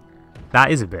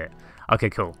 That is a bit. Okay,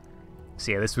 cool.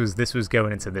 So yeah, this was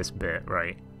going into this bit,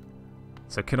 right?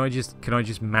 So can I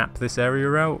just map this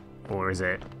area out, or is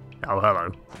it? Oh,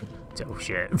 hello. Oh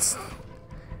shit.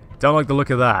 Don't like the look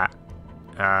of that.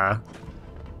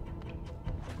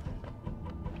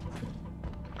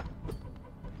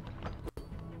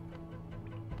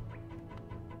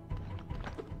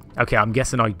 Okay, I'm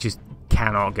guessing I just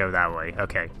cannot go that way.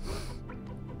 Okay.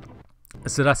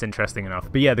 So that's interesting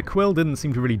enough. But yeah, the quill didn't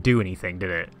seem to really do anything,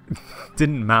 did it?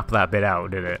 Didn't map that bit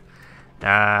out, did it?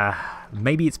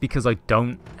 Maybe it's because I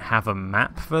don't have a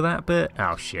map for that bit?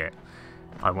 Oh shit.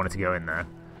 I wanted to go in there.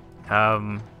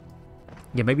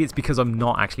 Yeah, maybe it's because I'm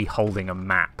not actually holding a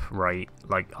map, right?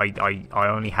 Like, I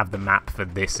only have the map for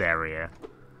this area.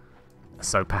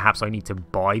 So perhaps I need to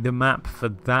buy the map for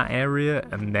that area,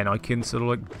 and then I can sort of,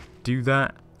 like, do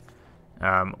that.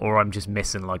 Or I'm just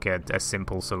missing, like, a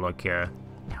simple sort of, like, oh,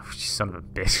 son of a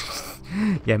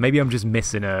bitch. Yeah, maybe I'm just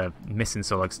missing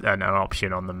sort of, like, an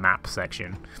option on the map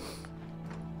section.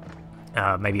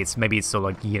 Maybe it's sort of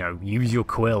like, you know, use your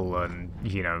quill and,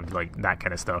 you know, like, that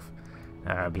kind of stuff.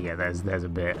 But yeah, there's a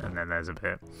bit, and then there's a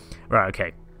bit. Right,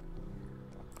 okay.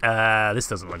 This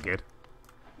doesn't look good.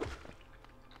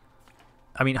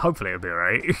 I mean, hopefully it'll be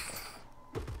alright.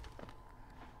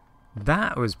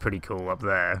 That was pretty cool up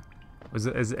there.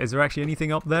 Is there actually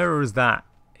anything up there, or is that...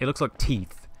 It looks like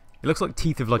teeth. It looks like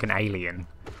teeth of, like, an alien.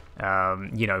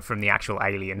 You know, from the actual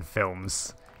Alien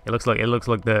films. It looks like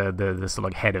the sort of,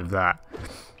 like, head of that.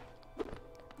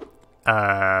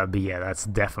 But yeah, that's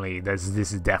definitely... This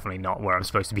is definitely not where I'm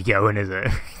supposed to be going, is it?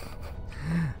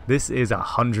 This is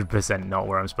 100% not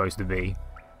where I'm supposed to be.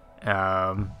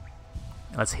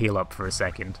 Let's heal up for a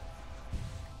second.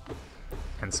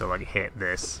 And so, like, hit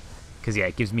this. Because, yeah,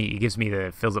 it gives me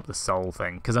the... Fills up the soul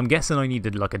thing. Because I'm guessing I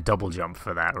needed, like, a double jump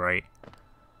for that, right?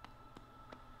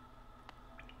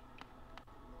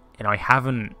 And I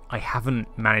haven't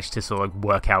managed to sort of, like,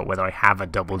 work out whether I have a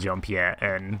double jump yet.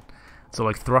 And so,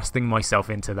 like, thrusting myself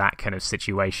into that kind of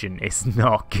situation is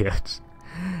not good.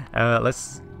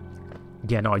 Let's...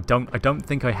 Yeah, no, I don't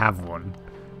think I have one.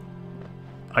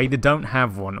 I either don't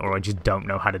have one, or I just don't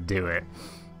know how to do it.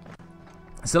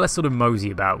 So let's sort of mosey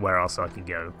about where else I can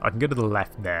go. I can go to the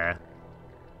left there.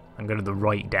 I can go to the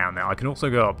right down there. I can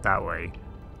also go up that way.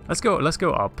 Let's go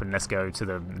up, and let's go to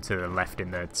the left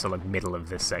in the sort of middle of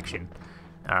this section.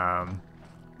 Because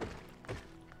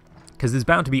there's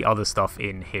bound to be other stuff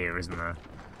in here, isn't there?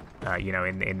 You know,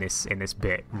 in this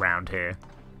bit round here.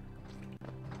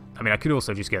 I mean, I could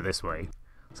also just go this way.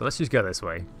 So let's just go this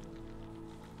way.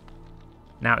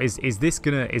 Now, is this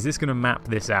gonna map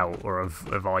this out, or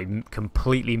have I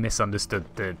completely misunderstood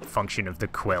the function of the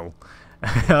quill?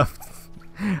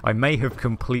 I may have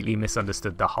completely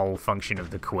misunderstood the whole function of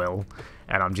the quill,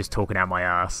 and I'm just talking out my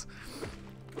ass.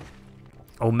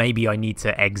 Or maybe I need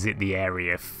to exit the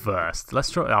area first.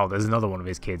 Let's try... Oh, there's another one of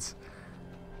his kids.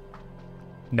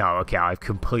 No, okay, I've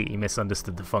completely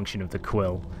misunderstood the function of the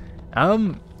quill.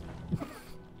 I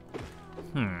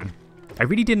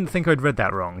really didn't think I'd read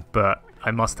that wrong, but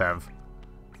I must have.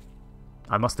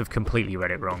 I must have completely read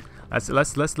it wrong.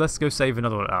 Let's go save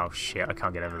another one. Oh shit, I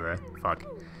can't get over there. Fuck.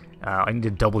 I need to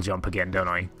double jump again, don't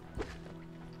I?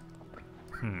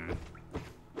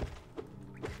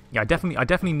 Yeah, I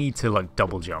definitely need to, like,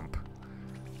 double jump.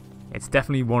 It's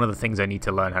definitely one of the things I need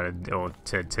to learn how to, or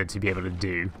to be able to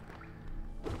do.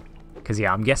 Because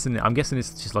yeah, I'm guessing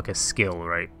it's just like a skill,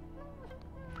 right?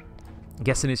 I'm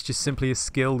guessing it's just simply a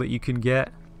skill that you can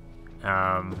get.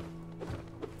 I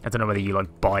don't know whether you,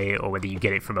 like, buy it, or whether you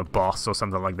get it from a boss or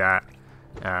something like that,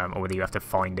 or whether you have to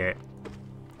find it.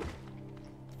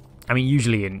 I mean,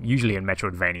 usually in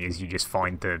Metroidvanias, you just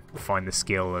find the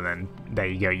skill, and then there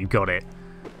you go, you got it.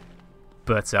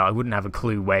 But I wouldn't have a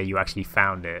clue where you actually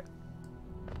found it,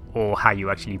 or how you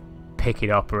actually pick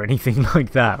it up, or anything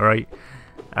like that, right?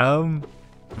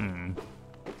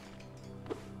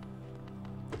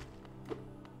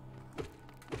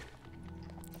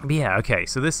 But yeah, okay,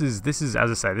 so this is,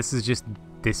 as I say, this is just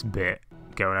this bit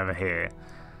going over here.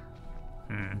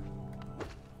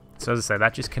 So as I say,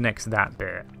 that just connects that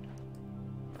bit.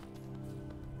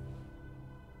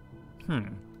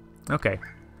 Okay.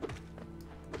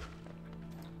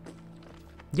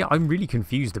 Yeah, I'm really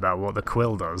confused about what the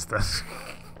quill does.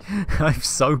 I'm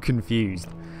so confused.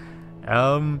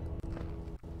 Because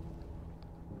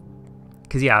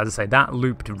yeah, as I say, that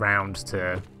looped round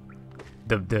to...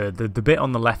 The bit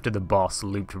on the left of the boss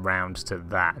looped round to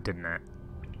that, didn't it?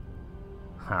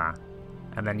 Huh.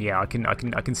 And then yeah, I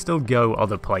can still go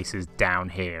other places down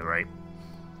here, right?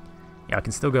 Yeah, I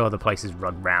can still go other places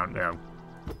round.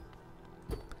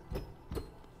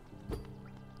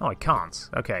 Oh, I can't.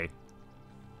 Okay.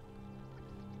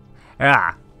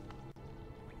 Ah!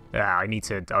 Ah, I need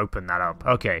to open that up.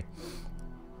 Okay.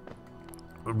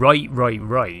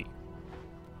 Right.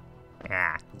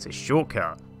 Ah, it's a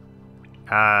shortcut.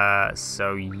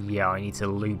 So yeah, I need to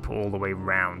loop all the way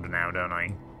round now, don't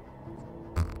I?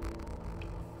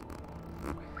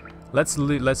 Let's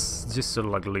just sort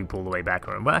of like loop all the way back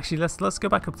around. Well, actually, let's go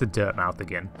back up to Dirtmouth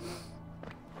again,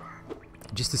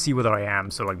 just to see whether I am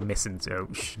sort of like missing.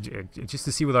 Just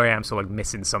to see whether I am sort of like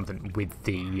missing something with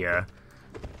the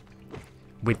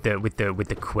with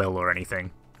the quill or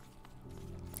anything.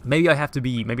 Maybe I have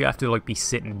to like be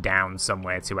sitting down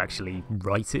somewhere to actually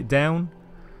write it down.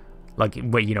 Like,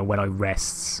 you know, when I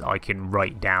rest, I can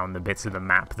write down the bits of the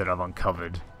map that I've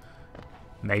uncovered.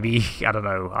 Maybe, I don't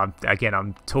know.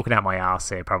 I'm talking out my ass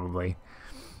here, probably.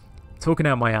 Talking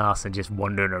out my ass and just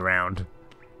wandering around.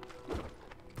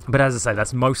 But as I say,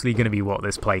 that's mostly going to be what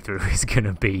this playthrough is going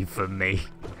to be for me.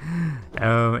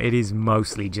 It is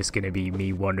mostly just going to be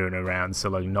me wandering around, so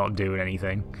like not doing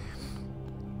anything.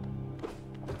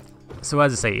 So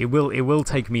as I say, it will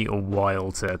take me a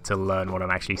while to learn what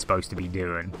I'm actually supposed to be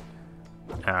doing.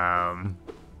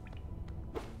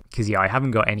 Because yeah, I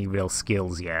haven't got any real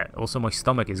skills yet. Also, my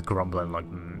stomach is grumbling like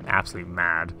absolute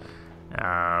mad.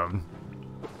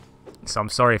 So I'm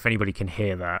sorry if anybody can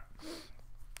hear that.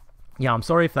 Yeah, I'm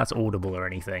sorry if that's audible or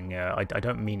anything. I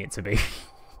don't mean it to be.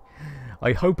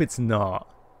 I hope it's not.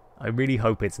 I really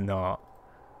hope it's not.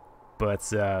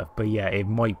 But yeah, it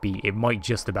might be. It might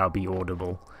just about be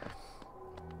audible.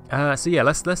 So yeah,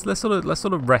 let's sort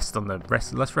of rest on the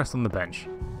Let's rest on the bench.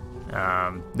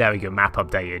 There we go. Map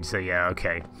updated. So yeah,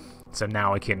 okay. So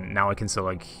now I can sort of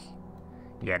like,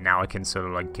 yeah, now I can sort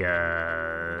of like,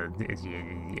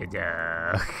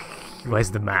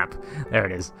 where's the map? There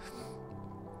it is.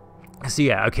 So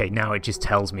yeah, okay. Now it just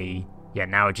tells me. Yeah,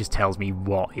 now it just tells me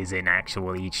what is in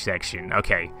actual each section.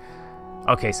 Okay.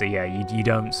 Okay. So yeah, you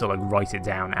don't sort of like write it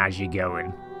down as you're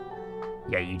going.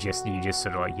 Yeah, you just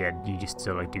sort of like, yeah, you just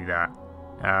sort of like do that.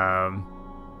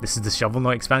 This is the Shovel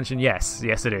Knight expansion? Yes,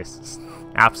 yes it is.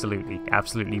 Absolutely,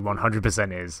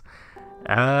 100% is.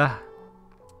 I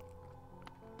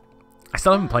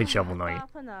still haven't played Shovel Knight.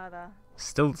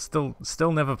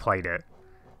 Still never played it.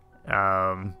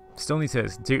 Still need to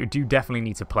do definitely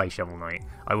need to play Shovel Knight.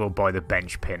 I will buy the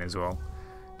bench pin as well,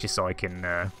 just so I can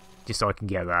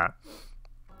get that.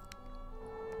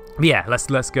 But yeah,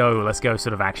 let's go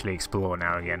sort of actually explore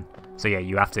now again. So yeah,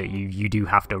 you do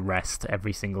have to rest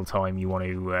every single time you want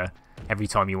to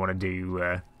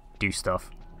do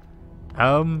stuff.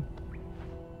 You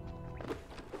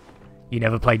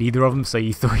never played either of them, so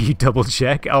you thought you'd double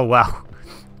check? Oh wow.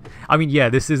 I mean, yeah,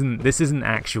 this isn't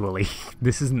actually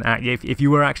if you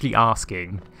were actually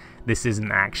asking, this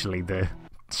isn't actually the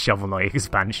Shovel Knight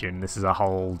expansion. This is a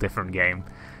whole different game.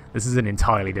 This is an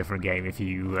entirely different game if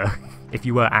you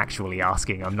were actually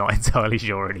asking. I'm not entirely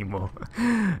sure anymore.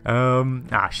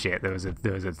 Ah shit, there was a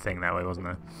thing that way, wasn't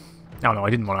there? Oh no, I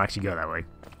didn't want to actually go that way.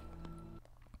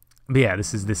 But yeah,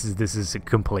 this is a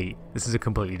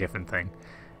completely different thing.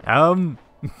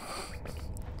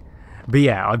 But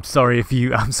yeah, I'm sorry if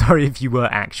you were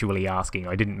actually asking.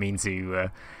 I didn't mean to.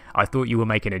 I thought you were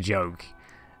making a joke.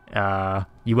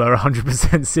 You were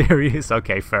 100% serious.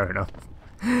 Okay, fair enough.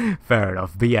 Fair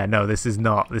enough. But yeah, no, this is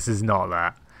not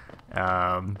that.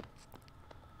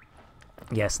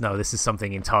 Yes, no, this is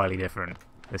something entirely different.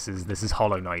 This is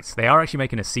Hollow Knight. They are actually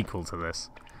making a sequel to this.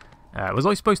 Was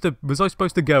I supposed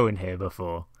to go in here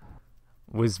before?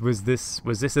 Was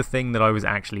this a thing that I was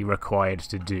actually required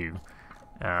to do?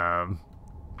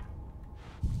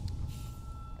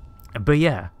 But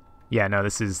yeah, no,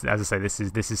 this is, as I say,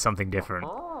 this is something different.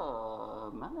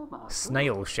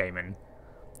 Snail Shaman.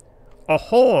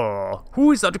 Ahoy!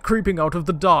 Who is that creeping out of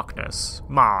the darkness?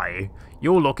 My,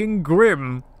 you're looking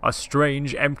grim. A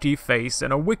strange, empty face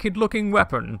and a wicked-looking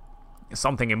weapon.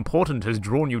 Something important has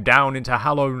drawn you down into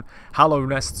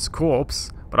Hallownest's corpse,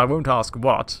 but I won't ask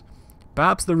what.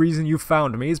 Perhaps the reason you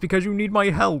found me is because you need my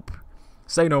help.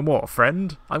 Say no more,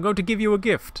 friend. I'm going to give you a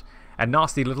gift. A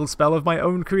nasty little spell of my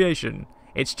own creation.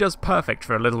 It's just perfect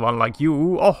for a little one like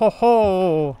you. Oh ho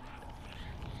ho!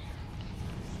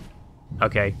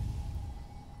 Okay.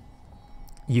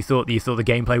 You thought the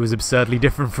gameplay was absurdly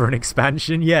different for an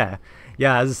expansion? Yeah.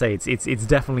 Yeah, as I say, it's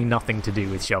definitely nothing to do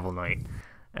with Shovel Knight.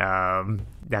 As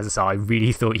I say, I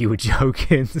really thought you were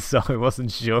joking, so I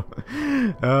wasn't sure.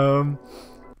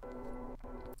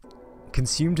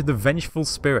 Consumed the Vengeful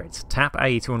Spirit. Tap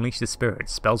A to unleash the spirit.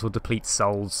 Spells will deplete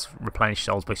souls, replenish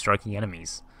souls by striking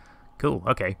enemies. Cool,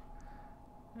 okay.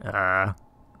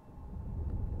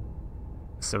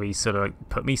 So he sort of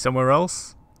put me somewhere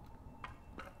else?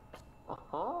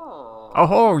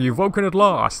 Oh, you've woken at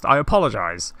last. I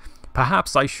apologize.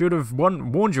 Perhaps I should have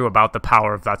warned you about the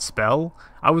power of that spell.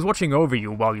 I was watching over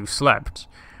you while you slept.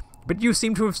 But you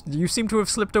seem to have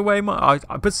slipped away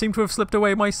slipped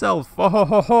away myself. Oh ho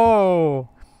ho ho!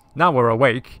 Now we're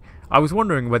awake. I was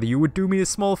wondering whether you would do me a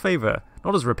small favor,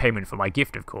 not as repayment for my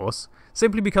gift, of course,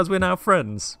 simply because we're now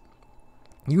friends.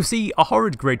 You see, a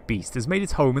horrid great beast has made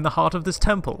its home in the heart of this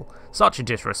temple. Such a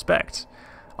disrespect.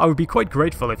 I would be quite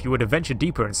grateful if you would venture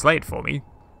deeper and slay it for me.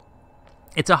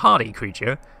 It's a hardy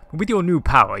creature, but with your new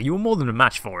power, you are more than a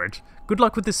match for it. Good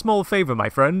luck with this small favor, my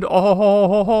friend. Oh ho ho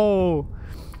ho ho!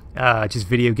 Just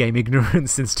video game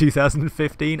ignorance since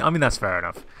 2015. I mean, that's fair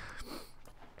enough.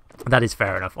 That is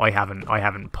fair enough. I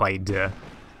haven't played.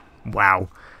 Wow.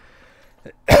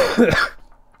 I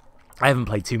haven't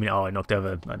played too many. Oh, I knocked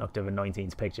over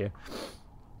 19's picture.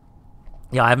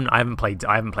 Yeah, I haven't played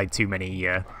too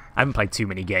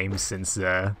many games since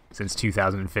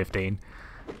 2015.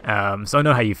 So I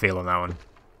know how you feel on that one.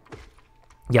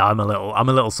 Yeah, I'm a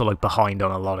little sort of like behind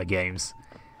on a lot of games.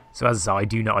 So as I say, I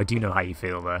do know how you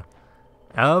feel there.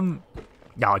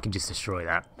 Yeah, I can just destroy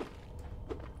that.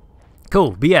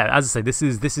 Cool, but yeah, as I say, this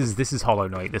is Hollow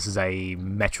Knight. This is a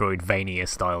Metroidvania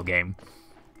style game,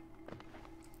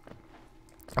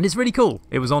 and it's really cool.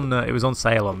 It was on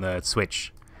sale on the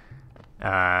Switch,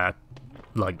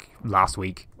 like last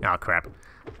week. Oh crap.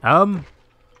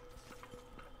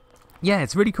 Yeah,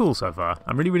 it's really cool so far.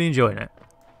 I'm really enjoying it.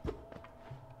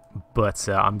 But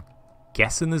I'm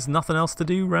guessing there's nothing else to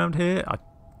do around here.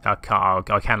 I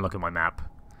can look at my map.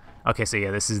 Okay, so yeah,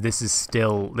 this is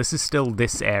still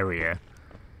this area.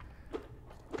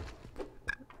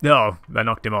 No, I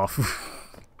knocked him off.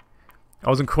 I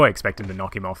wasn't quite expecting to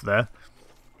knock him off there.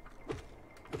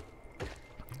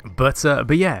 But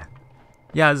yeah,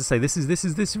 as I say, this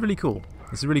is really cool.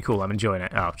 This is really cool. I'm enjoying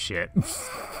it. Oh shit.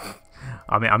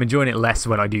 I mean, I'm enjoying it less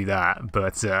when I do that,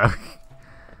 but at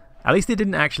least it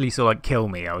didn't actually sort of like kill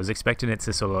me. I was expecting it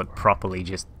to sort of like properly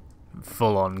just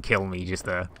full on kill me just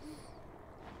there.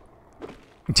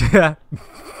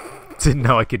 Didn't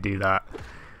know I could do that.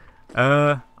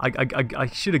 I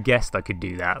should have guessed I could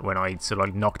do that when I sort of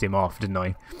like knocked him off, didn't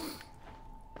I?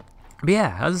 But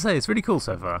yeah, as I say, it's really cool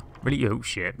so far. Really, oh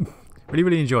shit,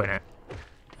 really enjoying it.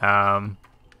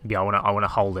 Yeah, I wanna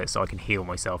hold it so I can heal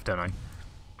myself, don't I?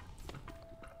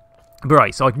 But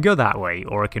right, so I can go that way,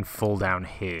 or I can fall down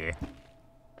here.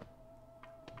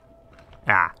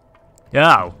 Ah,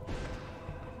 oh,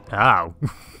 oh,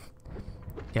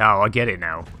 yeah, I get it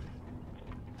now.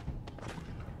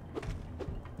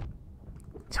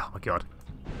 Oh my god.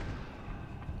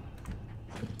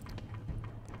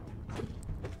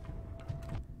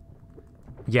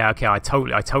 Yeah, okay, I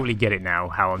totally get it now,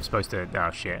 how I'm supposed to,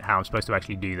 oh shit, how I'm supposed to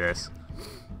actually do this.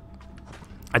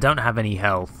 I don't have any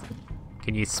health.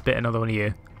 Can you spit another one of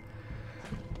you?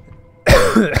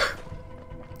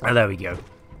 Oh, there we go.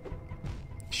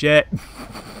 Shit.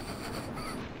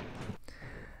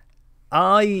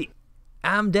 I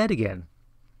am dead again.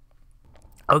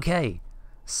 Okay.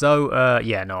 So,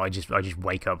 yeah, no, I just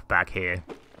wake up back here.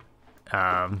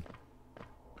 Right,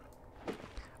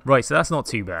 so that's not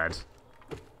too bad.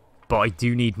 But I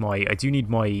do need my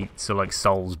sort of like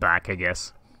souls back, I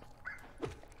guess.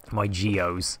 My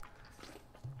geos.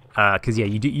 Cause yeah,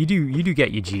 you do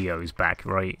get your geos back,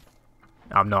 right?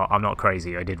 I'm not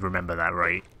crazy. I did remember that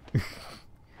right.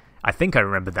 I think I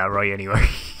remembered that right anyway.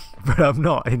 But I'm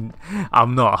not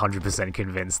 100%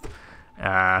 convinced.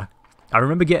 I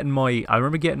remember getting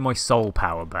my soul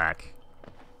power back.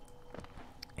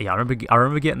 Yeah, I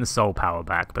remember getting the soul power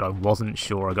back, but I wasn't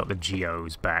sure I got the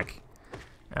geos back.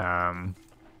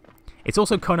 It's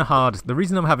also kind of hard. The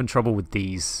reason I'm having trouble with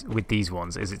these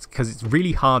ones is it's because it's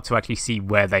really hard to actually see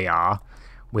where they are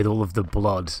with all of the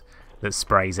blood that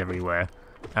sprays everywhere.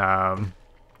 Yeah,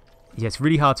 it's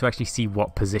really hard to actually see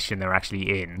what position they're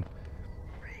actually in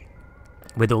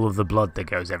with all of the blood that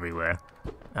goes everywhere.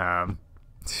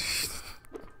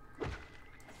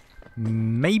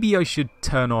 Maybe I should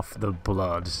turn off the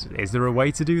blood. Is there a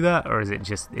way to do that, or is it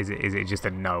just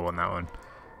a no on that one?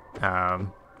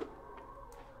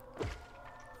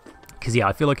 Because yeah,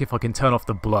 I feel like if I can turn off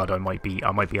the blood, I might be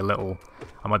a little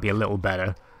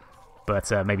better,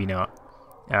 but maybe not.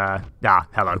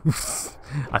 Hello.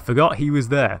 I forgot he was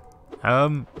there.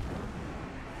 But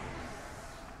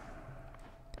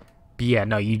yeah,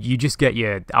 no, you just get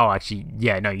your. Oh, actually,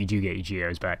 yeah, no, you do get your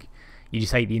geos back. You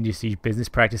just hate the industry's business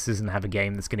practices and have a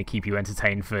game that's going to keep you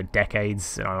entertained for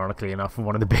decades. And ironically enough,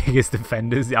 one of the biggest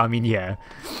offenders. I mean, yeah.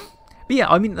 But yeah,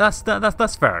 I mean that's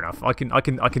fair enough. I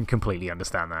can completely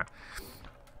understand that.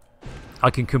 I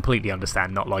can completely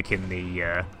understand not liking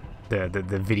the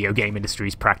the video game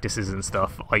industry's practices and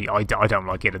stuff. I don't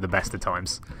like it at the best of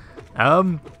times.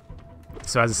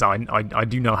 So as I say, I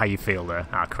do know how you feel there.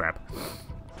 Ah, crap.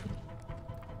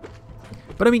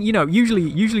 But I mean, you know,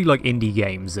 usually like indie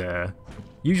games,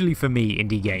 usually for me,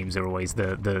 indie games are always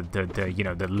the you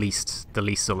know, the least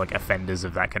sort of like offenders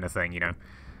of that kind of thing, you know.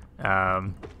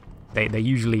 They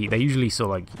usually sort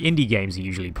of like, indie games are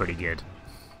usually pretty good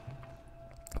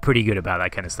about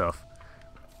that kind of stuff.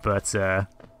 But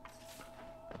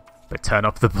turn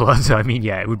up the blood. I mean,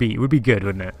 yeah, it would be good,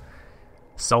 wouldn't it?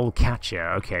 Soul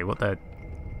Catcher. Okay, what the?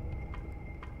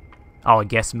 Oh, I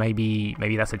guess maybe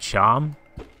that's a charm.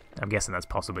 I'm guessing that's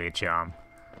possibly a charm.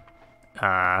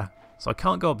 So I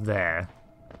can't go up there,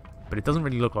 but it doesn't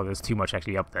really look like there's too much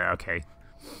actually up there. Okay.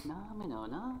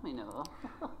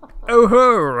 Oh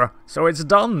ho! So it's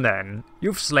done then.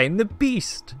 You've slain the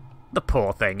beast. The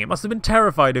poor thing. It must have been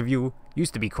terrified of you.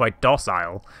 Used to be quite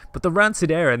docile, but the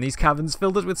rancid air in these caverns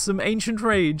filled it with some ancient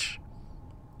rage.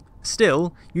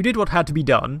 Still, you did what had to be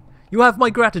done. You have my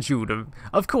gratitude.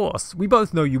 Of course, we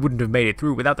both know you wouldn't have made it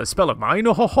through without the spell of mine.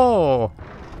 Oh ho ho!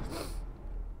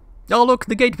 Oh look,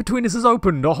 the gate between us is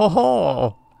opened. Oh ho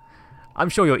ho! I'm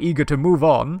sure you're eager to move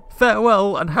on.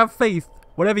 Farewell, and have faith.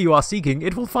 Whatever you are seeking,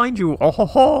 it will find you. Oh ho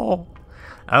ho!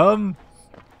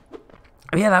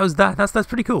 Yeah, that's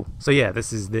pretty cool. So yeah,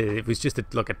 it was just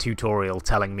like a tutorial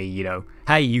telling me, you know,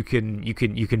 hey, you can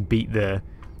beat the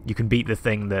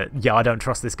thing that, yeah, I don't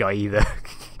trust this guy either.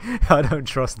 I don't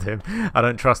trust him. I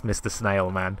don't trust Mr. Snail,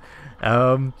 man.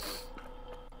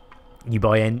 You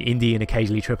buy indie and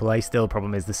occasionally AAA. Still,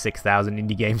 problem is the 6,000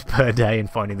 indie games per day and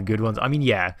finding the good ones. I mean,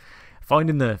 yeah,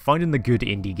 finding the good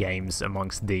indie games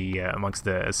amongst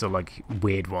the sort of like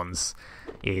weird ones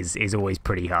is always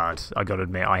pretty hard. I gotta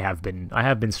admit, I have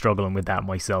been struggling with that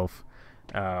myself.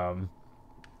 Yeah,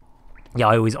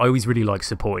 I always really like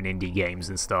supporting indie games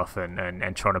and stuff,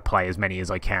 and trying to play as many as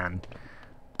I can.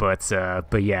 But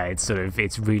yeah,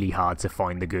 it's really hard to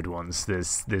find the good ones.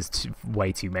 There's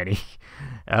way too many.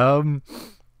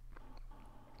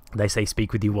 They say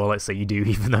speak with your wallet, so you do,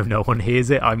 even though no one hears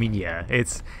it. I mean, yeah,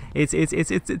 it's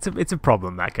a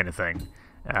problem, that kind of thing.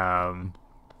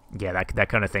 Yeah, that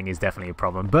kind of thing is definitely a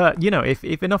problem. But you know, if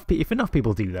enough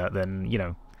people do that, then you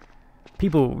know,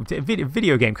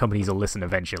 video game companies will listen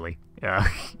eventually.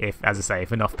 If, as I say,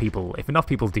 if enough people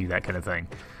do that kind of thing.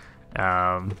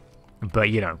 But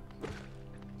you know,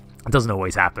 it doesn't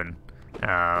always happen.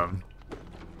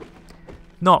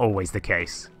 Not always the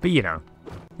case, but you know,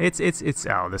 it's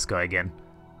oh, this guy again.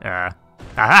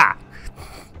 Aha!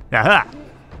 Aha!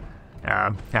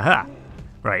 Aha!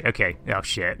 Right, okay. Oh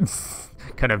shit.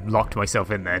 Kind of locked myself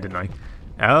in there, didn't I?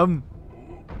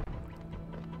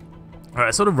 Alright,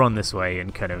 I sort of run this way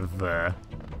and kind of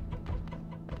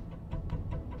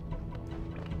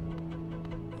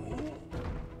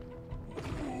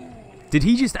Did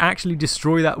he just actually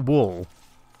destroy that wall?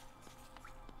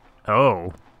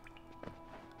 Oh.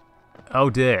 Oh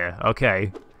dear,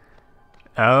 okay.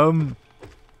 Yeah,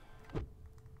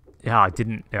 I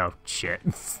didn't... Oh, shit.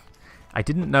 I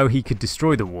didn't know he could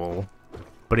destroy the wall,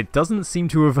 but it doesn't seem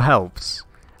to have helped.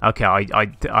 Okay,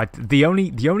 the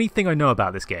only thing I know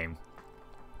about this game,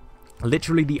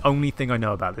 literally the only thing I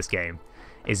know about this game,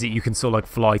 is that you can sort of like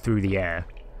fly through the air.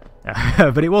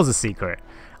 But it was a secret.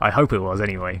 I hope it was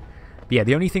anyway. But yeah,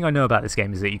 the only thing I know about this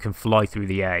game is that you can fly through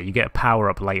the air. You get a power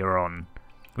up later on,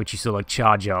 which you sort of like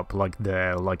charge up like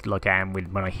I am with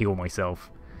when I heal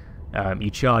myself. You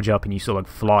charge up and you sort of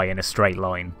like fly in a straight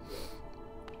line.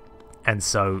 And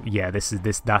so yeah, that's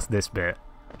this bit.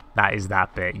 That is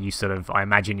that bit. You sort of, I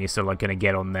imagine you're sort of like going to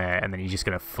get on there and then you're just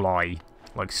going to fly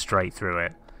like straight through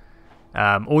it.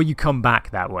 Or you come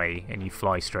back that way and you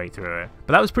fly straight through it.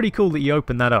 But that was pretty cool that you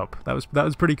opened that up. That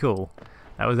was pretty cool.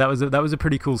 That was a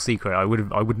pretty cool secret. I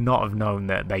would not have known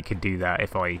that they could do that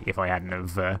if I hadn't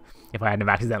have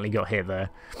accidentally got hit there.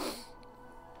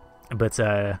 But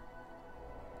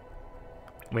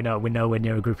we know when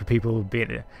you're a group of people.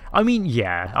 I mean,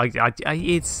 yeah,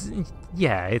 it's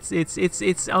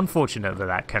unfortunate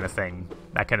that kind of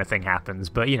thing happens.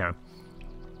 But you know,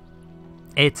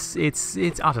 it's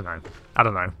I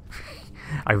don't know.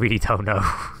 I really don't know.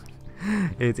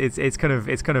 It's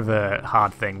kind of a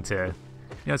hard thing to.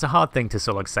 You know, it's a hard thing to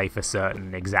sort of like say for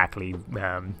certain exactly,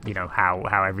 you know,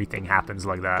 how everything happens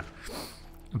like that.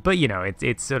 But, you know,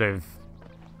 it's sort of...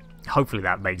 Hopefully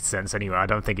that makes sense anyway. I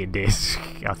don't think it did.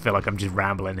 I feel like I'm just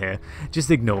rambling here. Just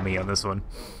ignore me on this one.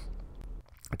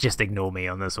 Just ignore me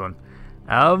on this one.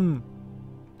 Right,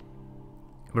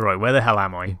 where the hell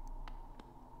am I?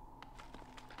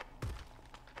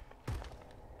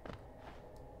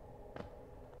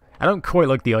 I don't quite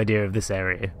like the idea of this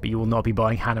area, but you will not be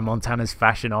buying Hannah Montana's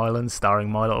Fashion Island starring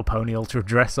My Little Pony Ultra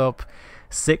Dress Up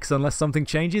 6 unless something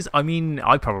changes. I mean,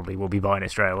 I probably will be buying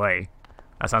it straight away.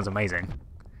 That sounds amazing.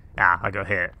 Ah, I got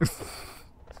hit.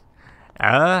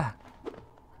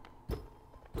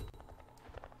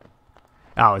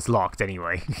 Oh, it's locked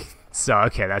anyway. So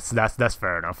okay, that's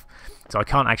fair enough. So I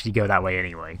can't actually go that way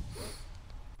anyway.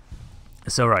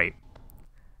 So right.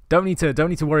 Don't need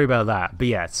to worry about that. But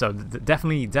yeah, so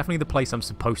definitely the place I'm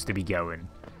supposed to be going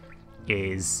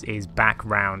is back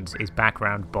round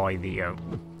by the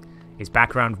is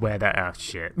back round where that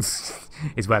shit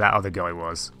is where that other guy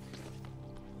was.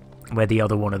 Where the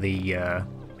other one of the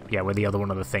where the other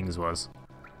one of the things was.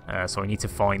 So I need to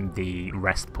find the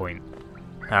rest point.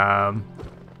 Yeah,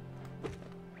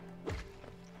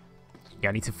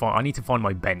 I need to find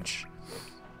my bench.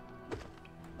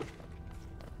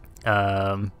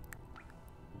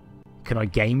 Can I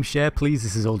game share, please?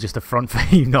 This is all just a front for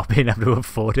you not being able to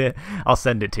afford it. I'll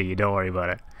send it to you. Don't worry about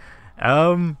it.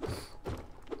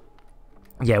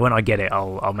 Yeah, when I get it,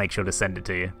 I'll make sure to send it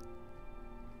to you.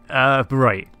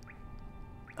 Right.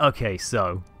 Okay,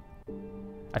 so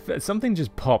something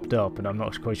just popped up, and I'm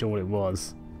not quite sure what it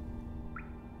was.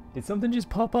 Did something just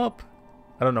pop up?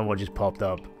 I don't know what just popped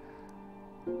up.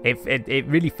 It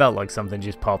really felt like something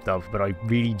just popped up, but I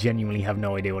really genuinely have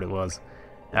no idea what it was.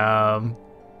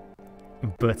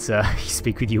 But you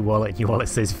speak with your wallet, and your wallet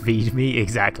says feed me.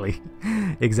 Exactly.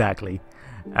 Exactly.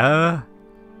 But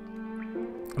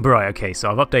right, okay, so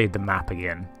I've updated the map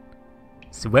again.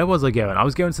 So where was I going? I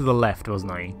was going to the left,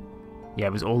 wasn't I? Yeah,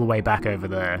 it was all the way back over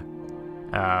there.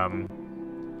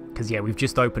 Because yeah, we've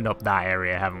just opened up that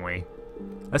area, haven't we?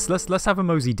 Let's have a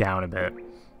mosey down a bit.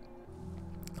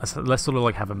 Let's sort of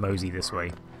like have a mosey this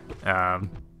way. Oh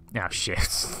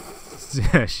shit.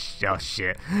 Oh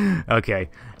shit. Okay.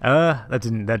 That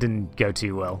didn't go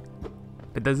too well.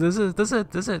 But there's a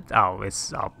oh,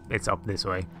 it's up this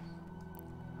way.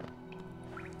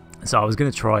 So I was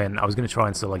gonna try and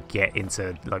sort of like get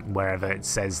into like wherever it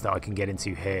says that I can get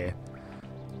into here.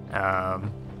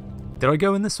 Did I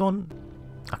go in this one?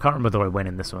 I can't remember whether I went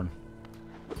in this one.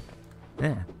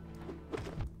 Yeah.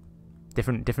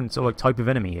 Different sort of like type of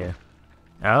enemy here.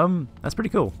 That's pretty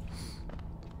cool.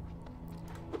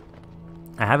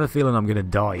 I have a feeling I'm gonna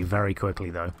die very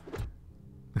quickly though.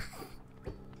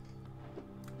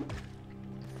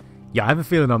 Yeah, I have a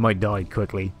feeling I might die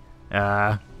quickly.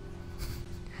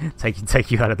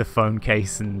 Take you out of the phone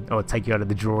case or take you out of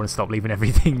the drawer and stop leaving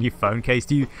everything in your phone case.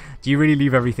 Do you really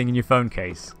leave everything in your phone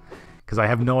case? Because I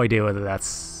have no idea whether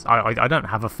that's... I don't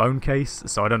have a phone case,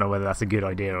 so I don't know whether that's a good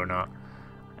idea or not.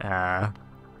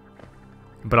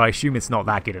 But I assume it's not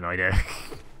that good an idea.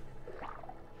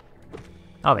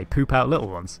 Oh, they poop out little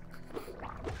ones.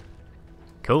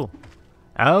 Cool.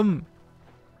 Yeah,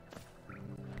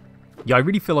 I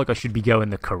really feel like I should be going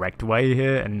the correct way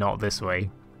here and not this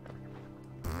way.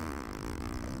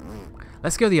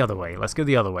 Let's go the other way. Let's go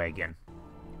the other way again.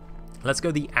 Let's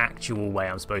go the actual way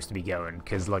I'm supposed to be going,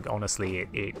 because like honestly,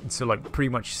 it so like pretty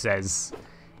much says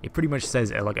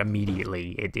it like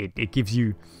immediately. It gives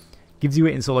you it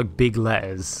in sort of like big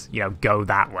letters. You know, go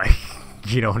that way.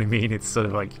 You know what I mean? It's sort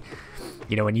of like,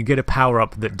 you know, when you get a power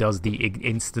up that does the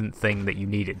instant thing that you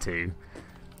need it to,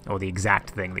 or the exact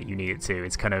thing that you need it to,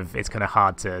 it's kind of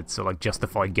hard to sort of like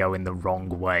justify going the wrong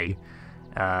way.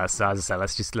 So as I said,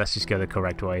 let's just go the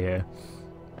correct way here.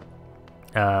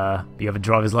 You have a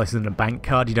driver's license and a bank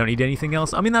card. You don't need anything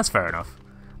else. I mean, that's fair enough.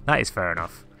 That is fair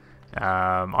enough.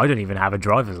 I don't even have a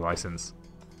driver's license.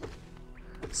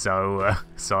 So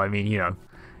I mean, you know,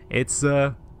 it's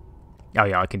oh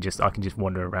yeah, I can just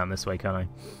wander around this way, can't I?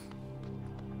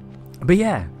 But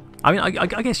yeah, I mean,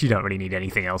 I guess you don't really need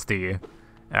anything else, do you?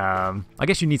 I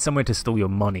guess you need somewhere to store your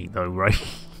money, though, right?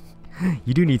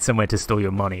 You do need somewhere to store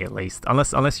your money, at least,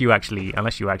 unless you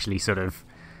actually sort of,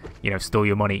 you know, store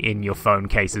your money in your phone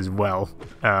case as well,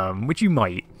 which you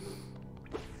might.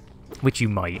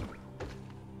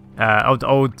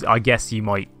 I guess you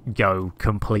might go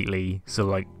completely sort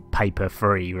of like paper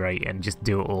free, right, and just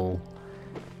do it all.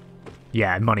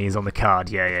 Yeah, money is on the card.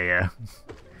 Yeah.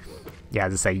 Yeah,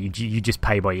 as I say, you just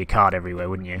pay by your card everywhere,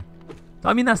 wouldn't you?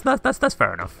 I mean, that's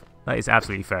fair enough. That is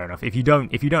absolutely fair enough. If you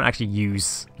don't actually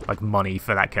use like money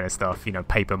for that kind of stuff, you know,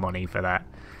 paper money for that,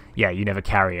 yeah, you never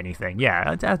carry anything.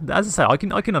 Yeah, as I say, I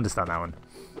can understand that one.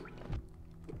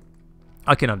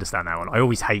 I can understand that one. I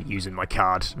always hate using my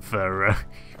card for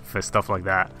stuff like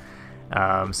that.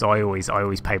 So I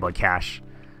always pay by cash.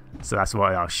 So that's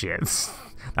why, oh shit,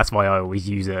 that's why I always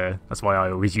use a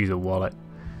wallet.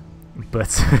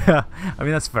 But I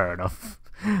mean, that's fair enough.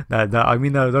 I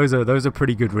mean, those are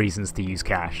pretty good reasons to use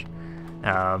cash.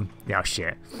 Yeah,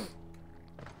 shit.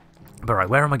 But right,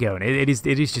 where am I going? It is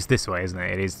just this way, isn't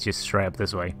it? It is just straight up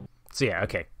this way. So yeah,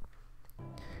 okay.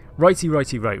 Righty,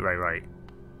 right.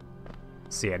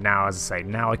 So yeah, now as I say,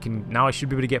 now I should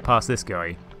be able to get past this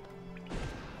guy.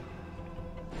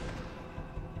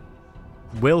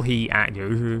 Will he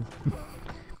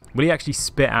will he actually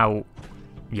spit out?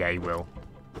 Yeah, he will.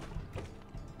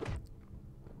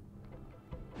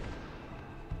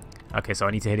 Okay, so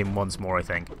I need to hit him once more, I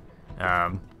think.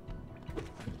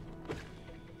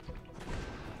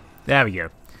 There we go.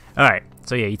 All right.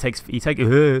 So yeah, he take.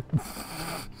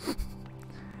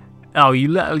 Oh, you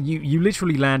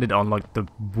literally landed on like the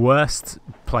worst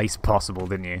place possible,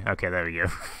 didn't you? Okay, there we go.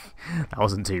 That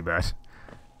wasn't too bad.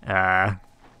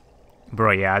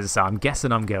 But yeah, as I say, I'm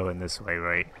guessing I'm going this way,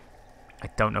 right? I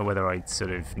don't know whether I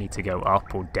sort of need to go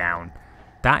up or down.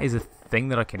 That is a thing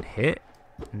that I can hit.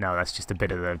 No, that's just a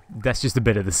bit of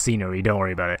the scenery. Don't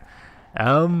worry about it.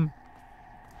 I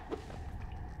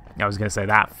was gonna say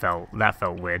that felt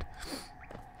weird.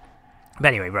 But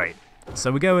anyway, right.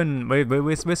 So we're going.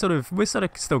 We're sort of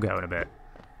still going a bit.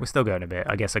 We're still going a bit.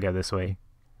 I guess I go this way.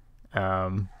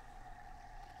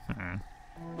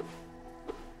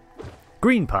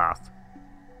 Green path.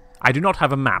 I do not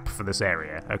have a map for this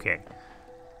area. Okay.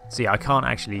 See, I can't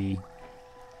actually.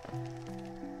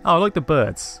 Oh, I like the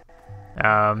birds.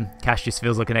 Cash just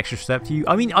feels like an extra step to you.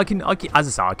 I mean, I can as I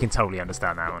say, I can totally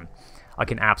understand that one. I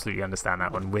can absolutely understand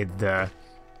that one with the,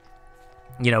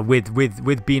 you know,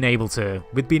 with being able to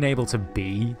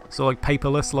be sort of like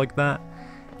paperless like that.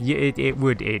 Yeah,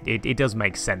 it does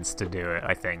make sense to do it,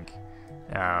 I think.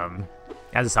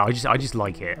 As I say, I just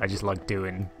like it. I just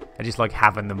like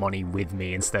having the money with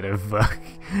me instead of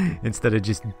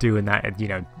just doing that, you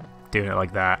know, doing it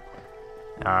like that.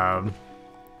 I'm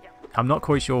not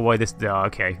quite sure why this. Oh,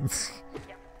 okay.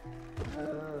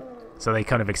 So they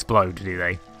kind of explode, do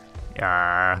they?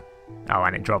 Oh,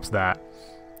 and it drops that.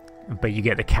 But you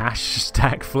get the cash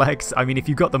stack flex. I mean, if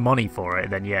you got the money for it,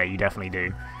 then yeah, you definitely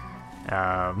do.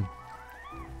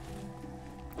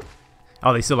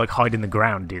 Oh, they still like hide in the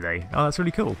ground, do they? Oh, that's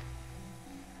really cool.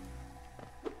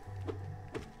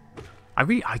 I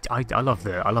love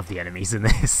the enemies in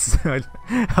this.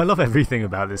 I love everything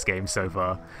about this game so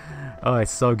far. Oh,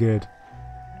 it's so good.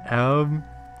 I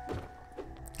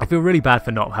feel really bad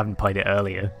for not having played it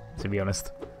earlier, to be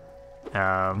honest.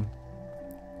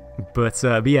 But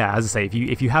yeah, as I say,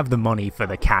 if you have the money for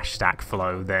the cash stack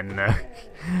flow, then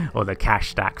or the cash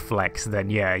stack flex, then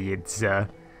yeah, it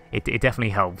definitely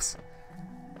helps.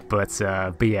 But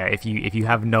yeah, if you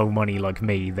have no money like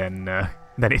me, then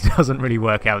it doesn't really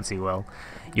work out too well.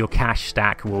 Your cash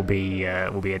stack will be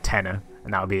a tenner,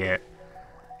 and that'll be it.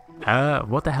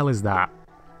 What the hell is that?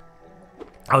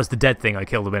 Oh, it's the dead thing I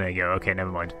killed a minute ago. Okay, never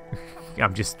mind.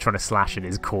 I'm just trying to slash at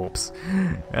his corpse.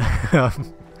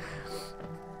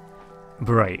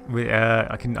 But right,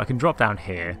 I can drop down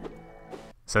here.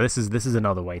 So this is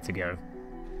another way to go.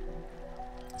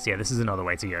 So yeah, this is another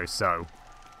way to go. So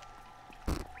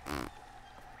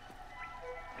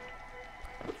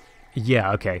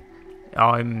yeah, okay.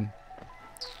 I'm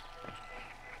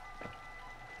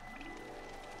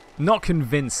not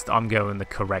convinced I'm going the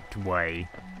correct way.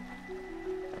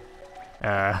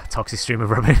 Toxic streamer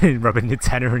rubbing the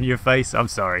tenner in your face. I'm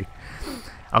sorry.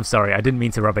 I didn't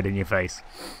mean to rub it in your face.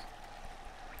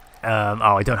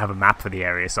 Oh, I don't have a map for the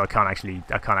area, so I can't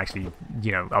actually,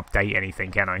 you know, update anything,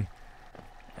 can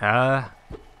I?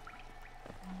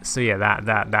 So yeah,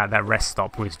 that rest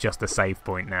stop was just a save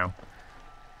point now.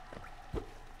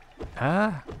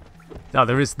 Oh,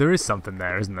 there is something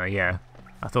there, isn't there? Yeah,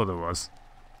 I thought there was.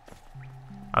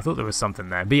 I thought there was something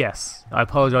there, but yes, I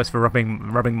apologise for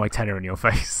rubbing my tenner in your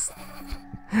face.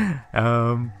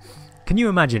 Can you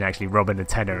imagine actually rubbing a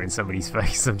tenner in somebody's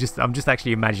face? I'm just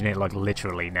actually imagining it like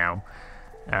literally now.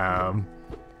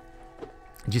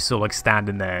 Just sort of like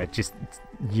standing there, just,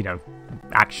 you know,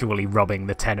 actually rubbing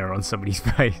the tenner on somebody's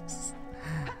face.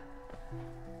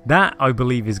 That, I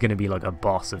believe, is going to be like a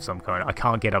boss of some kind. I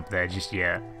can't get up there just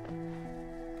yet.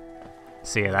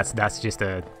 So yeah, that's just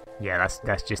a, yeah,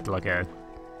 that's just like a,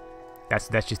 that's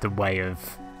just a way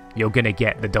of, you're going to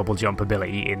get the double jump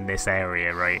ability in this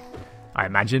area, right? I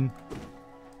imagine.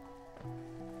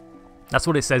 That's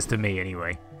what it says to me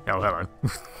anyway. Oh, hello.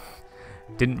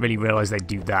 Didn't really realise they'd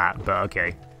do that, but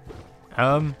okay.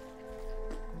 But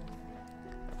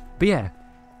yeah.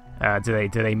 Do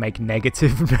they make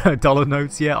negative dollar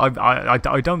notes yet? I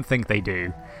don't think they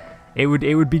do. It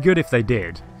would be good if they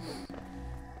did.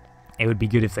 It would be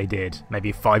good if they did. Maybe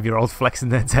a 5-year-old flexing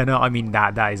their tenner. I mean,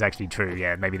 that is actually true.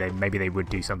 Yeah, maybe they would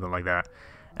do something like that.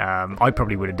 I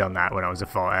probably would have done that when I was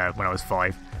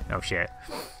 5. Oh shit.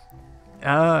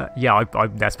 Yeah,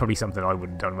 that's probably something I would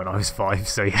have done when I was 5.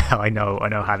 So yeah, I know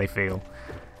how they feel.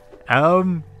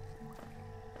 God,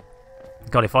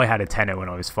 if I had a tenner when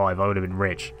I was 5, I would have been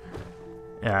rich.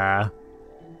 How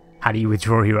do you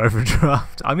withdraw your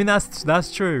overdraft? I mean,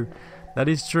 that's true. That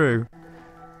is true.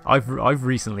 I've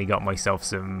recently got myself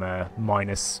some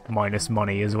minus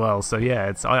money as well. So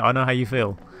yeah, I know how you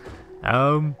feel.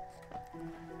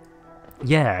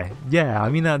 Yeah. I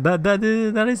mean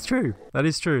that is true. That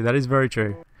is true. That is very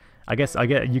true. I guess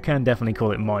you can definitely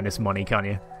call it minus money, can't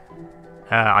you?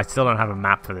 I still don't have a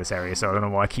map for this area, so I don't know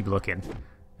why I keep looking.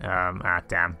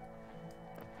 Damn.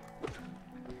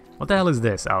 What the hell is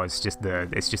this? Oh, it's just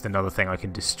another thing I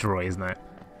can destroy, isn't it?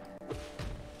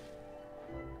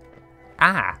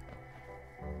 Ah!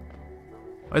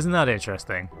 Isn't that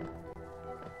interesting?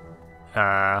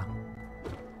 Right,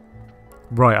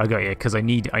 I got you, because I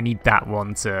need that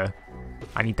one to...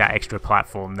 I need that extra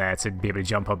platform there to be able to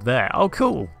jump up there. Oh,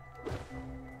 cool!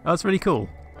 Oh, that's really cool.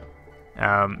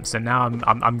 So now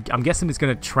I'm guessing it's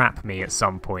gonna trap me at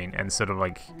some point and sort of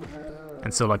like...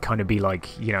 And so like kind of be like,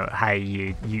 you know, hey,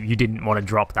 you didn't want to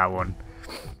drop that one.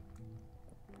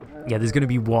 Yeah, there's going to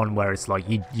be one where it's like,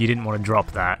 you didn't want to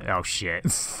drop that. Oh, shit.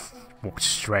 Walked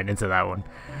straight into that one.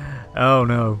 Oh,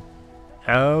 no.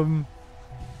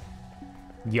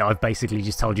 Yeah, I've basically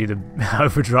just told you the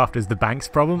overdraft is the bank's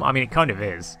problem. I mean, it kind of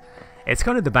is. It's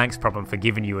kind of the bank's problem for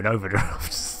giving you an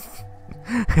overdraft.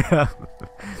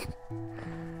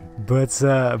 But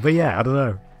yeah, I don't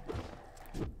know.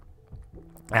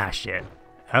 Ah, shit.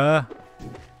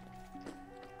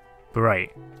 Right.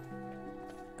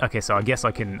 Okay, so I guess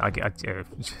I can... I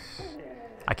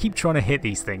keep trying to hit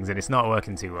these things and it's not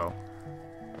working too well.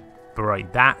 But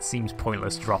right, that seems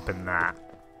pointless dropping that.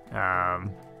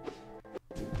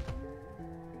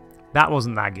 That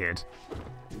wasn't that good.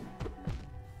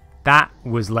 That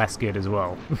was less good as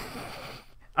well.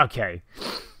 Okay.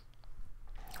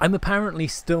 I'm apparently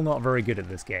still not very good at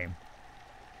this game.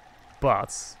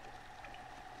 But...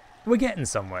 we're getting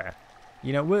somewhere.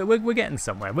 You know, we're getting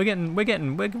somewhere. We're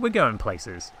going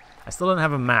places. I still don't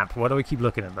have a map. Why do I keep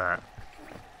looking at that?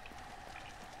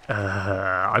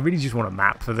 I really just want a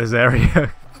map for this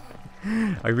area.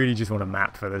 I really just want a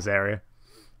map for this area.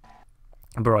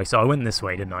 But right, so I went this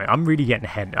way, didn't I? I'm really getting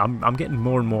I'm getting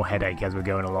more and more headache as we're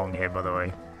going along here, by the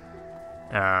way.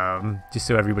 Just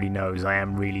so everybody knows, I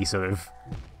am really sort of...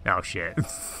 oh, shit.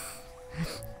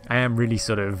 I am really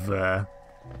sort of...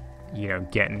 you know,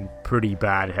 getting pretty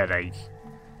bad headache,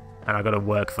 and I got to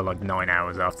work for like 9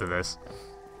 hours after this.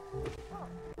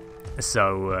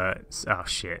 So, oh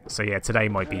shit. So yeah, today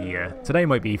might be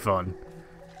fun.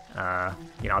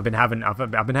 You know, I've been having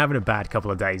a bad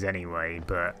couple of days anyway,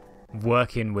 but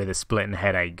working with a splitting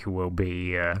headache will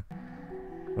be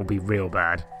real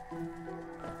bad.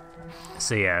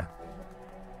 So yeah,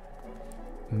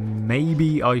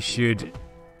 maybe I should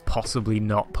possibly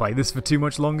not play this for too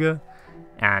much longer.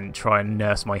 And try and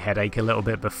nurse my headache a little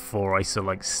bit before I sort of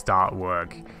like start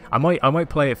work. I might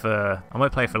play it for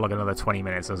like another 20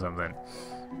 minutes or something.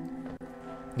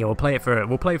 Yeah, we'll play it for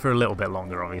a little bit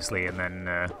longer, obviously, and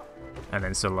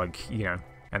then sort of like, you know,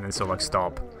 and then sort of like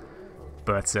stop.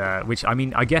 But which, I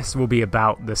mean, I guess will be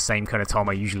about the same kind of time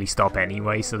I usually stop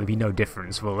anyway, so there'll be no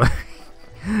difference, will there?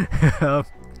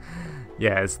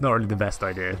 Yeah, it's not really the best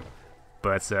idea,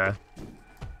 but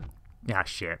yeah,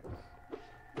 shit.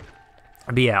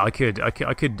 But yeah, I could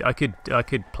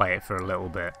play it for a little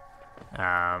bit.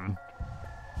 But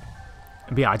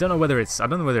yeah, I don't know whether it's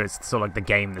sort of like the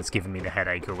game that's giving me the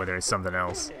headache or whether it's something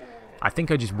else. I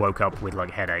think I just woke up with like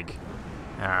headache.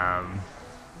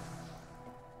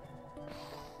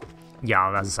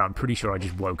 Yeah, as I said, I'm pretty sure I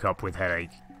just woke up with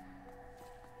headache.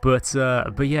 But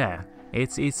yeah,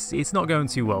 it's not going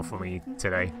too well for me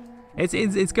today.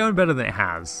 It's going better than it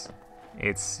has.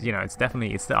 It's, you know, I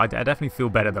definitely feel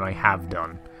better than I have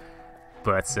done.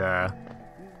 But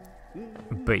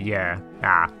yeah,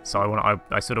 so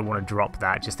I sort of want to drop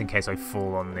that just in case I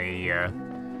fall on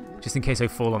the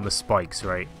spikes,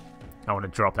 right? I want to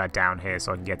drop that down here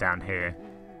so I can get down here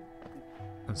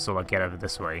and sort of get over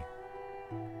this way,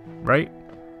 right?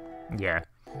 Yeah.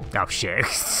 Oh shit.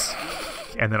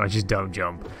 And then I just don't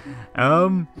jump.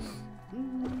 But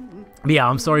yeah,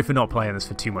 I'm sorry for not playing this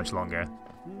for too much longer.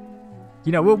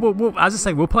 You know, we'll as I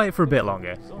say, we'll play it for a bit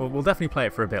longer. We'll definitely play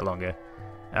it for a bit longer.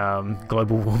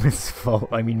 Global warming's fault.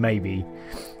 I mean, maybe,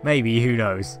 who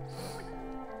knows?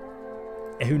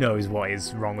 Who knows what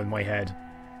is wrong with my head?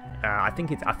 I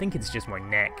think it's just my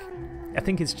neck. I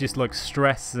think it's just like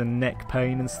stress and neck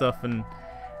pain and stuff, and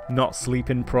not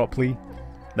sleeping properly,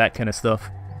 that kind of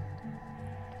stuff.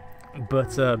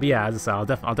 But yeah, as I say, I'll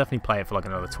definitely play it for like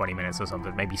another 20 minutes or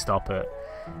something. Maybe stop at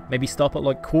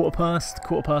like quarter past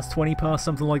 20 past,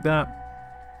 something like that.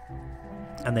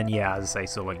 And then yeah, as I say,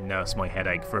 sort of like nurse my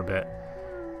headache for a bit.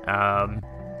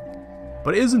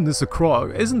 But isn't this a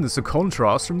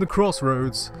contrast from the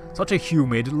crossroads? Such a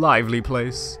humid, lively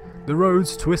place. The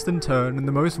roads twist and turn in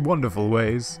the most wonderful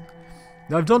ways.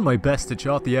 I've done my best to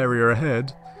chart the area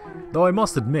ahead, though I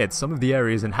must admit some of the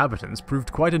area's inhabitants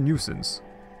proved quite a nuisance.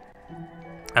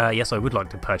 Yes, I would like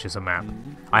to purchase a map.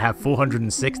 I have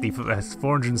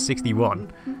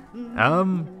 461.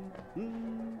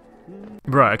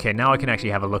 Right, okay, now I can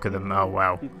actually have a look at them. Oh,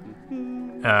 wow.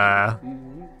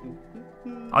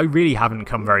 I really haven't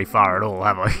come very far at all,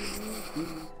 have I?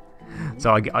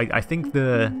 So I think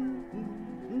So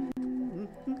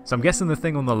I'm guessing the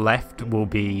thing on the left will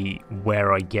be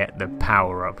where I get the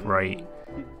power up, right?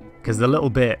 Because the little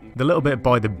bit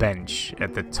by the bench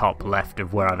at the top left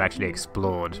of where I've actually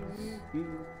explored,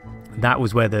 that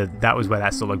was where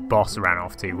that sort of like boss ran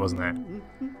off to, wasn't it?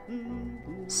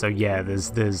 So yeah,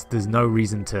 there's no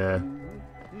reason to,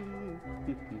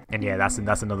 and yeah, that's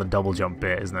another double jump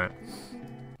bit, isn't it?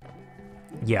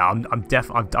 Yeah, I've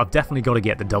definitely got to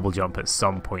get the double jump at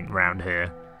some point round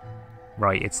here.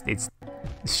 Right, it's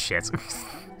shit.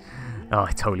 Oh,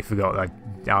 I totally forgot that.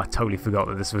 I totally forgot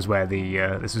that this was where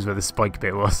the spike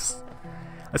bit was.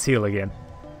 Let's heal again.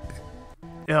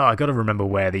 Oh, I gotta remember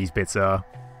where these bits are.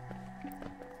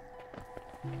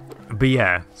 But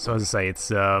yeah, so as I say,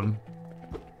 it's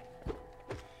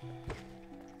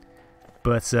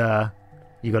But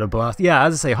you got a blast. Yeah,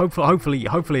 as I say, hopefully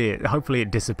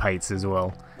it dissipates as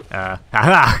well.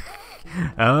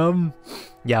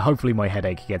 Yeah, hopefully my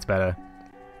headache gets better.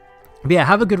 But yeah,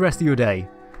 have a good rest of your day.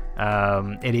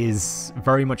 It is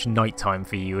very much nighttime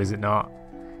for you, is it not?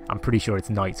 I'm pretty sure it's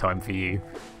nighttime for you.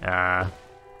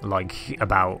 Like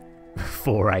about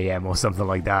 4 AM or something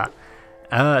like that.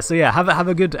 So yeah, have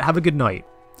a good night.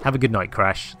 Have a good night,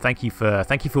 Crash. Thank you for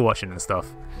watching and stuff.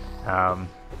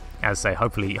 As I say,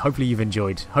 hopefully you've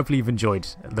enjoyed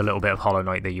the little bit of Hollow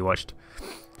Knight that you watched.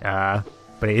 But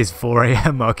it is 4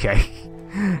 AM. Okay.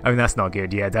 I mean, that's not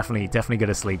good. Yeah, definitely go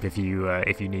to sleep if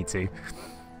you need to.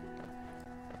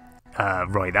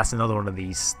 Right, that's another one of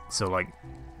these sort of like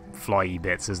flyy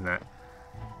bits, isn't it?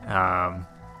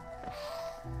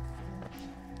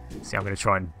 See, I'm going to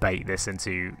try and bait this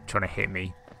into trying to hit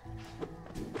me.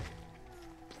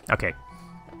 Okay.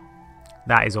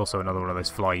 That is also another one of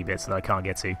those flyy bits that I can't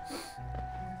get to.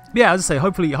 But yeah, as I say,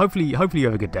 hopefully you have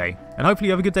a good day. And hopefully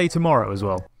you have a good day tomorrow as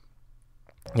well.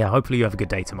 Yeah, hopefully you have a good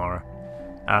day tomorrow.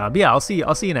 But yeah, I'll see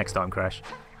you next time, Crash.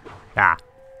 Ah.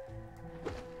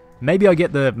 Maybe I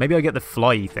get the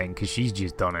fly thing because she's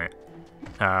just done it.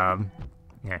 Yeah,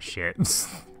 shit.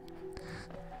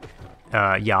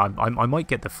 Yeah, I might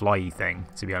get the fly thing,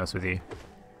 to be honest with you.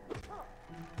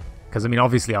 Because I mean,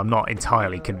 obviously, I'm not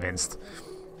entirely convinced.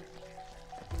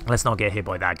 Let's not get hit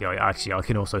by that guy. Actually, I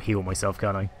can also heal myself,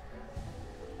 can't I?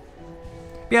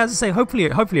 But yeah, as I say,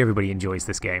 hopefully everybody enjoys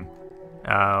this game.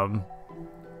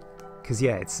 Because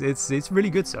yeah, it's really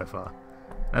good so far.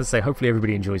 As I say, hopefully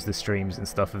everybody enjoys the streams and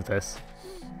stuff of this.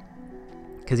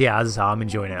 Because yeah, as I say, I'm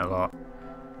enjoying it a lot.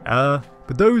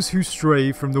 But those who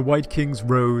stray from the White King's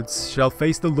roads shall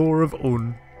face the law of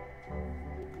Un.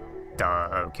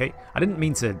 Okay, I didn't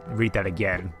mean to read that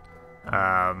again.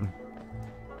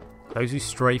 Those who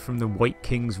stray from the White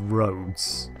King's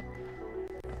roads.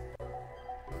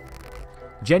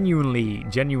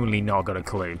 Genuinely not got a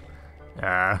clue.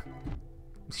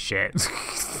 Shit.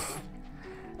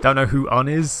 Don't know who Un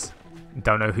is.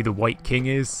 Don't know who the White King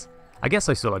is. I guess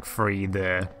I sort of like free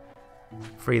the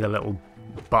little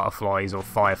butterflies or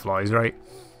fireflies, right?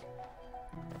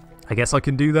 I guess I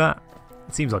can do that.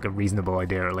 It seems like a reasonable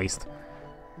idea, at least.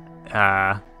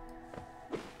 But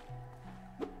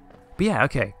yeah,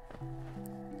 okay.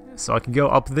 So I can go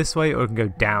up this way, or I can go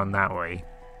down that way.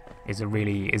 Is there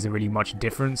really much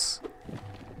difference?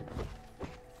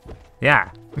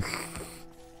 Yeah.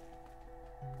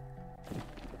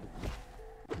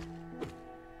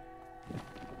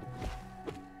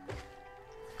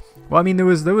 Well, I mean, there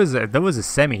was a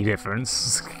semi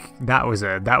difference. that was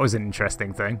an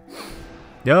interesting thing.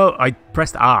 Yo, I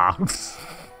pressed R.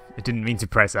 I didn't mean to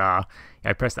press R.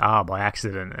 I pressed R by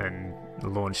accident and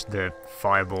launched the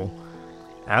fireball.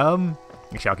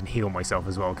 Actually, I can heal myself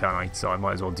as well, can't I? So I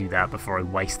might as well do that before I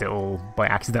waste it all by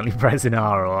accidentally pressing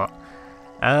R or what.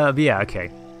 But yeah, okay.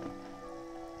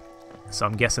 So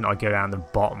I'm guessing I go down the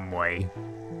bottom way.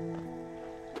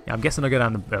 Yeah, I'm guessing I go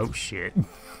down the... Oh, shit.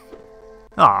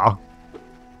 Ah,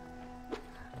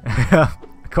 I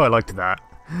quite liked that.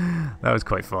 That was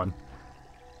quite fun.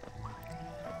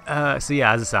 So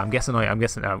yeah, as I say, I'm guessing.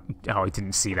 Oh, I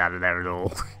didn't see that there at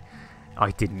all.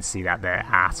 I didn't see that there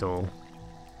at all.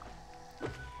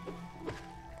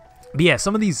 But yeah,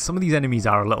 some of these enemies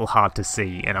are a little hard to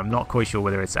see, and I'm not quite sure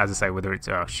whether it's, as I say, whether it's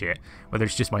whether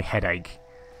it's just my headache.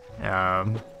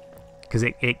 Because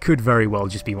it could very well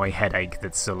just be my headache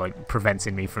that's like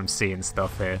preventing me from seeing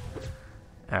stuff here.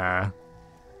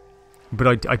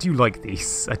 But I do like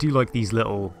these. I do like these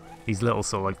little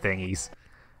sort of like thingies.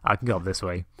 I can go up this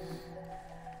way.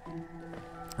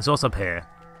 So what's up here?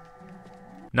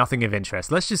 Nothing of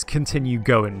interest. Let's just continue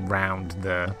going round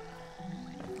the...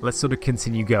 Let's sort of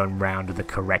continue going round the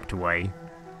correct way.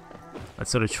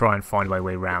 Let's sort of try and find my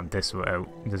way round this way. Oh,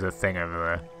 there's a thing over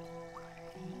there.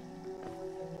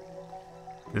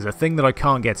 There's a thing that I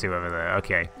can't get to over there.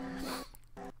 Okay.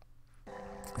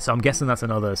 So I'm guessing that's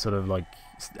another sort of like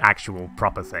actual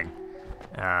proper thing.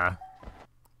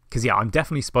 Because yeah, I'm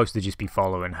definitely supposed to just be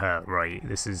following her, right?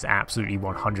 This is absolutely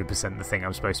 100% the thing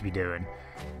I'm supposed to be doing.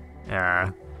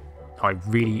 I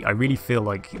really feel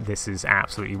like this is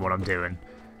absolutely what I'm doing.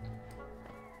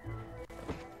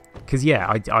 Because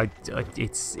yeah, it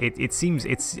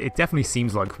definitely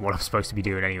seems like what I'm supposed to be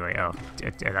doing anyway. Oh,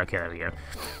 okay, there we go.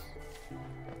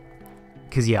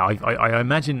 Because yeah, I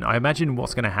imagine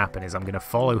what's going to happen is I'm going to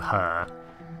follow her,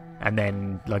 and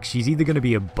then like she's either going to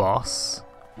be a boss,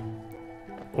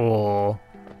 or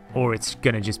it's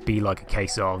going to just be like a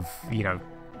case of, you know,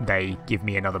 they give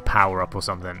me another power up or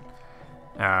something.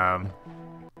 What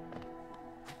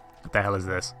the hell is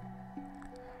this?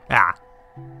 Ah.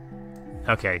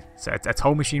 Okay, so it's a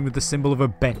toll machine with the symbol of a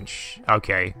bench.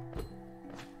 Okay.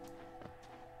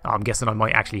 I'm guessing I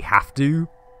might actually have to.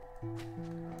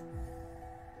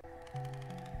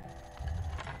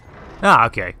 Ah,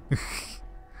 okay.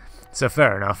 So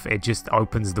fair enough, it just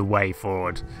opens the way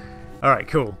forward. Alright,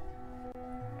 cool.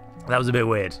 That was a bit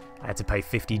weird. I had to pay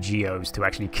 50 geos to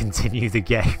actually continue the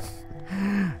game.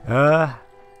 But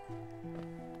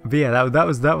yeah,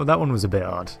 that one was a bit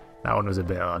odd. That one was a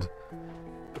bit odd.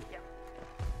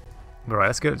 Alright,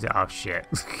 let's go. Oh shit.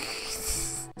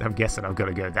 I'm guessing I've got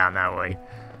to go down that way.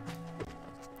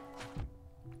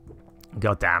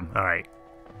 God damn. Alright.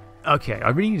 Okay, I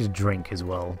really need a drink as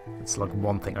well. It's like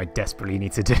one thing I desperately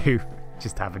need to do.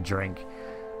 Just have a drink.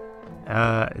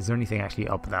 Is there anything actually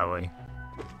up that way?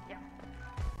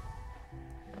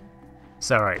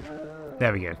 So, right.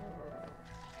 There we go.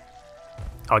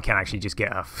 Oh, I can actually just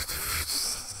get up.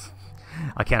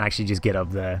 I can actually just get up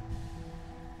there.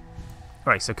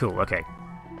 Right, so cool, okay.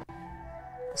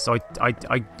 So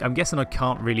I'm guessing I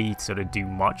can't really sort of do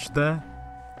much there.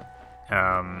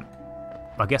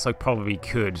 I guess I possibly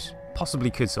could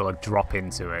sort of drop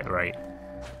into it, right?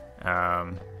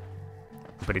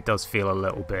 But it does feel a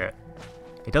little bit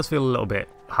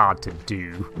hard to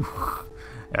do.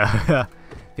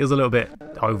 Feels a little bit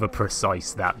over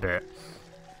precise, that bit.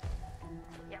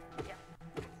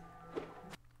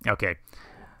 Okay.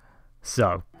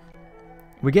 So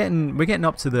we're getting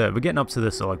up to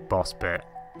the sort of like boss bit.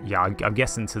 Yeah, I'm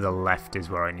guessing to the left is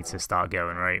where I need to start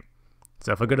going, right?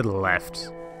 So if I go to the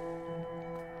left,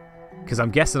 because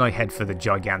I'm guessing I head for the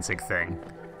gigantic thing.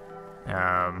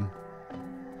 Yeah,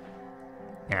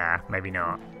 maybe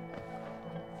not.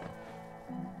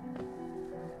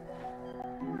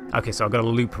 Okay, so I've got to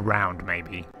loop around,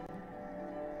 maybe.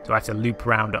 Do I have to loop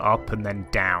around up and then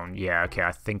down? Yeah, okay,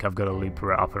 I think I've got to loop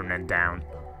up and then down.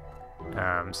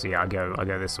 So yeah, I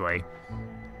go this way.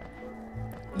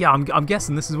 Yeah, I'm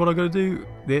guessing this is what I got to do.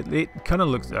 It kind of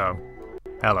looks... Oh,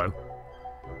 hello.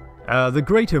 The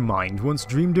greater mind once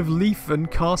dreamed of leaf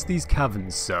and cast these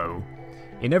caverns so.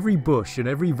 In every bush and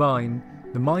every vine,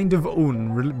 the mind of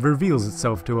Un reveals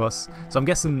itself to us. So I'm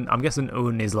guessing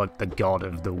Un is like the god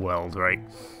of the world, right?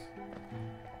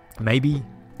 Maybe,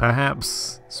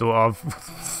 perhaps, sort of.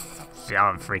 Yeah,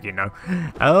 I don't freaking know.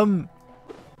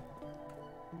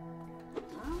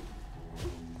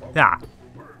 Ah.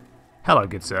 Hello,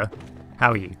 good sir.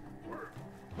 How are you?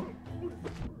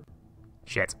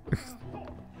 Shit.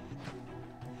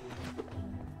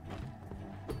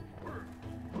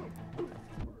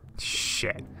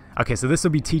 Shit. Okay, so this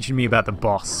will be teaching me about the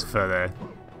boss further.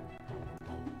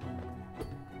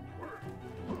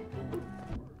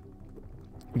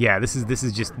 Yeah, this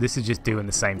is just doing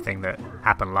the same thing that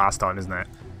happened last time, isn't it?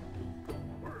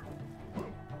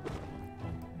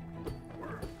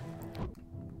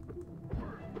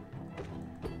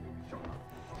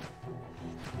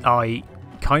 I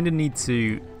kind of need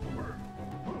to...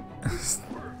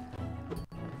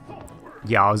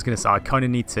 Yeah, I was going to say, I kind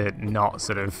of need to not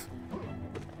sort of...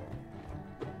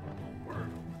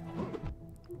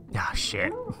 Ah,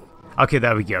 shit. Okay,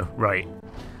 there we go. Right.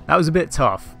 That was a bit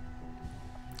tough.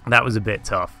 That was a bit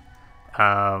tough.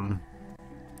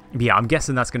 Yeah, I'm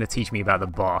guessing that's going to teach me about the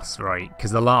boss, right?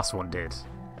 Because the last one did.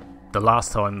 The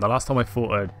last time I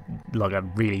fought a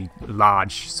really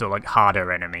large, sort of like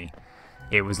harder enemy,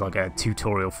 it was like a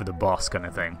tutorial for the boss kind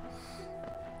of thing.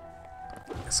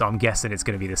 So I'm guessing it's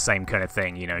going to be the same kind of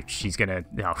thing, you know, she's going to,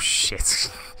 oh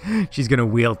shit, she's going to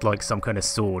wield like some kind of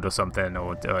sword or something,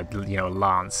 or you know,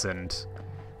 lance and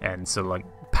sort of like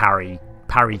parry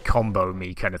combo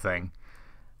me kind of thing.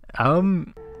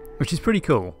 Which is pretty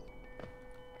cool.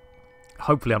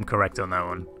 Hopefully I'm correct on that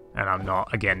one, and I'm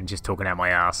not, again, just talking out my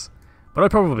ass. But I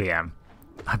probably am.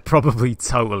 I probably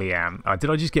totally am. Did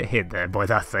I just get hit there by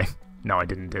that thing? No, I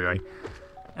didn't, did I?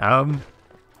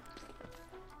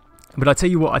 But I tell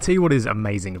you what is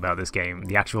amazing about this game,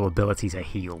 the actual ability to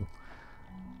heal.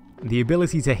 The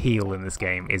ability to heal in this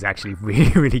game is actually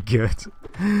really, really good.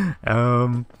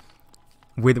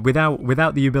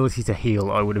 Without the ability to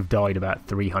heal, I would have died about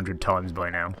 300 times by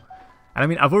now. And I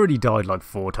mean, I've already died like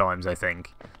 4 times, I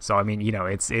think. So I mean, you know,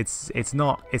 it's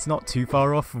not too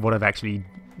far off what I've actually,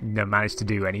 you know, managed to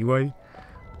do anyway.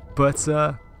 But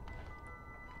yeah,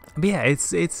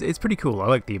 it's pretty cool. I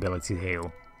like the ability to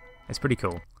heal. It's pretty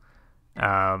cool.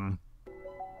 That's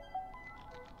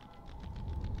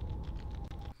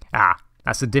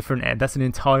an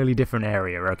entirely different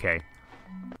area. Okay.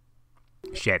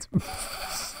 Shit.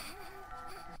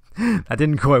 That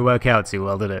didn't quite work out too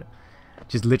well, did it?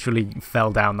 Just literally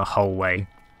fell down the whole way.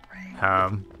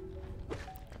 I'm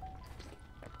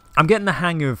getting the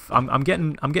hang of I'm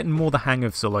getting more the hang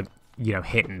of sort of like, you know,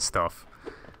 hitting stuff.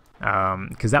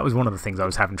 Because that was one of the things I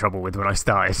was having trouble with when I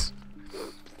started.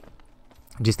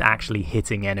 Just actually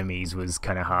hitting enemies was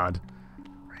kind of hard.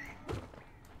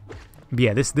 But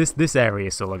yeah, this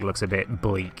area sort of like looks a bit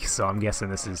bleak, so I'm guessing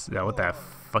this is, oh, what the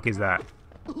fuck is that?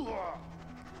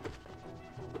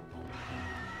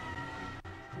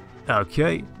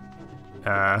 Okay.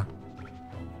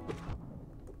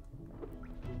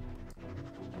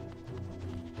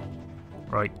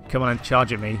 Right, come on and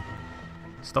charge at me.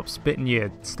 Stop spitting your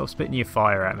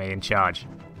fire at me and charge.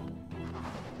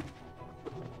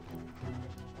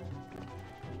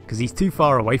 Because he's too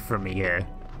far away from me here.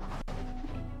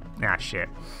 Ah, shit.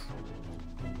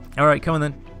 Alright, come on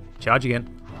then. Charge again.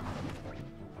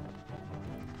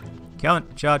 Come on,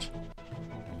 charge.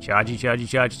 Chargey, chargey,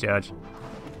 charge, charge.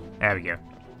 There we go.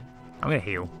 I'm gonna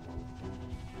heal.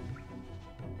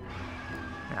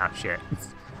 Ah, shit.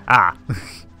 Ah!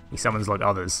 He summons like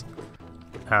others.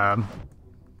 I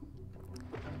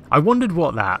wondered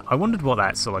what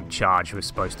that sort of like charge was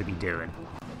supposed to be doing.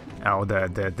 Oh,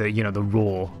 the you know, the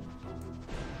raw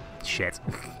shit.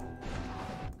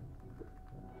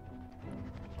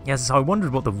 Yes, so I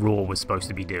wondered what the roar was supposed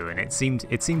to be doing. It seemed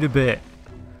a bit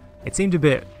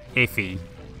iffy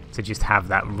to just have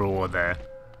that roar there.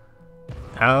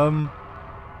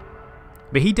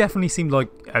 But he definitely seemed like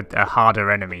a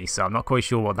harder enemy, so I'm not quite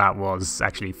sure what that was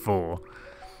actually for.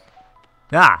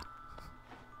 Ah!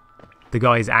 The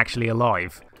guy is actually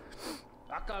alive.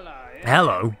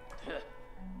 Hello.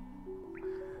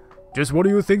 Just what do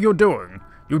you think you're doing?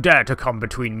 You dare to come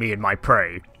between me and my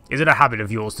prey. Is it a habit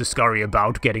of yours to scurry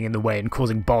about, getting in the way and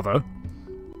causing bother?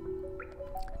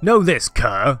 Know this,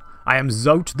 cur. I am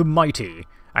Zote the Mighty,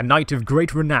 a knight of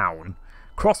great renown.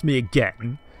 Cross me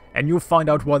again, and you'll find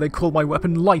out why they call my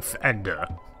weapon Life Ender.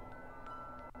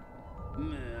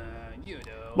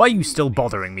 Why are you still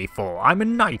bothering me for? I'm a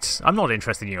knight. I'm not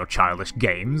interested in your childish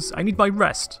games. I need my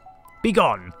rest.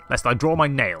 Begone, lest I draw my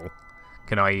nail.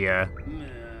 Can I,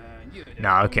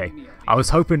 Nah, okay. I was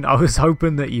hoping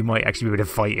that you might actually be able to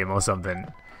fight him or something.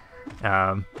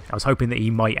 I was hoping that he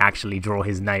might actually draw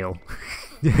his nail.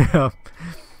 Yeah,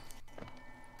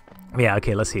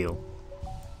 okay, let's heal.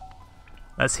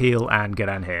 Let's heal and get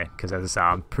on here, because as I say,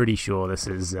 I'm pretty sure this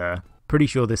is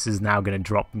now going to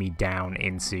drop me down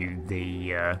into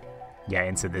the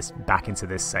back into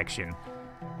this section.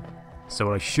 So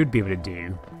what I should be able to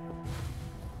do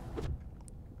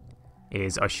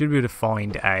is I should be able to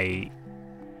find a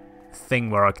thing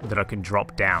that I can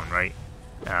drop down, right?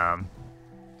 Yeah,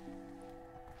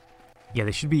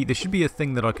 there should be a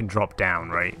thing that I can drop down,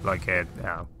 right? Like a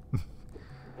oh.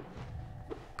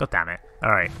 God damn it!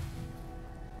 All right.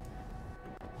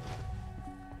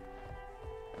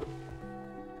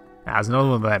 There's another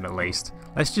one of them at least.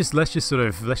 Let's just sort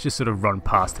of run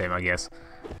past him, I guess.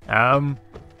 Oh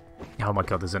my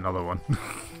god, there's another one.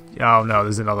 Oh no,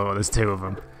 there's another one. There's 2 of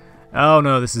them. Oh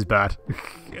no, this is bad.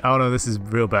 Oh no, this is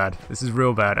real bad. This is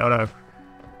real bad. Oh no.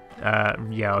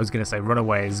 Yeah, I was gonna say run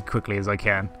away as quickly as I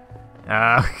can.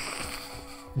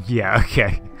 Yeah,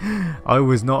 okay. I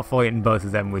was not fighting both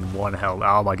of them with 1 health.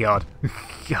 Oh my god.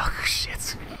 Oh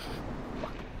shit.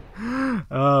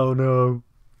 Oh no.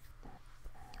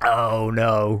 Oh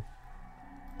no.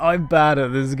 I'm bad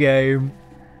at this game.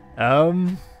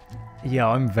 Yeah,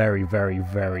 I'm very, very,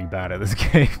 very bad at this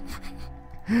game.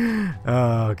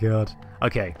 Oh god.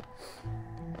 Okay.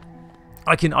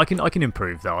 I can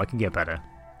improve though. I can get better.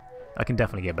 I can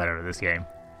definitely get better at this game.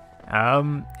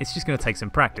 It's just gonna take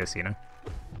some practice, you know.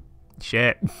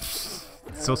 Shit.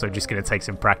 It's also just gonna take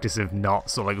some practice of not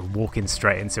sort of like walking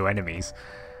straight into enemies.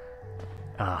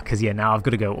 Cause yeah, now I've got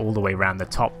to go all the way around the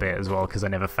top bit as well, because I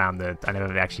never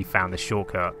actually found the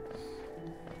shortcut.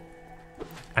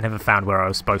 I never found where I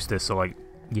was supposed to sort of like,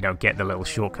 you know, get the little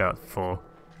shortcut for.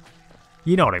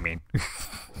 You know what I mean?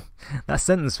 That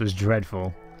sentence was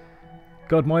dreadful.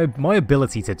 God, my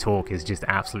ability to talk is just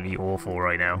absolutely awful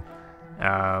right now.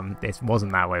 It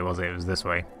wasn't that way, was it? It was this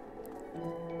way.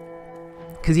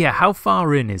 Because yeah, how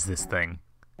far in is this thing?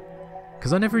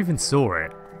 Because I never even saw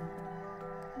it.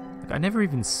 Like, I never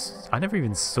even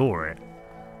saw it.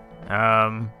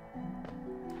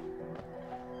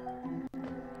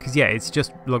 Because yeah, it's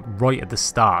just like right at the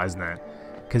start, isn't it?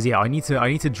 Because yeah, I need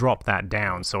to drop that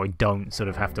down so I don't sort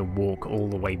of have to walk all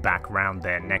the way back round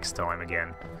there next time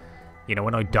again. You know,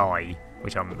 when I die,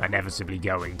 which I'm inevitably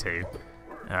going to.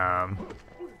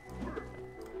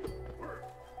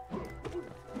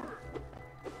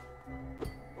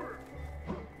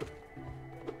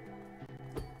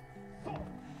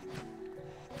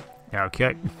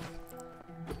 Okay.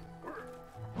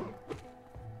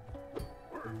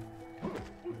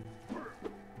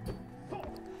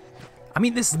 I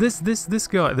mean, this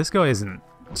guy isn't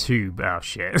too. Oh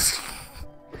shit!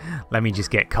 Let me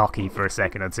just get cocky for a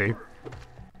second or two.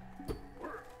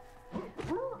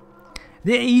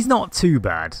 He's not too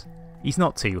bad. He's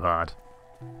not too hard.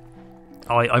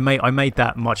 I made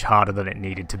that much harder than it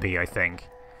needed to be. I think.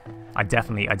 I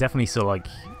definitely sort of like.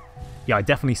 Yeah, I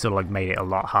definitely sort of like made it a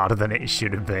lot harder than it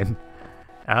should have been.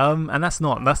 And that's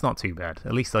not too bad.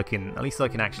 At least I can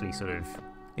actually sort of.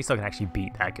 At least I can actually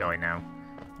beat that guy now.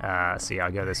 So yeah,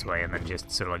 I go this way and then just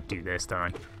sort of like do this,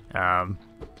 don't I?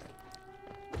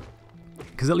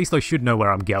 Because at least I should know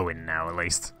where I'm going now, at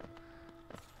least.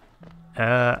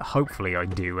 Hopefully I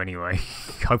do, anyway.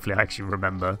 Hopefully I actually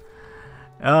remember.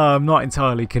 I'm not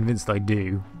entirely convinced I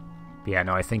do. But yeah,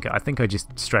 no, I think I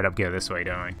just straight up go this way,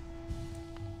 don't I?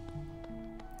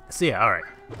 So yeah, alright.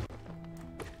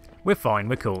 We're fine,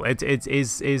 we're cool. Is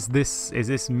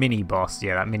this mini boss?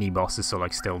 Yeah, that mini boss is sort of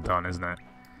like still done, isn't it?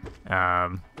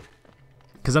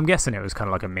 Because I'm guessing it was kind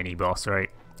of like a mini boss, right?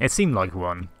 It seemed like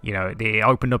one. You know, it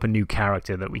opened up a new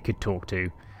character that we could talk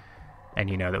to, and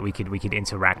you know that we could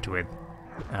interact with.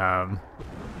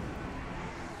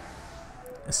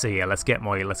 So yeah, let's get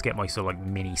my sort of like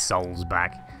mini souls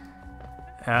back.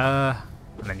 And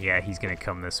then yeah, he's gonna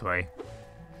come this way.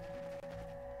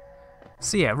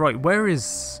 So yeah, right. Where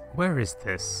is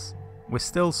this? We're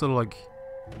still sort of like.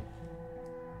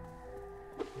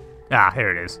 Ah,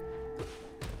 here it is.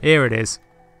 Here it is.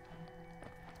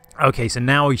 Okay, so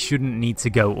now I shouldn't need to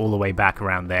go all the way back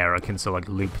around there. I can sort of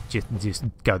like loop, just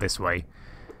go this way.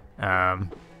 Yeah,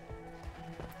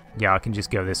 I can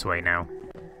just go this way now.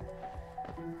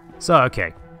 So,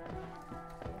 okay.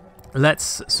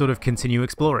 Let's sort of continue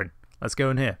exploring. Let's go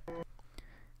in here.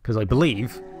 Because I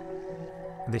believe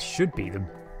this should be the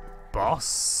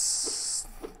boss.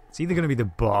 It's either going to be the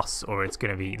boss or it's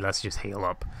going to be... Let's just heal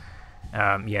up.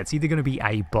 Yeah, it's either going to be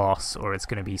a boss or it's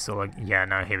going to be sort of like... Yeah,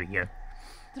 no, here we go.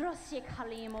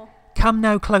 Come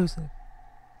no closer.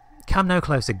 Come no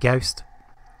closer, ghost.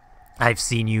 I've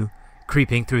seen you,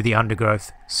 creeping through the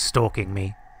undergrowth, stalking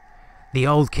me. The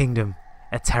old kingdom,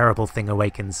 a terrible thing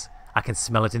awakens. I can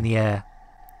smell it in the air.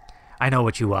 I know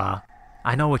what you are.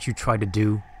 I know what you tried to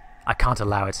do. I can't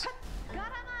allow it.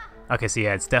 Okay, so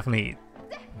yeah, it's definitely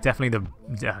the...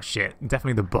 Oh, shit.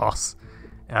 Definitely the boss.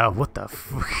 What the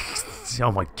f...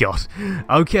 Oh my god.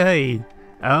 Okay.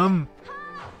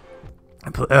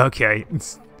 Okay.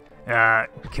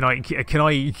 Can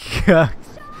I...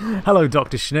 Hello,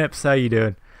 Dr. Schnips. How you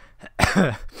doing?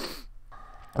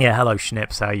 Yeah, hello,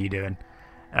 Schnips. How you doing?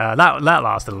 That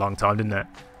lasted a long time, didn't it?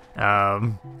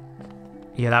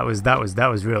 Yeah, that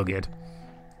was real good.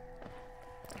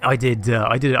 I did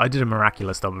a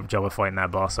miraculous job of fighting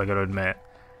that boss. I got to admit,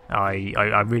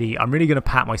 I'm really gonna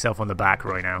pat myself on the back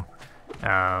right now.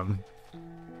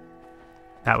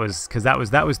 That was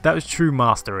true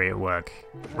mastery at work,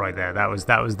 right there. That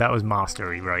was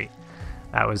mastery, right?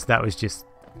 That was just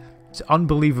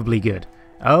unbelievably good.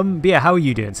 But yeah, how are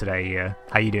you doing today?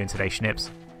 How you doing today, Schnips?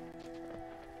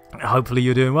 Hopefully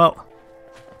you're doing well.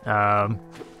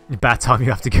 Bad time you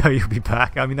have to go, you'll be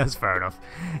back. I mean, that's fair enough.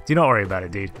 Do not worry about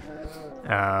it, dude.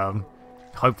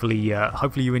 hopefully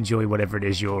you enjoy whatever it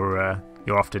is you're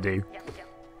off to do.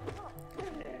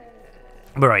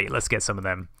 But right, let's get some of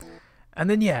them. And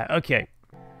then yeah, okay.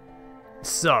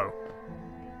 So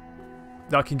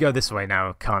I can go this way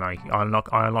now, can't I? I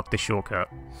unlock the shortcut.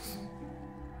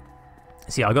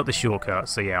 See, I got the shortcut,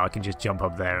 so yeah, I can just jump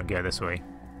up there and go this way.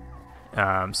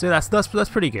 So that's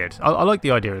pretty good. I like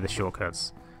the idea of the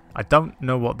shortcuts. I don't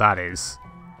know what that is,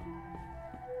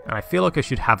 and I feel like I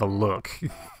should have a look.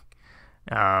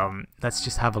 Let's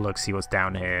just have a look, see what's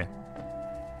down here.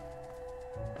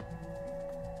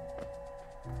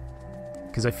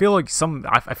 Because I feel like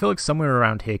somewhere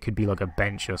around here could be like a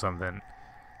bench or something.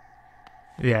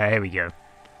 Yeah, here we go.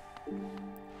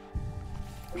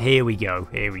 Here we go.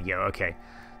 Okay,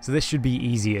 so this should be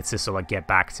easier to sort of get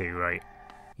back to, right?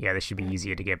 Yeah, this should be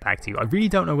easier to get back to. I really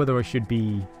don't know whether I should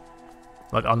be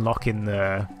like unlocking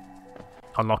the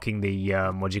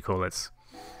what do you call it?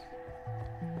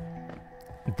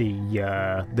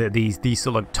 These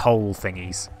sort of like toll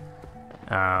thingies.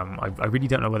 I really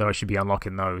don't know whether I should be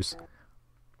unlocking those.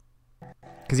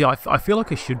 Because yeah, I feel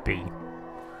like I should be.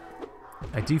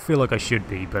 I do feel like I should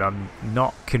be, but I'm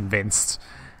not convinced.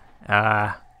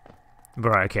 Right,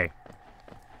 okay.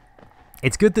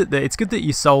 It's good that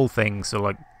your soul thing sort of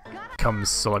like comes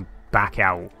sort of back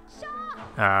out.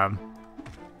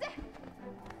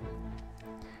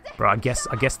 But I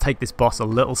guess take this boss a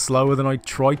little slower than I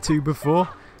tried to before.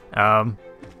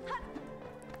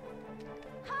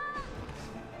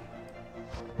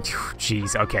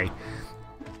 Jeez, okay.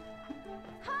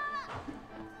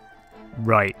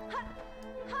 Right.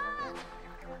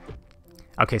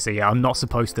 Okay, so yeah, I'm not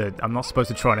supposed to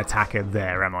try and attack her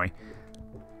there, am I?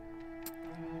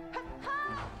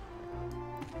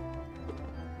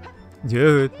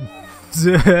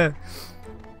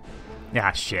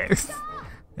 Ah, shit.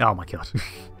 Oh my god.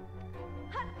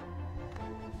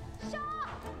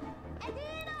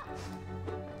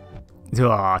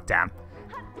 Oh, damn.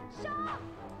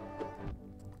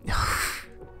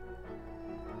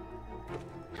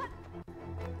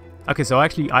 Okay, so I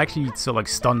actually sort of like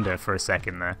stunned her for a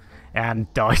second there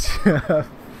and died.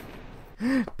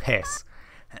 Piss.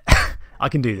 I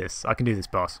can do this. I can do this,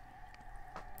 boss.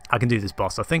 I can do this,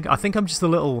 boss. I think I'm just a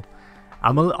little.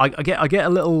 I get a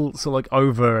little sort of like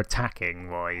over attacking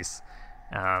wise.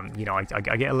 You know, I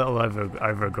get a little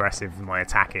over aggressive in my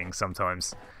attacking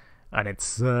sometimes, and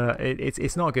it's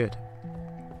not good.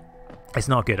 It's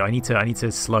not good. I need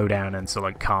to slow down and sort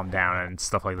of like calm down and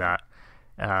stuff like that.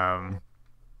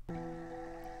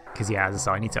 Because yeah, as I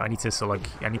say, I need to sort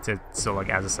of like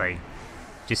as I say,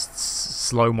 just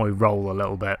slow my roll a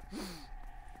little bit.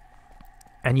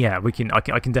 And yeah, I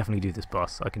can definitely do this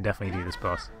boss. I can definitely do this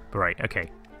boss. But right,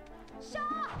 okay.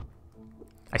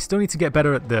 I still need to get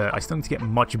better at the. I still need to get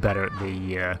much better at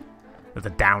the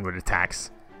downward attacks.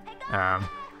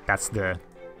 That's the.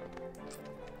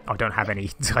 I don't have any.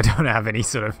 I don't have any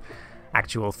sort of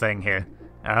actual thing here.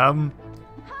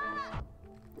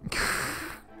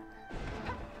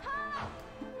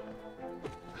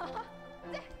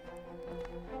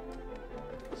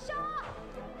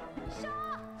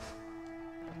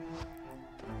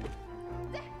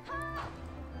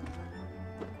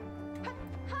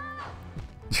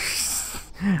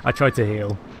 I tried to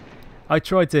heal.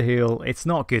 It's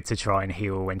not good to try and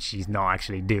heal when she's not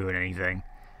actually doing anything.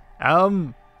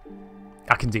 I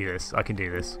can do this. I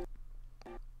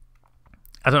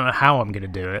don't know how I'm going to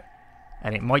do it,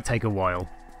 and it might take a while,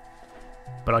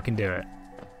 but I can do it.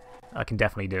 I can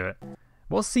definitely do it.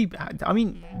 Well, see, I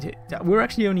mean, we're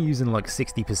actually only using like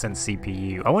 60%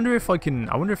 CPU. I wonder if I can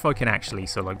actually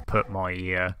sort of like put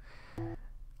my.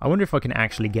 I wonder if I can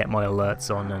actually get my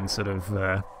alerts on and sort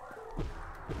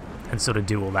of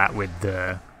do all that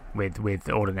with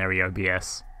ordinary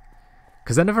OBS.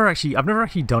 Because I've never actually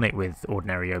done it with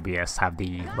ordinary OBS. Have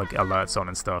the like alerts on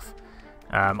and stuff.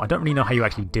 I don't really know how you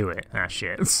actually do it. Ah,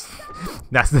 shit.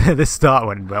 That's the start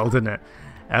went well, didn't it?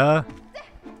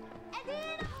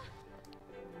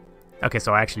 Okay,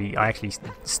 so I actually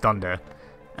stunned her.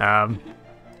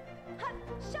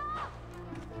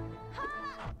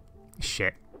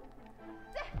 Shit.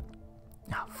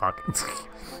 Oh, fuck.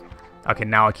 Okay,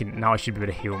 now I should be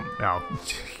able to heal. Oh.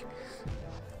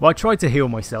 Well, I tried to heal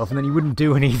myself, and then he wouldn't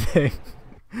do anything.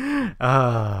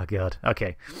 Oh god.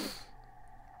 Okay.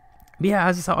 But yeah,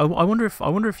 as I said, I wonder if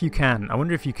you can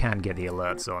get the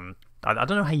alerts on. I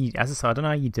don't know how you. As I said, I don't know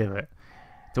how you do it.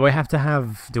 Do I have to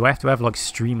have like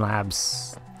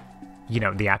Streamlabs? You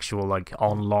know, the actual like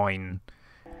online,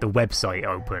 the website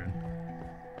open.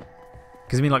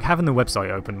 Because I mean, like having the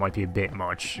website open might be a bit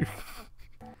much.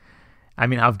 I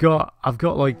mean, I've got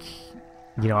like,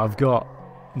 you know, I've got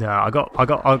No, I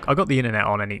got the internet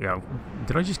on any. Oh,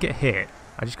 did I just get hit?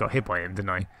 I just got hit by him, didn't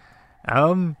I?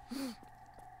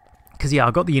 Because yeah,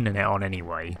 I got the internet on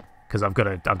anyway. Because I've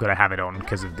got to have it on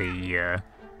because of the.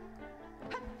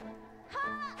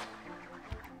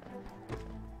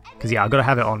 Because yeah, I've got to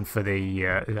have it on for the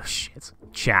oh, shit,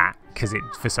 chat. Because it,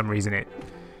 for some reason, it,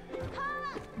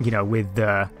 you know, with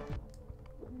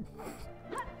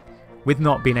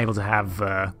not being able to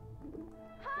have.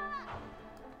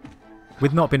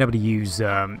 With not being able to use,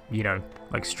 you know,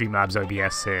 like Streamlabs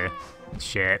OBS here.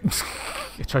 Shit.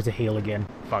 I tried to heal again.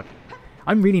 Fuck.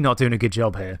 I'm really not doing a good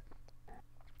job here.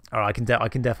 Alright, I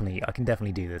can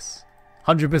definitely do this.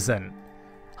 100%.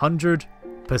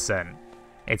 100%.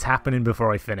 It's happening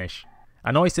before I finish.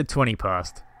 I know I said 20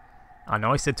 past. I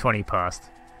know I said 20 past.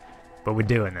 But we're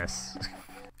doing this.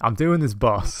 I'm doing this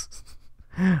boss.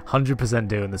 100%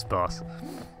 doing this boss.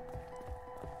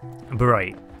 But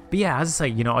right. But yeah, as I say,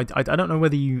 you know, I don't know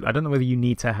whether you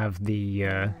need to have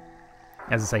the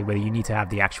as I say, whether you need to have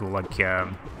the actual like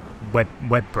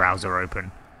web browser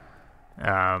open,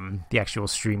 the actual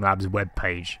Streamlabs web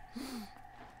page,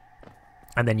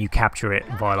 and then you capture it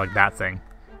via like that thing.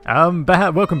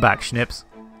 But welcome back, Schnips.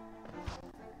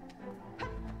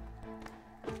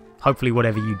 Hopefully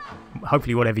whatever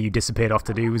you disappeared off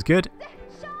to do was good.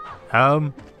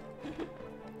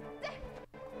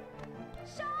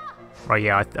 Right,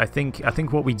 yeah, I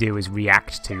think what we do is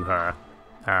react to her.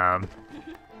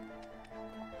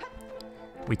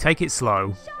 We take it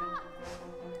slow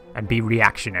and be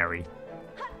reactionary.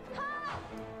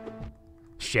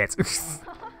 Shit.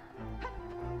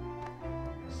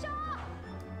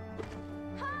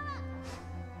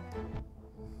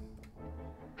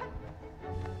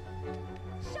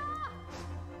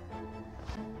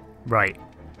 Right.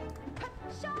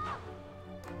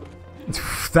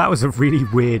 That was a really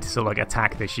weird sort of like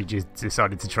attack that she just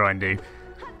decided to try and do.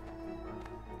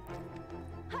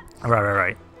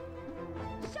 Right.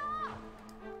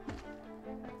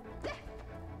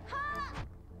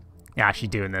 Yeah, she's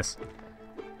doing this.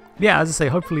 Yeah, as I say,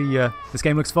 hopefully this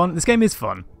game looks fun. This game is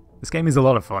fun. This game is a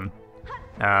lot of fun.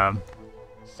 I'm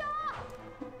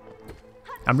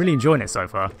really enjoying it so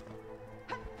far.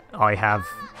 I have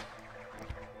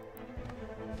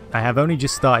only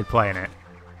just started playing it.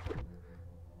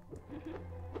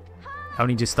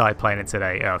 Only just started playing it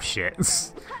today. Oh shit.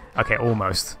 Okay,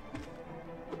 almost.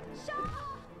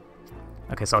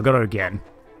 Okay, so I got her again.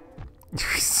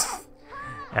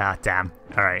 Ah, damn.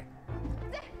 Alright.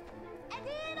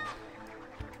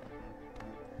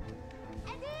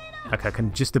 Okay, I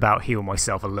can just about heal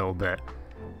myself a little bit.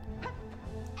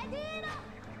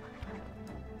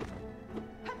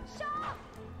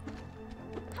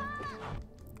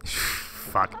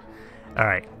 Fuck.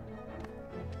 Alright.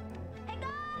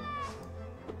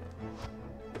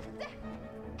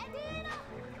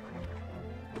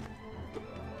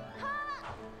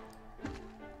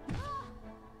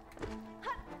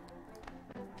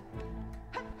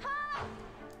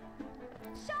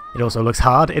 It also looks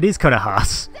hard. It is kind of hard.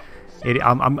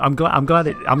 I'm glad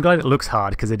it looks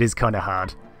hard because it is kind of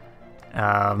hard.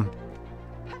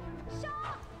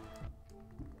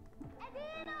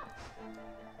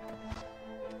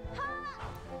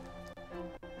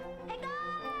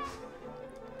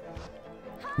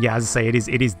 Yeah, as I say,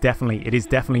 it is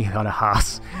definitely kind of hard.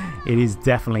 It is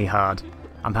definitely hard.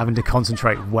 I'm having to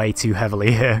concentrate way too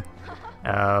heavily here.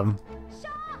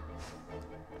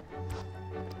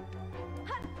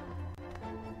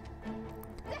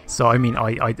 So I mean,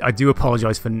 I do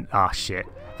apologise for shit,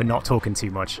 for not talking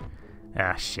too much.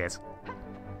 Shit.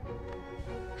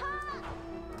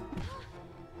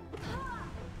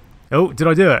 Oh, did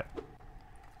I do it?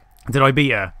 Did I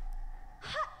beat her?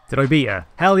 Did I beat her?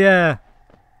 Hell yeah!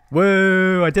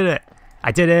 Woo! I did it!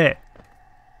 I did it!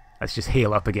 Let's just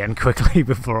heal up again quickly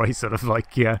before I sort of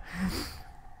like, yeah.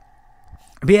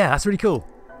 But yeah, that's really cool.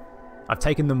 I've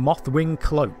taken the Mothwing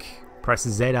Cloak. Press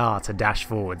ZR to dash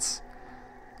forwards.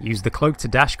 Use the cloak to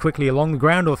dash quickly along the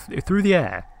ground or through the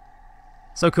air.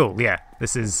 So cool, yeah.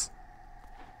 This is.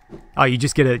 Oh, you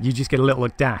just get a little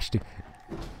like dash.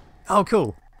 Oh,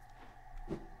 cool.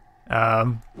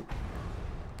 Oh,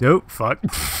 fuck.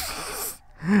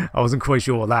 I wasn't quite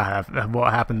sure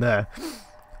what happened there.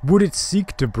 Would it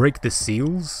seek to break the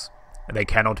seals? They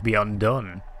cannot be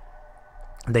undone.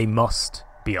 They must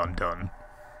be undone.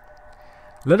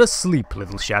 Let us sleep,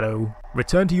 little shadow.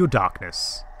 Return to your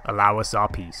darkness. Allow us our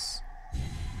peace.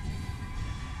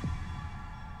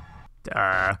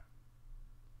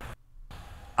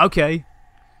 Okay.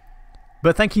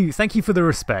 But thank you for the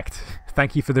respect.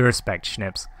 Thank you for the respect,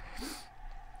 Schnips.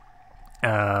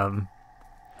 But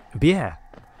yeah.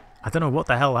 I don't know what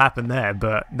the hell happened there,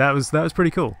 but that was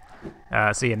pretty cool.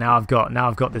 So yeah, now I've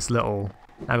got this little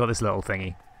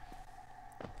thingy.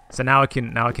 So now I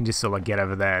can just sort of like get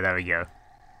over there. There we go.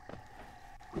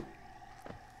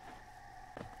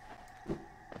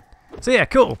 So yeah,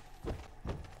 cool.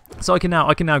 So I can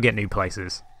now get new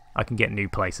places. I can get new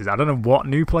places. I don't know what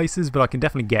new places, but I can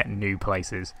definitely get new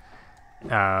places.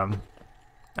 I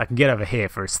can get over here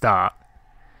for a start.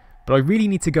 But I really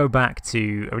need to go back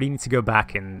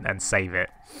and save it.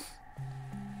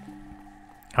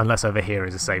 Unless over here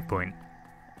is a save point.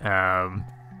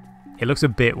 It looks a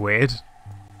bit weird.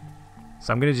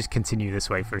 So I'm going to just continue this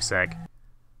way for a sec.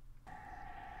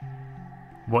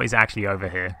 What is actually over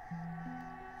here?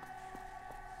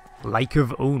 Lake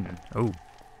of Un. Oh.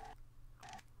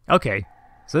 Okay.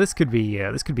 So this could be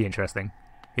interesting.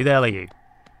 Who the hell are you?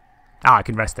 Ah, I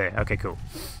can rest here. Okay, cool.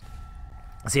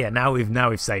 So yeah, now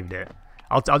we've saved it.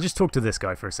 I'll just talk to this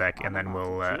guy for a sec, and then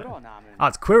we'll. Ah,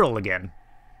 it's Quirrell again.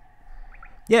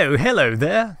 Yo, hello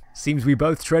there. Seems we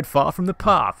both tread far from the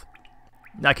path.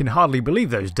 I can hardly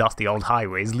believe those dusty old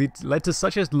highways led to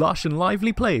such a lush and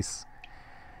lively place.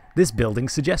 This building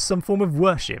suggests some form of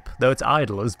worship, though its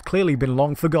idol has clearly been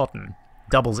long forgotten.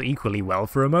 Doubles equally well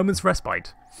for a moment's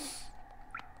respite.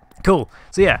 Cool.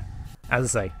 So yeah,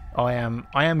 as I say, I am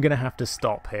gonna have to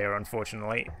stop here,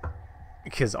 unfortunately,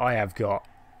 because I have got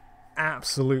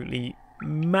absolutely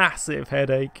massive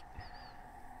headache.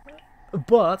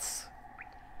 But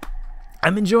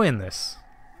I'm enjoying this.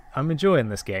 I'm enjoying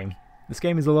this game. This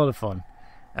game is a lot of fun.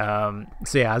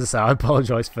 So yeah, as I say, I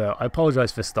apologise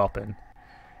for stopping.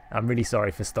 I'm really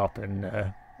sorry for stopping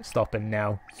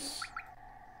now.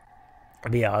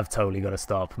 But yeah, I've totally got to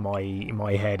stop.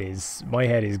 My head is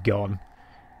gone.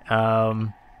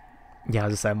 Yeah,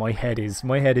 as I say, my head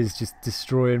is just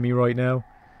destroying me right now.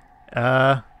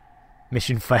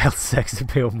 Mission failed. Sex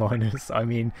appeal minus. I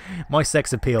mean, my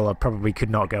sex appeal I probably could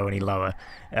not go any lower.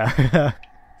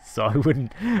 So I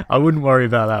wouldn't worry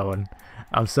about that one.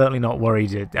 I'm certainly not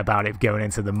worried about it going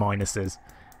into the minuses.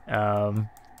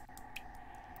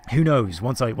 Who knows?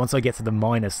 Once I get to the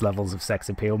minus levels of sex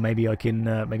appeal, maybe I can.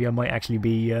 Maybe I might actually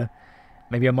be.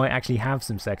 Maybe I might actually have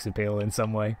some sex appeal in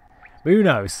some way. But who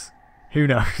knows? Who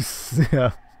knows?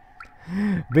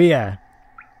 But yeah,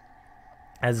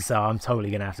 as I say, I'm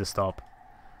totally gonna have to stop.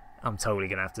 I'm totally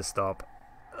gonna have to stop.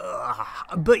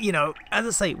 But you know, as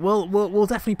I say, we'll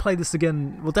definitely play this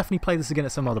again. We'll definitely play this again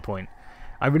at some other point.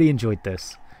 I really enjoyed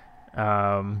this.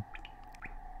 Yeah,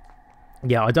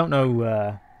 I don't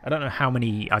know. I don't know how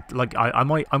many.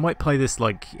 I might play this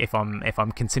like if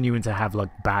I'm continuing to have like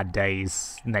bad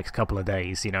days next couple of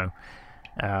days. You know.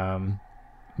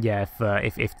 Yeah,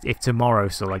 if tomorrow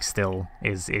so like still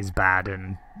is bad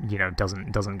and you know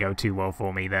doesn't go too well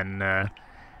for me, then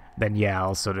yeah,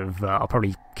 I'll sort of I'll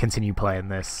probably continue playing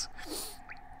this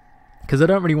because I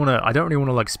don't really want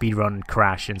to like speedrun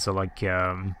Crash into like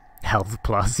health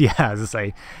plus. Yeah, as I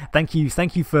say, thank you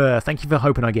for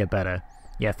hoping I get better.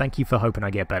 Yeah, thank you for hoping I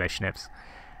get better, Schnips.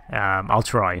 I'll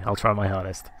try my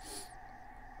hardest.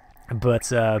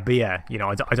 But yeah, you know,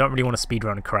 I don't really want to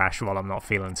speedrun Crash while I'm not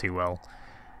feeling too well.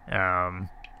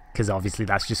 Because obviously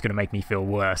that's just going to make me feel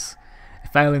worse.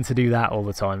 Failing to do that all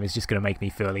the time is just going to make me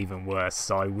feel even worse.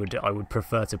 So I would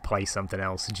prefer to play something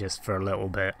else just for a little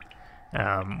bit,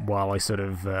 while I sort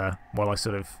of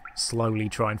slowly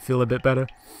try and feel a bit better.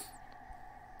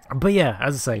 But yeah,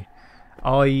 as I say,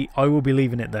 I will be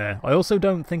leaving it there. I also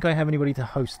don't think I have anybody to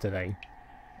host today.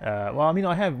 Well, I mean,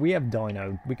 we have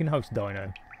Dino. We can host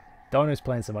Dino. Dino's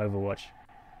playing some Overwatch.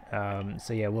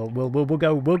 So yeah, we'll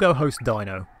go host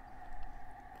Dino.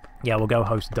 Yeah, we'll go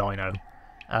host Dino.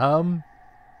 And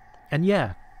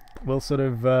yeah, we'll sort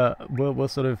of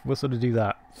do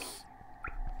that.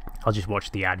 I'll just watch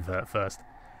the advert first.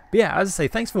 But yeah, as I say,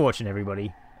 thanks for watching,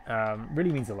 everybody.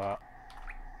 Really means a lot.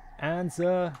 And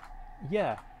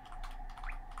yeah,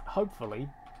 hopefully,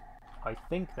 I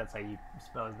think that's how you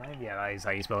spell his name. Yeah, that is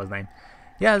how you spell his name.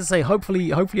 Yeah, as I say,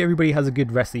 hopefully everybody has a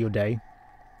good rest of your day.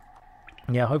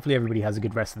 Yeah, hopefully everybody has a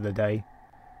good rest of the day.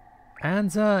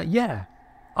 And yeah,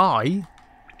 I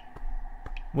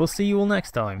will see you all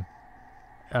next time.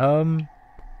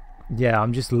 Yeah,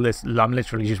 I'm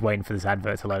literally just waiting for this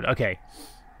advert to load. Okay.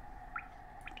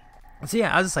 So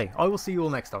yeah, as I say, I will see you all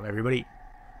next time, everybody.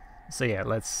 So yeah,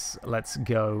 let's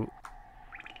go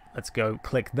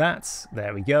click that.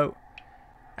 There we go.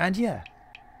 And yeah,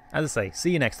 as I say,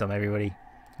 see you next time, everybody.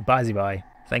 Bye-bye.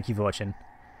 Thank you for watching.